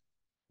that.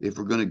 If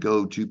we're going to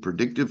go to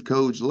predictive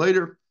codes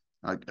later,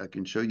 I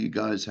can show you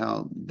guys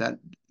how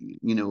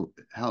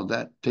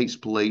that takes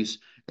place.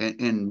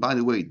 And by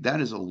the way,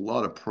 that is a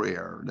lot of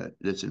prayer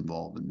that's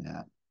involved in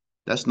that.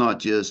 That's not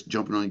just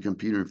jumping on your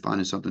computer and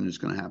finding something that's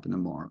going to happen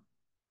tomorrow.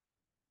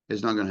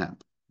 It's not going to happen.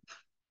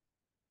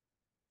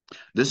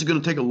 This is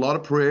going to take a lot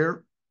of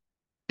prayer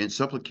and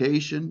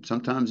supplication,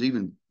 sometimes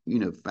even,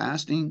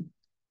 fasting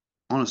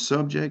on a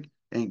subject.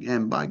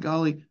 And by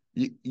golly,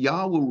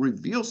 Yah will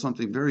reveal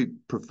something very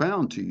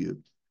profound to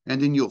you. And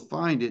then you'll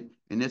find it.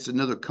 And it's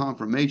another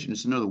confirmation.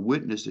 It's another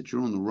witness that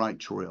you're on the right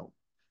trail.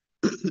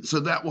 So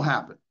that will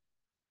happen.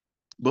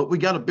 But we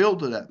got to build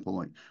to that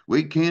point.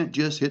 We can't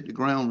just hit the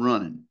ground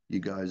running, you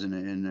guys.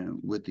 And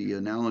with the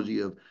analogy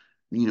of,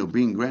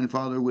 being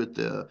grandfather with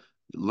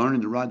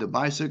learning to ride the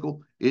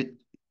bicycle,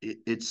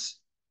 it's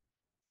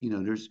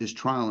there's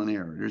trial and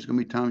error. There's going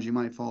to be times you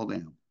might fall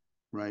down,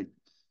 right?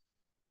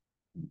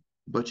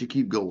 But you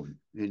keep going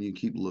and you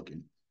keep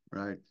looking,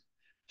 right?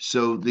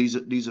 So these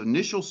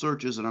initial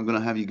searches that I'm going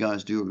to have you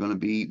guys do are going to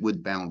be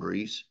with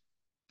boundaries.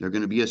 They're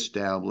going to be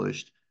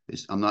established.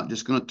 I'm not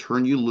just going to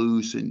turn you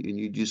loose and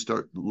you just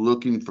start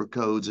looking for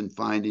codes and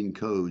finding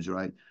codes,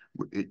 right?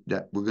 We're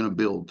going to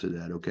build to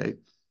that, okay?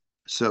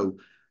 So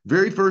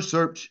very first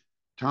search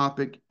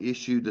topic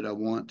issue that I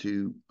want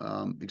to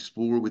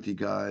explore with you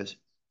guys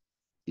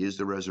is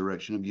the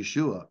resurrection of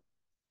Yeshua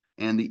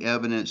and the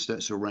evidence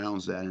that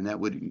surrounds that. And that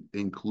would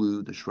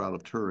include the Shroud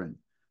of Turin.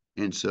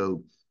 And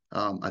so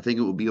I think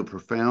it will be a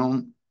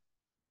profound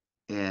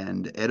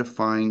and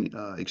edifying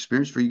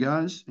experience for you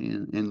guys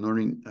in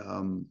learning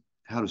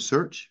how to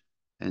search.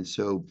 And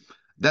so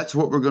that's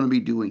what we're going to be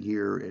doing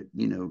here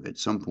at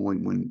some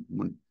point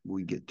when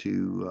we get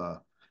to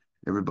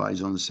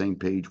everybody's on the same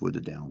page with the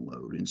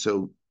download. And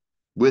so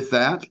with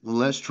that,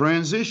 let's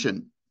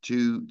transition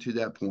to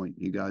that point,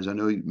 you guys. I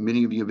know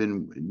many of you have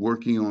been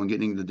working on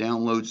getting the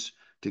downloads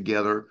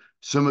together.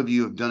 Some of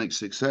you have done it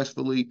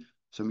successfully.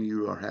 Some of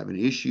you are having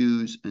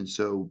issues, and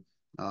so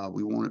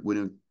we want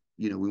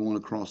to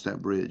cross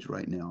that bridge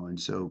right now. And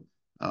so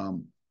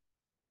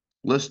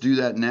let's do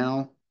that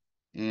now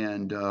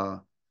and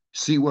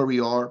see where we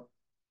are.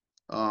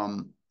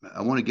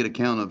 I want to get a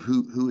count of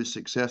who has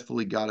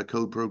successfully got a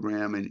code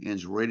program and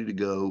is ready to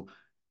go,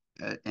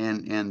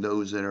 and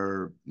those that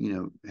are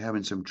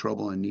having some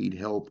trouble and need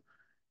help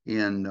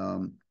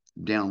in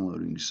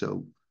downloading.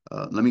 So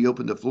let me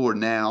open the floor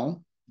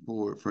now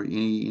for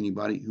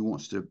anybody who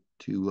wants to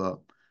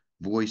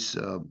voice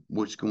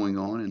what's going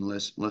on, and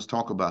let's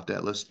talk about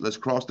that. Let's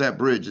cross that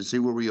bridge and see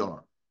where we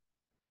are.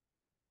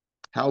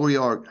 How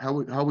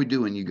we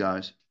doing, you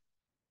guys?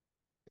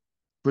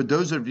 For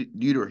those of you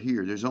that are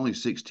here, there's only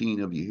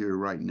 16 of you here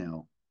right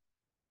now.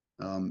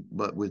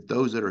 But with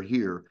those that are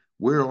here,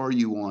 where are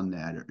you on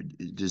that?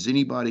 Does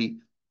anybody,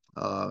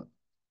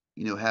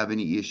 have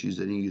any issues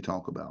that you need to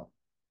talk about?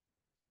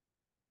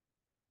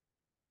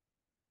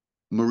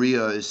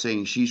 Maria is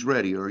saying she's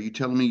ready. Are you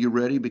telling me you're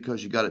ready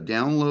because you got it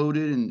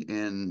downloaded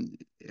and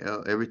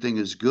everything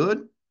is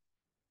good?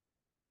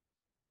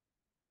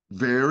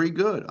 Very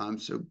good. I'm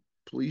so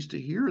pleased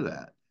to hear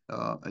that.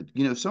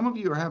 Some of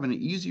you are having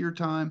an easier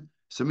time.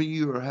 Some of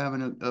you are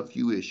having a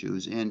few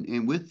issues.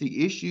 And with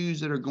the issues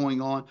that are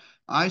going on,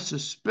 I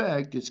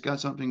suspect it's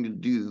got something to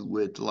do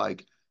with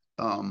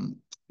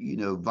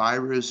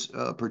virus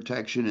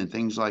protection and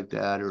things like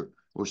that,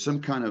 or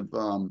some kind of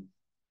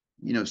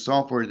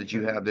software that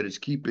you have that is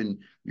keeping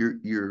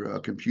your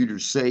computer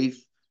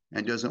safe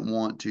and doesn't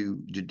want to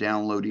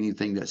download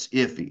anything that's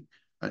iffy.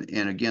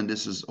 And again,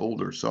 this is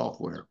older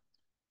software.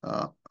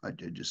 I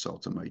just saw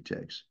somebody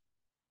text.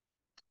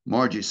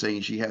 Margie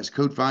saying she has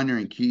Code Finder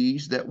and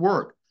keys that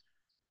work.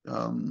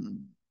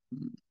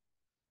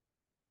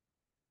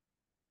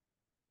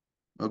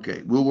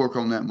 Okay, we'll work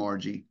on that,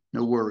 Margie.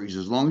 No worries.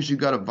 As long as you've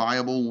got a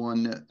viable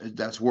one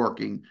that's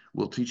working,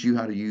 we'll teach you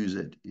how to use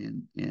it,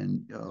 and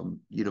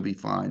it'll be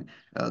fine.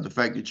 The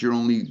fact that you're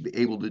only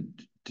able to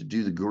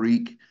do the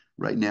Greek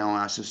right now,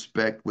 I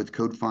suspect with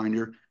Code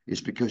Finder,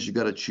 is because you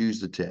got to choose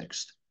the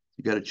text.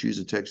 You got to choose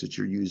the text that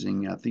you're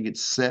using. I think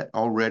it's set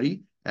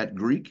already at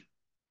Greek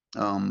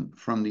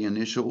from the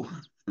initial.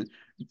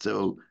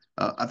 So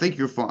I think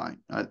you're fine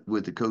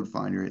with the Code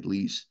Finder at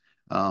least.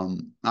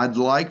 I'd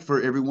like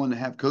for everyone to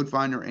have Code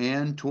Finder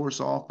and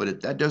TorahSoft, but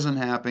if that doesn't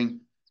happen,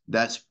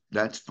 that's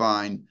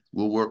fine.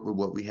 We'll work with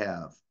what we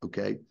have.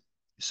 Okay.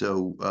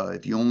 So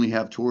if you only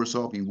have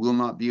TorahSoft, you will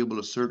not be able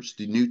to search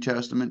the New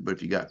Testament. But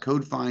if you got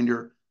Code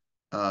Finder,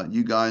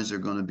 you guys are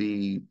going to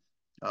be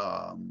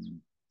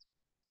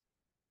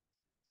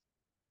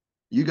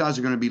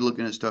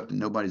looking at stuff that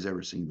nobody's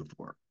ever seen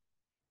before.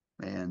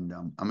 And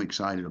I'm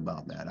excited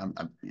about that. I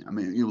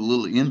mean, you're a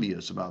little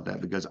envious about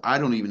that because I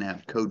don't even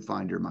have Code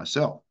Finder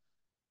myself.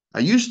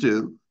 I used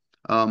to,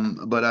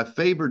 but I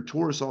favored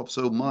TorahSoft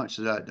so much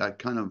that I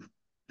kind of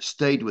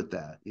stayed with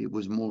that. It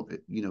was more,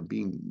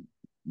 being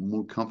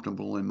more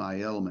comfortable in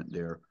my element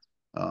there.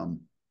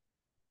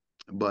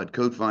 But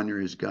Code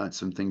Finder has got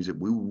some things that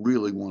we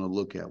really want to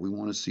look at. We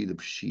want to see the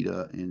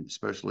Peshitta, and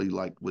especially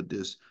like with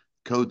this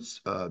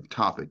codes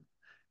topic.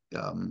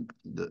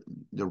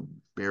 The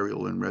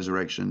burial and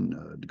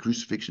resurrection, the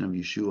crucifixion of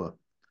Yeshua.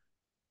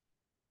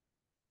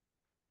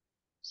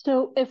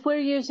 So if we're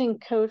using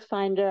Code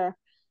Finder,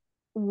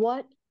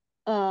 what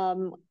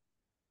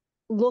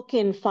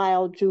look-in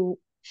file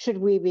should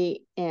we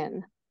be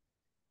in?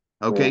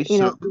 Okay,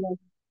 so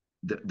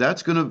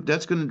that's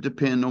gonna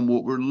depend on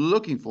what we're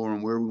looking for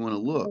and where we want to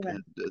look. Okay.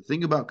 And the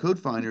thing about Code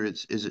Finder,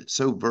 is it's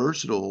so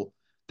versatile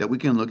that we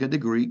can look at the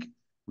Greek,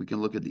 we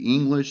can look at the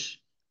English,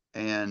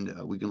 and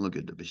we can look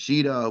at the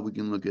Peshitta, we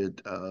can look at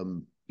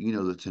the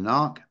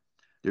Tanakh.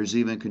 There's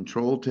even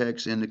control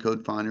text in the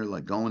Code Finder,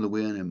 like Going the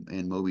Wind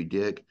and Moby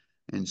Dick.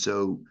 And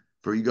so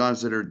for you guys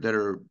that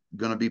are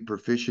going to be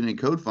proficient in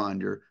Code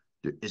Finder,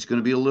 it's going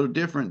to be a little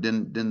different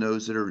than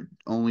those that are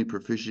only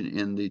proficient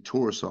in the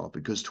TorahSoft,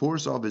 because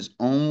TorahSoft is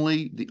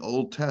only the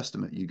Old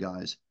Testament, you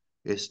guys.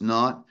 It's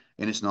not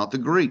the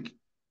Greek,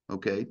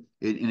 okay?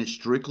 And it's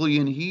strictly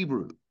in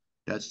Hebrew.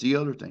 That's the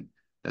other thing.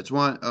 That's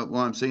why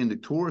I'm saying the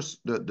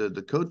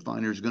Code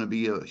Finder is going to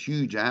be a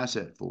huge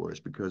asset for us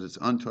because it's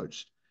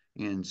untouched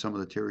in some of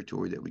the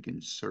territory that we can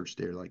search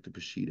there, like the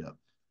Peshitta.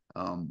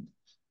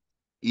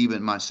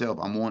 Even myself,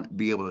 I want to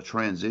be able to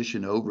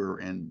transition over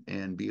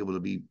and be able to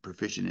be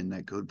proficient in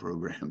that code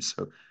program.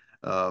 So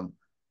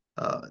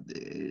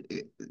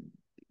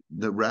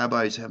the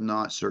rabbis have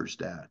not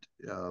searched that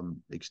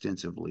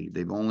extensively.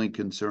 They've only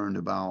concerned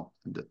about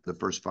the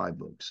first 5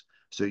 books.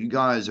 So you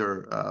guys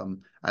are,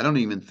 I don't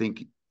even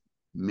think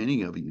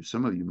many of you,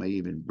 some of you may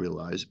even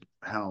realize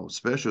how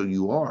special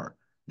you are,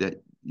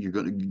 that you're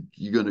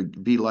gonna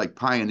be like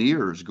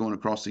pioneers going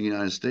across the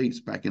United States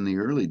back in the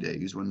early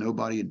days when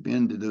nobody had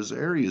been to those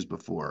areas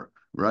before,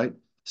 right?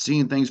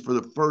 Seeing things for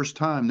the first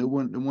time no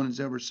one has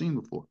ever seen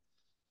before,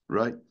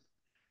 right?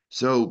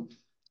 So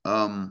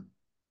that's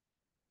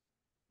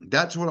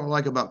what I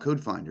like about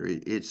Code Finder.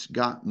 It's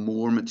got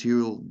more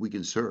material we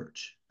can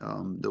search.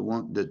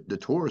 The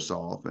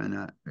TorahSoft,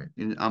 and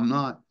I'm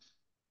not,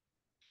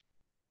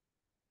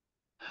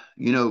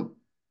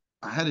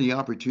 I had the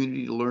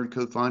opportunity to learn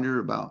Code Finder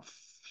about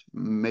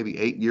maybe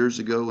 8 years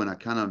ago, and I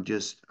kind of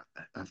just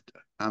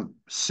I'm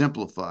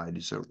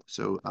simplified. So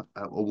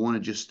I want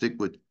to just stick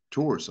with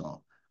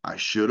TorahSoft. I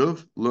should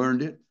have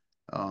learned it,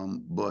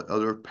 but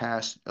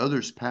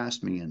others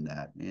passed me in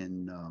that,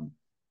 and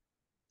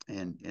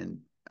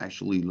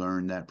actually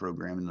learn that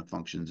program and the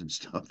functions and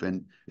stuff.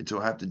 And so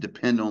I have to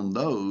depend on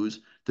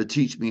those to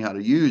teach me how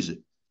to use it.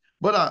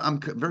 But I'm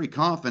very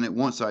confident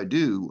once I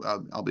do,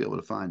 I'll be able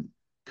to find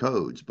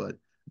codes. But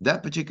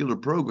that particular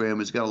program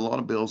has got a lot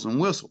of bells and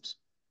whistles.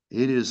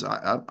 It is,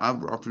 I've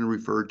often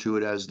referred to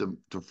it as the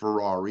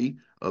Ferrari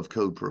of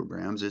code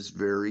programs. It's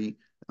very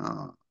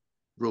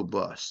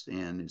robust,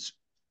 and it's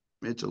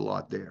a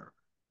lot there.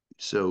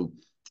 So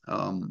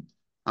I'm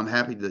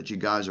happy that you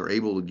guys are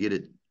able to get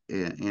it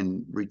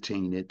and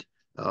retain it.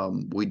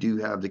 We do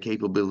have the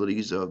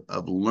capabilities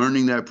of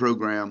learning that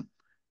program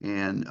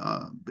and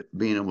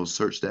being able to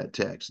search that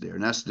text there.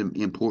 And that's the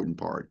important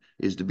part,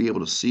 is to be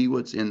able to see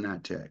what's in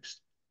that text.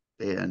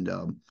 And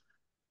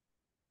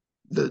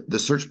the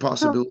search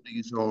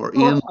possibilities are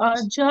So, in.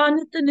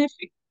 Jonathan,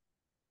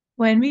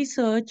 when we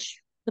search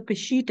the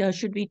Peshitta,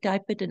 should we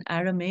type it in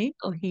Aramaic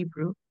or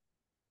Hebrew?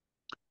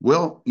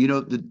 Well,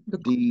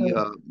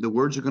 the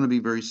words are going to be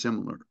very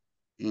similar.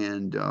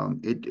 And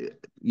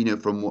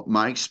from what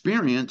my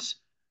experience,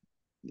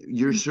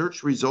 your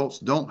search results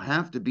don't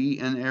have to be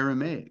in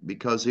Aramaic,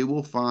 because it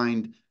will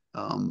find,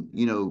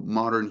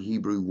 modern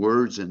Hebrew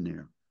words in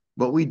there.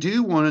 But we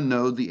do want to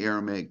know the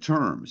Aramaic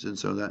terms. And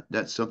so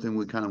that's something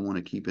we kind of want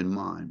to keep in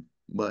mind.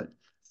 But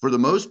for the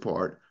most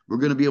part, we're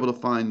going to be able to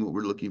find what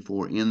we're looking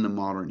for in the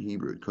modern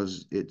Hebrew,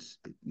 because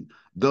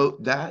though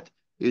that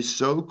is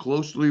so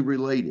closely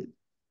related,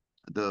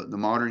 the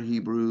modern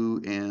Hebrew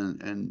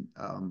and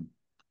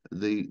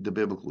the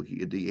biblical,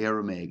 the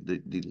Aramaic,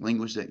 the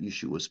language that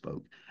Yeshua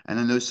spoke. And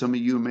I know some of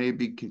you may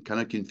be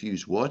kind of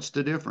confused. What's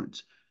the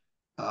difference?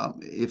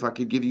 If I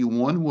could give you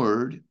one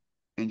word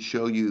and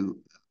show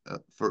you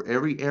for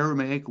every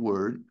Aramaic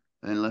word,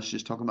 and let's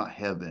just talk about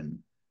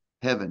heaven,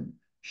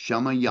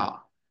 Shamayah.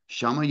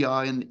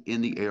 Shamayah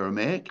in the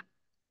Aramaic,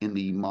 in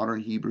the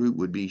modern Hebrew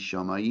would be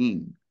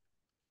Shamayim.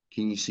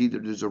 Can you see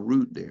that there's a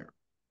root there?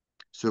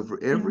 So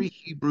for every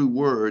Hebrew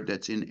word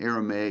that's in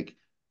Aramaic,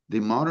 the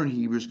modern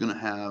Hebrew is going to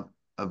have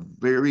a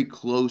very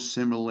close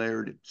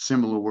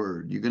similar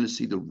word. You're going to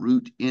see the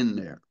root in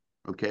there.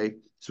 Okay.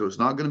 So it's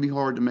not going to be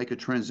hard to make a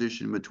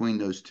transition between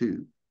those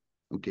two.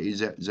 Okay. Is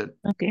that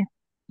Okay.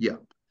 yeah.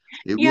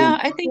 It Yeah, will.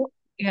 I think,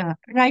 yeah,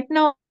 right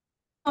now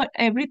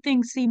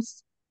everything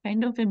seems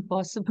kind of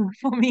impossible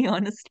for me,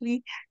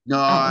 honestly. No,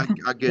 Um,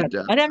 I get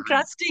that. but I'm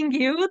trusting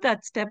you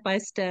that step by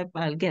step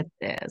I'll get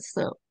there.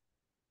 So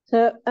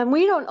So, and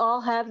we don't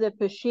all have the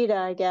Peshitta,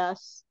 I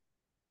guess.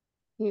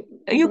 You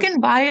you can.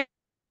 can buy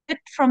it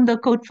from the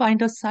Code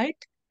Finder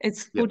site.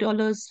 It's Yeah.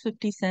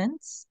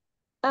 $4.50.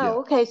 Yeah. Oh,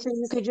 okay. So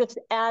you could just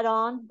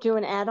do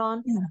an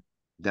add-on. Yeah.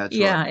 That's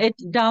Yeah, right. it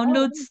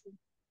downloads Oh,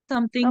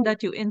 something oh,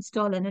 that you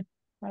install and it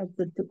has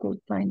the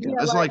Code Finder.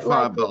 yeah, It's like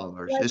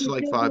 $5. like It's it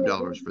like did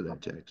 $5 for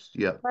that text.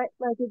 Yeah. like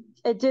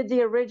it did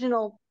the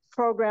original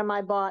program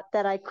I bought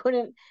that I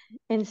couldn't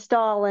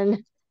install,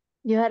 and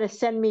you had to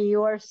send me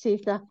yours,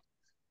 Sita.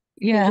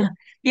 Yeah.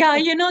 Yeah,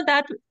 you know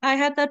that I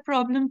had that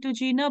problem too,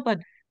 Gina,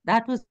 but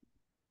that was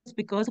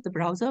because of the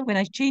browser. When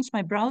I changed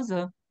my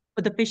browser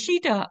for the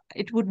Peshitta,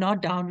 it would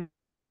not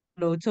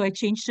download. So I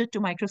changed it to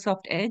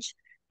Microsoft Edge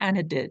and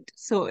it did.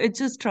 So it's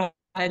just trial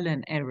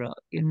and error,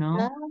 you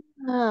know.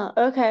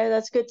 Okay,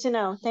 that's good to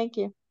know. Thank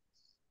you.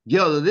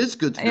 Yeah, that is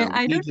good to know.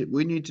 I don't,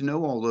 We need to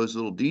know all those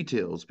little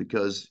details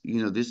because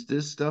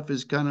this stuff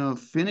is kind of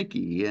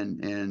finicky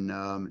and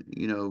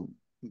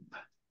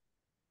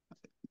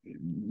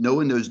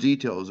knowing those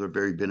details are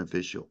very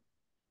beneficial.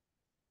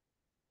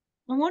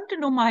 I want to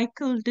know,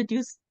 Michael, did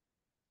you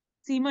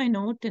see my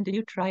note and did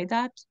you try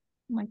that?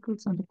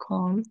 Michael's on the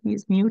call.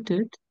 He's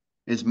muted.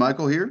 Is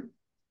Michael here?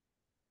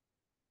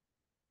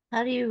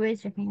 How do you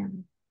raise your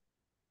hand?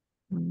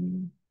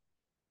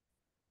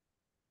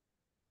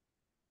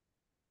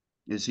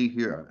 Is he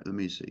here? Let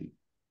me see.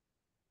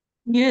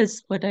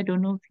 Yes, but I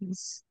don't know if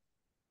he's.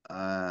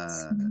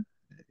 I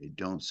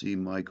don't see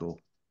Michael.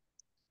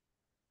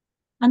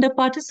 Under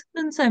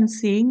participants, I'm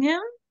seeing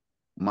him.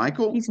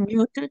 Michael? He's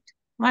muted.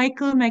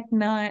 Michael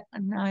McNair.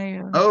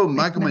 Oh,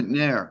 Michael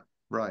McNair.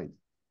 Right.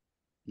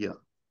 Yeah.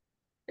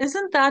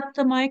 Isn't that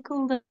the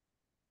Michael that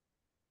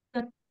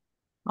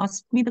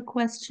asked me the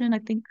question? I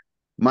think.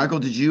 Michael,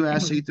 did you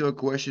ask Anyway. Etho a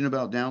question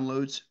about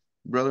downloads,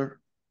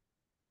 brother?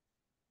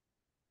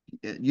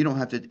 You don't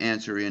have to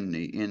answer in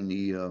the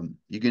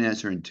you can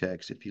answer in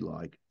text if you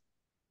like.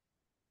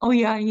 Oh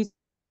yeah, he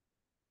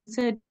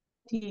said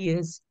he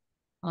is.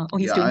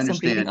 He's Yeah, I doing some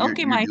reading. understand.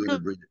 Okay, You're doing Michael.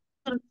 the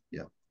reading.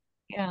 Yeah.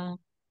 Yeah.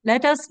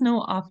 Let us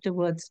know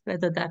afterwards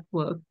whether that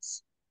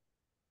works.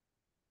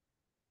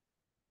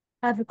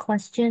 I have a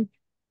question.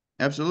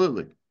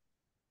 Absolutely.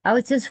 I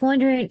was just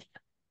wondering,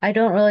 I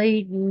don't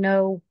really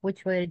know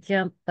which way to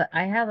jump, but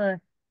I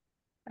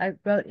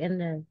wrote in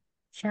the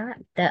chat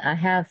that I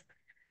have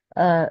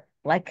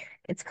like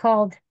it's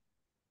called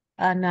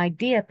an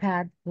idea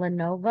pad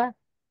Lenovo,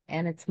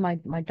 and it's my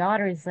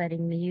daughter is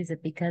letting me use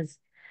it because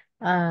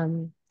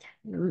um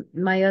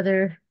my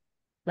other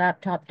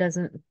laptop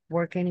doesn't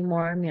work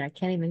anymore. I mean, I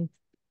can't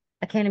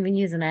even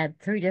use it. I had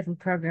 3 different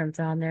programs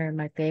on there, and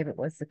my favorite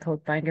was the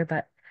Code Finder,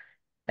 but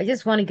I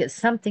just want to get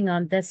something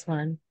on this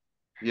one.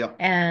 Yeah.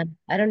 And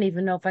I don't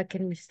even know if I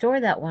can restore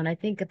that one. I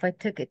think if I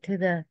took it to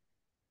the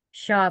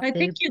shop, I they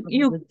think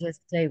probably would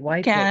just say wipe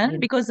it, can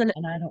because and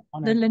I don't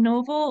want the to.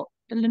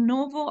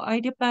 Lenovo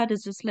IdeaPad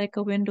is just like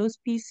a Windows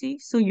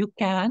PC, so you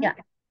can Yeah.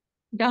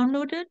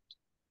 download it.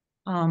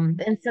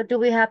 And so do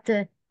we have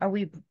to,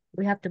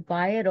 we have to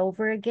buy it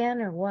over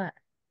again or what?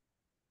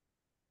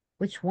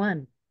 Which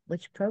one?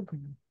 Which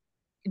program?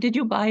 Did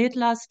you buy it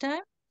last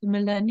time, the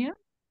Millennium?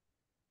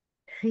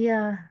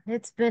 Yeah, I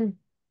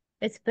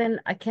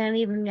can't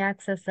even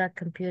access that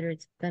computer.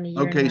 It's been a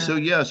year and a Okay, half. so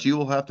yes, you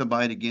will have to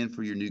buy it again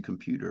for your new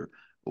computer,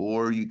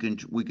 or we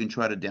can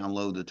try to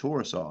download the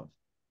Torah soft.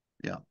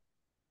 Yeah.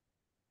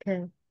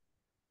 Okay.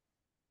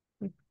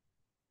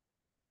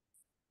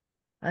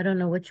 I don't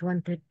know which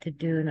one to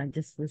do, and I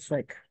just was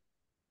like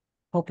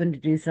hoping to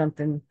do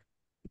something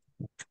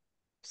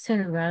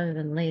sooner rather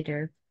than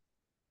later.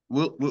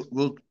 We'll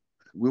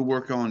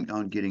work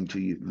on getting to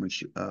you,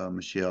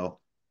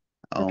 Michelle.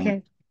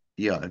 Okay.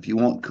 Yeah, if you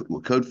want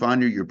Code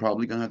Finder, you're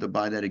probably gonna have to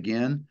buy that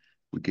again.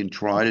 We can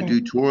try to Okay.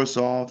 do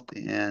TorahSoft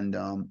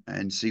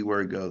and see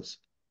where it goes.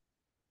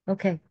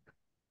 Okay.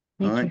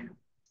 All Thank right. you.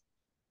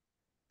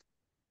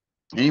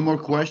 Any more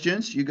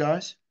questions, you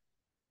guys?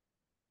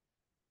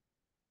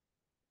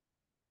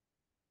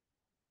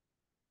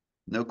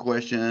 No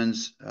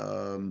questions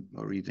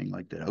or anything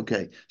like that.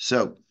 Okay,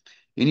 so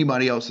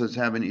anybody else that's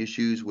having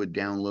issues with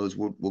downloads,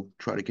 we'll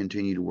try to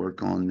continue to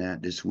work on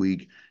that this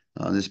week.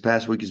 This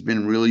past week has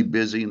been really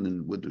busy, and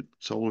then with the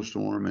solar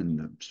storm and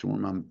the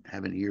storm I'm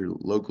having here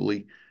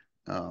locally,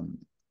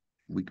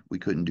 we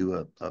couldn't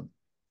do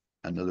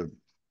another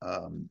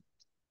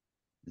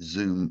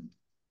Zoom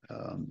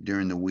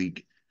during the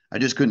week. I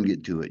just couldn't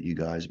get to it, you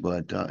guys.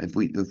 But if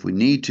we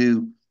need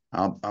to,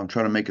 I'll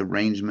try to make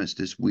arrangements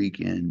this week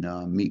and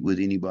meet with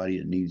anybody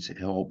that needs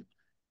help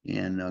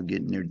in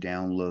getting their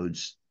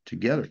downloads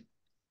together.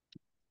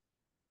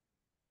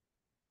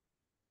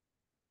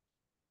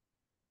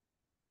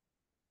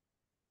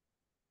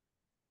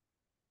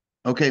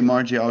 Okay,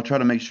 Margie, I'll try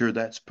to make sure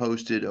that's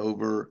posted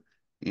over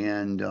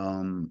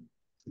in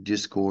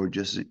Discord.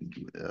 Just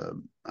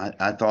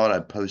I thought I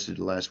posted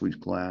last week's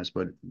class,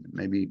 but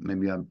maybe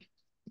I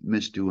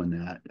missed doing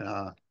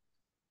that.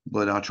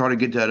 But I'll try to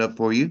get that up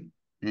for you,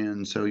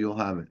 and so you'll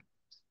have it.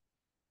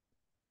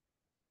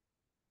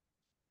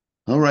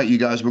 All right, you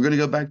guys, we're going to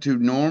go back to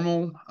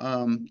normal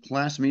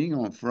class meeting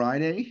on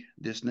Friday.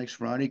 This next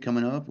Friday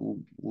coming up,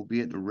 we'll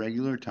be at the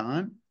regular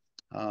time.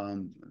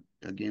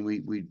 Again, we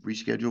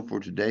rescheduled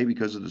for today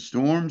because of the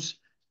storms,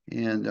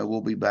 and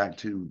we'll be back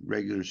to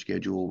regular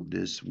schedule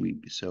this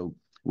week. So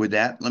with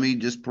that, let me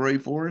just pray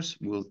for us.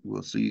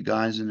 We'll see you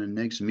guys in the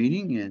next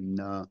meeting,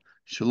 and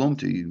shalom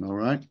to you. All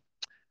right.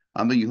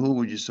 Abba Yehovah,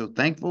 we're just so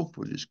thankful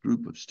for this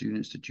group of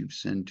students that you've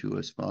sent to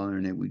us, Father,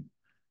 and that we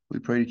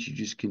pray that you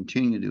just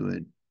continue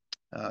to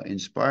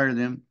inspire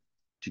them,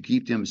 to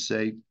keep them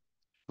safe,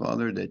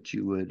 Father, that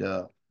you would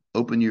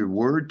open your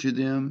word to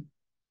them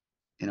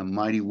in a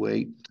mighty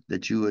way,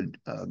 that you would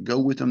go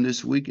with them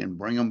this week and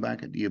bring them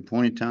back at the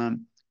appointed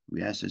time.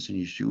 We ask this in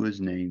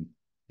Yeshua's name.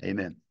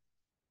 Amen.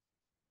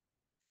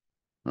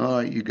 All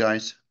right, you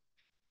guys.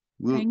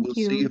 We'll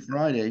see you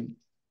Friday.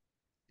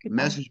 Goodbye.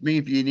 Message me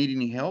if you need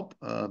any help.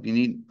 If you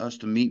need us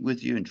to meet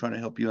with you and try to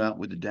help you out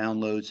with the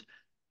downloads,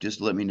 just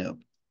let me know.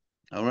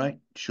 All right.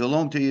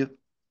 Shalom to you.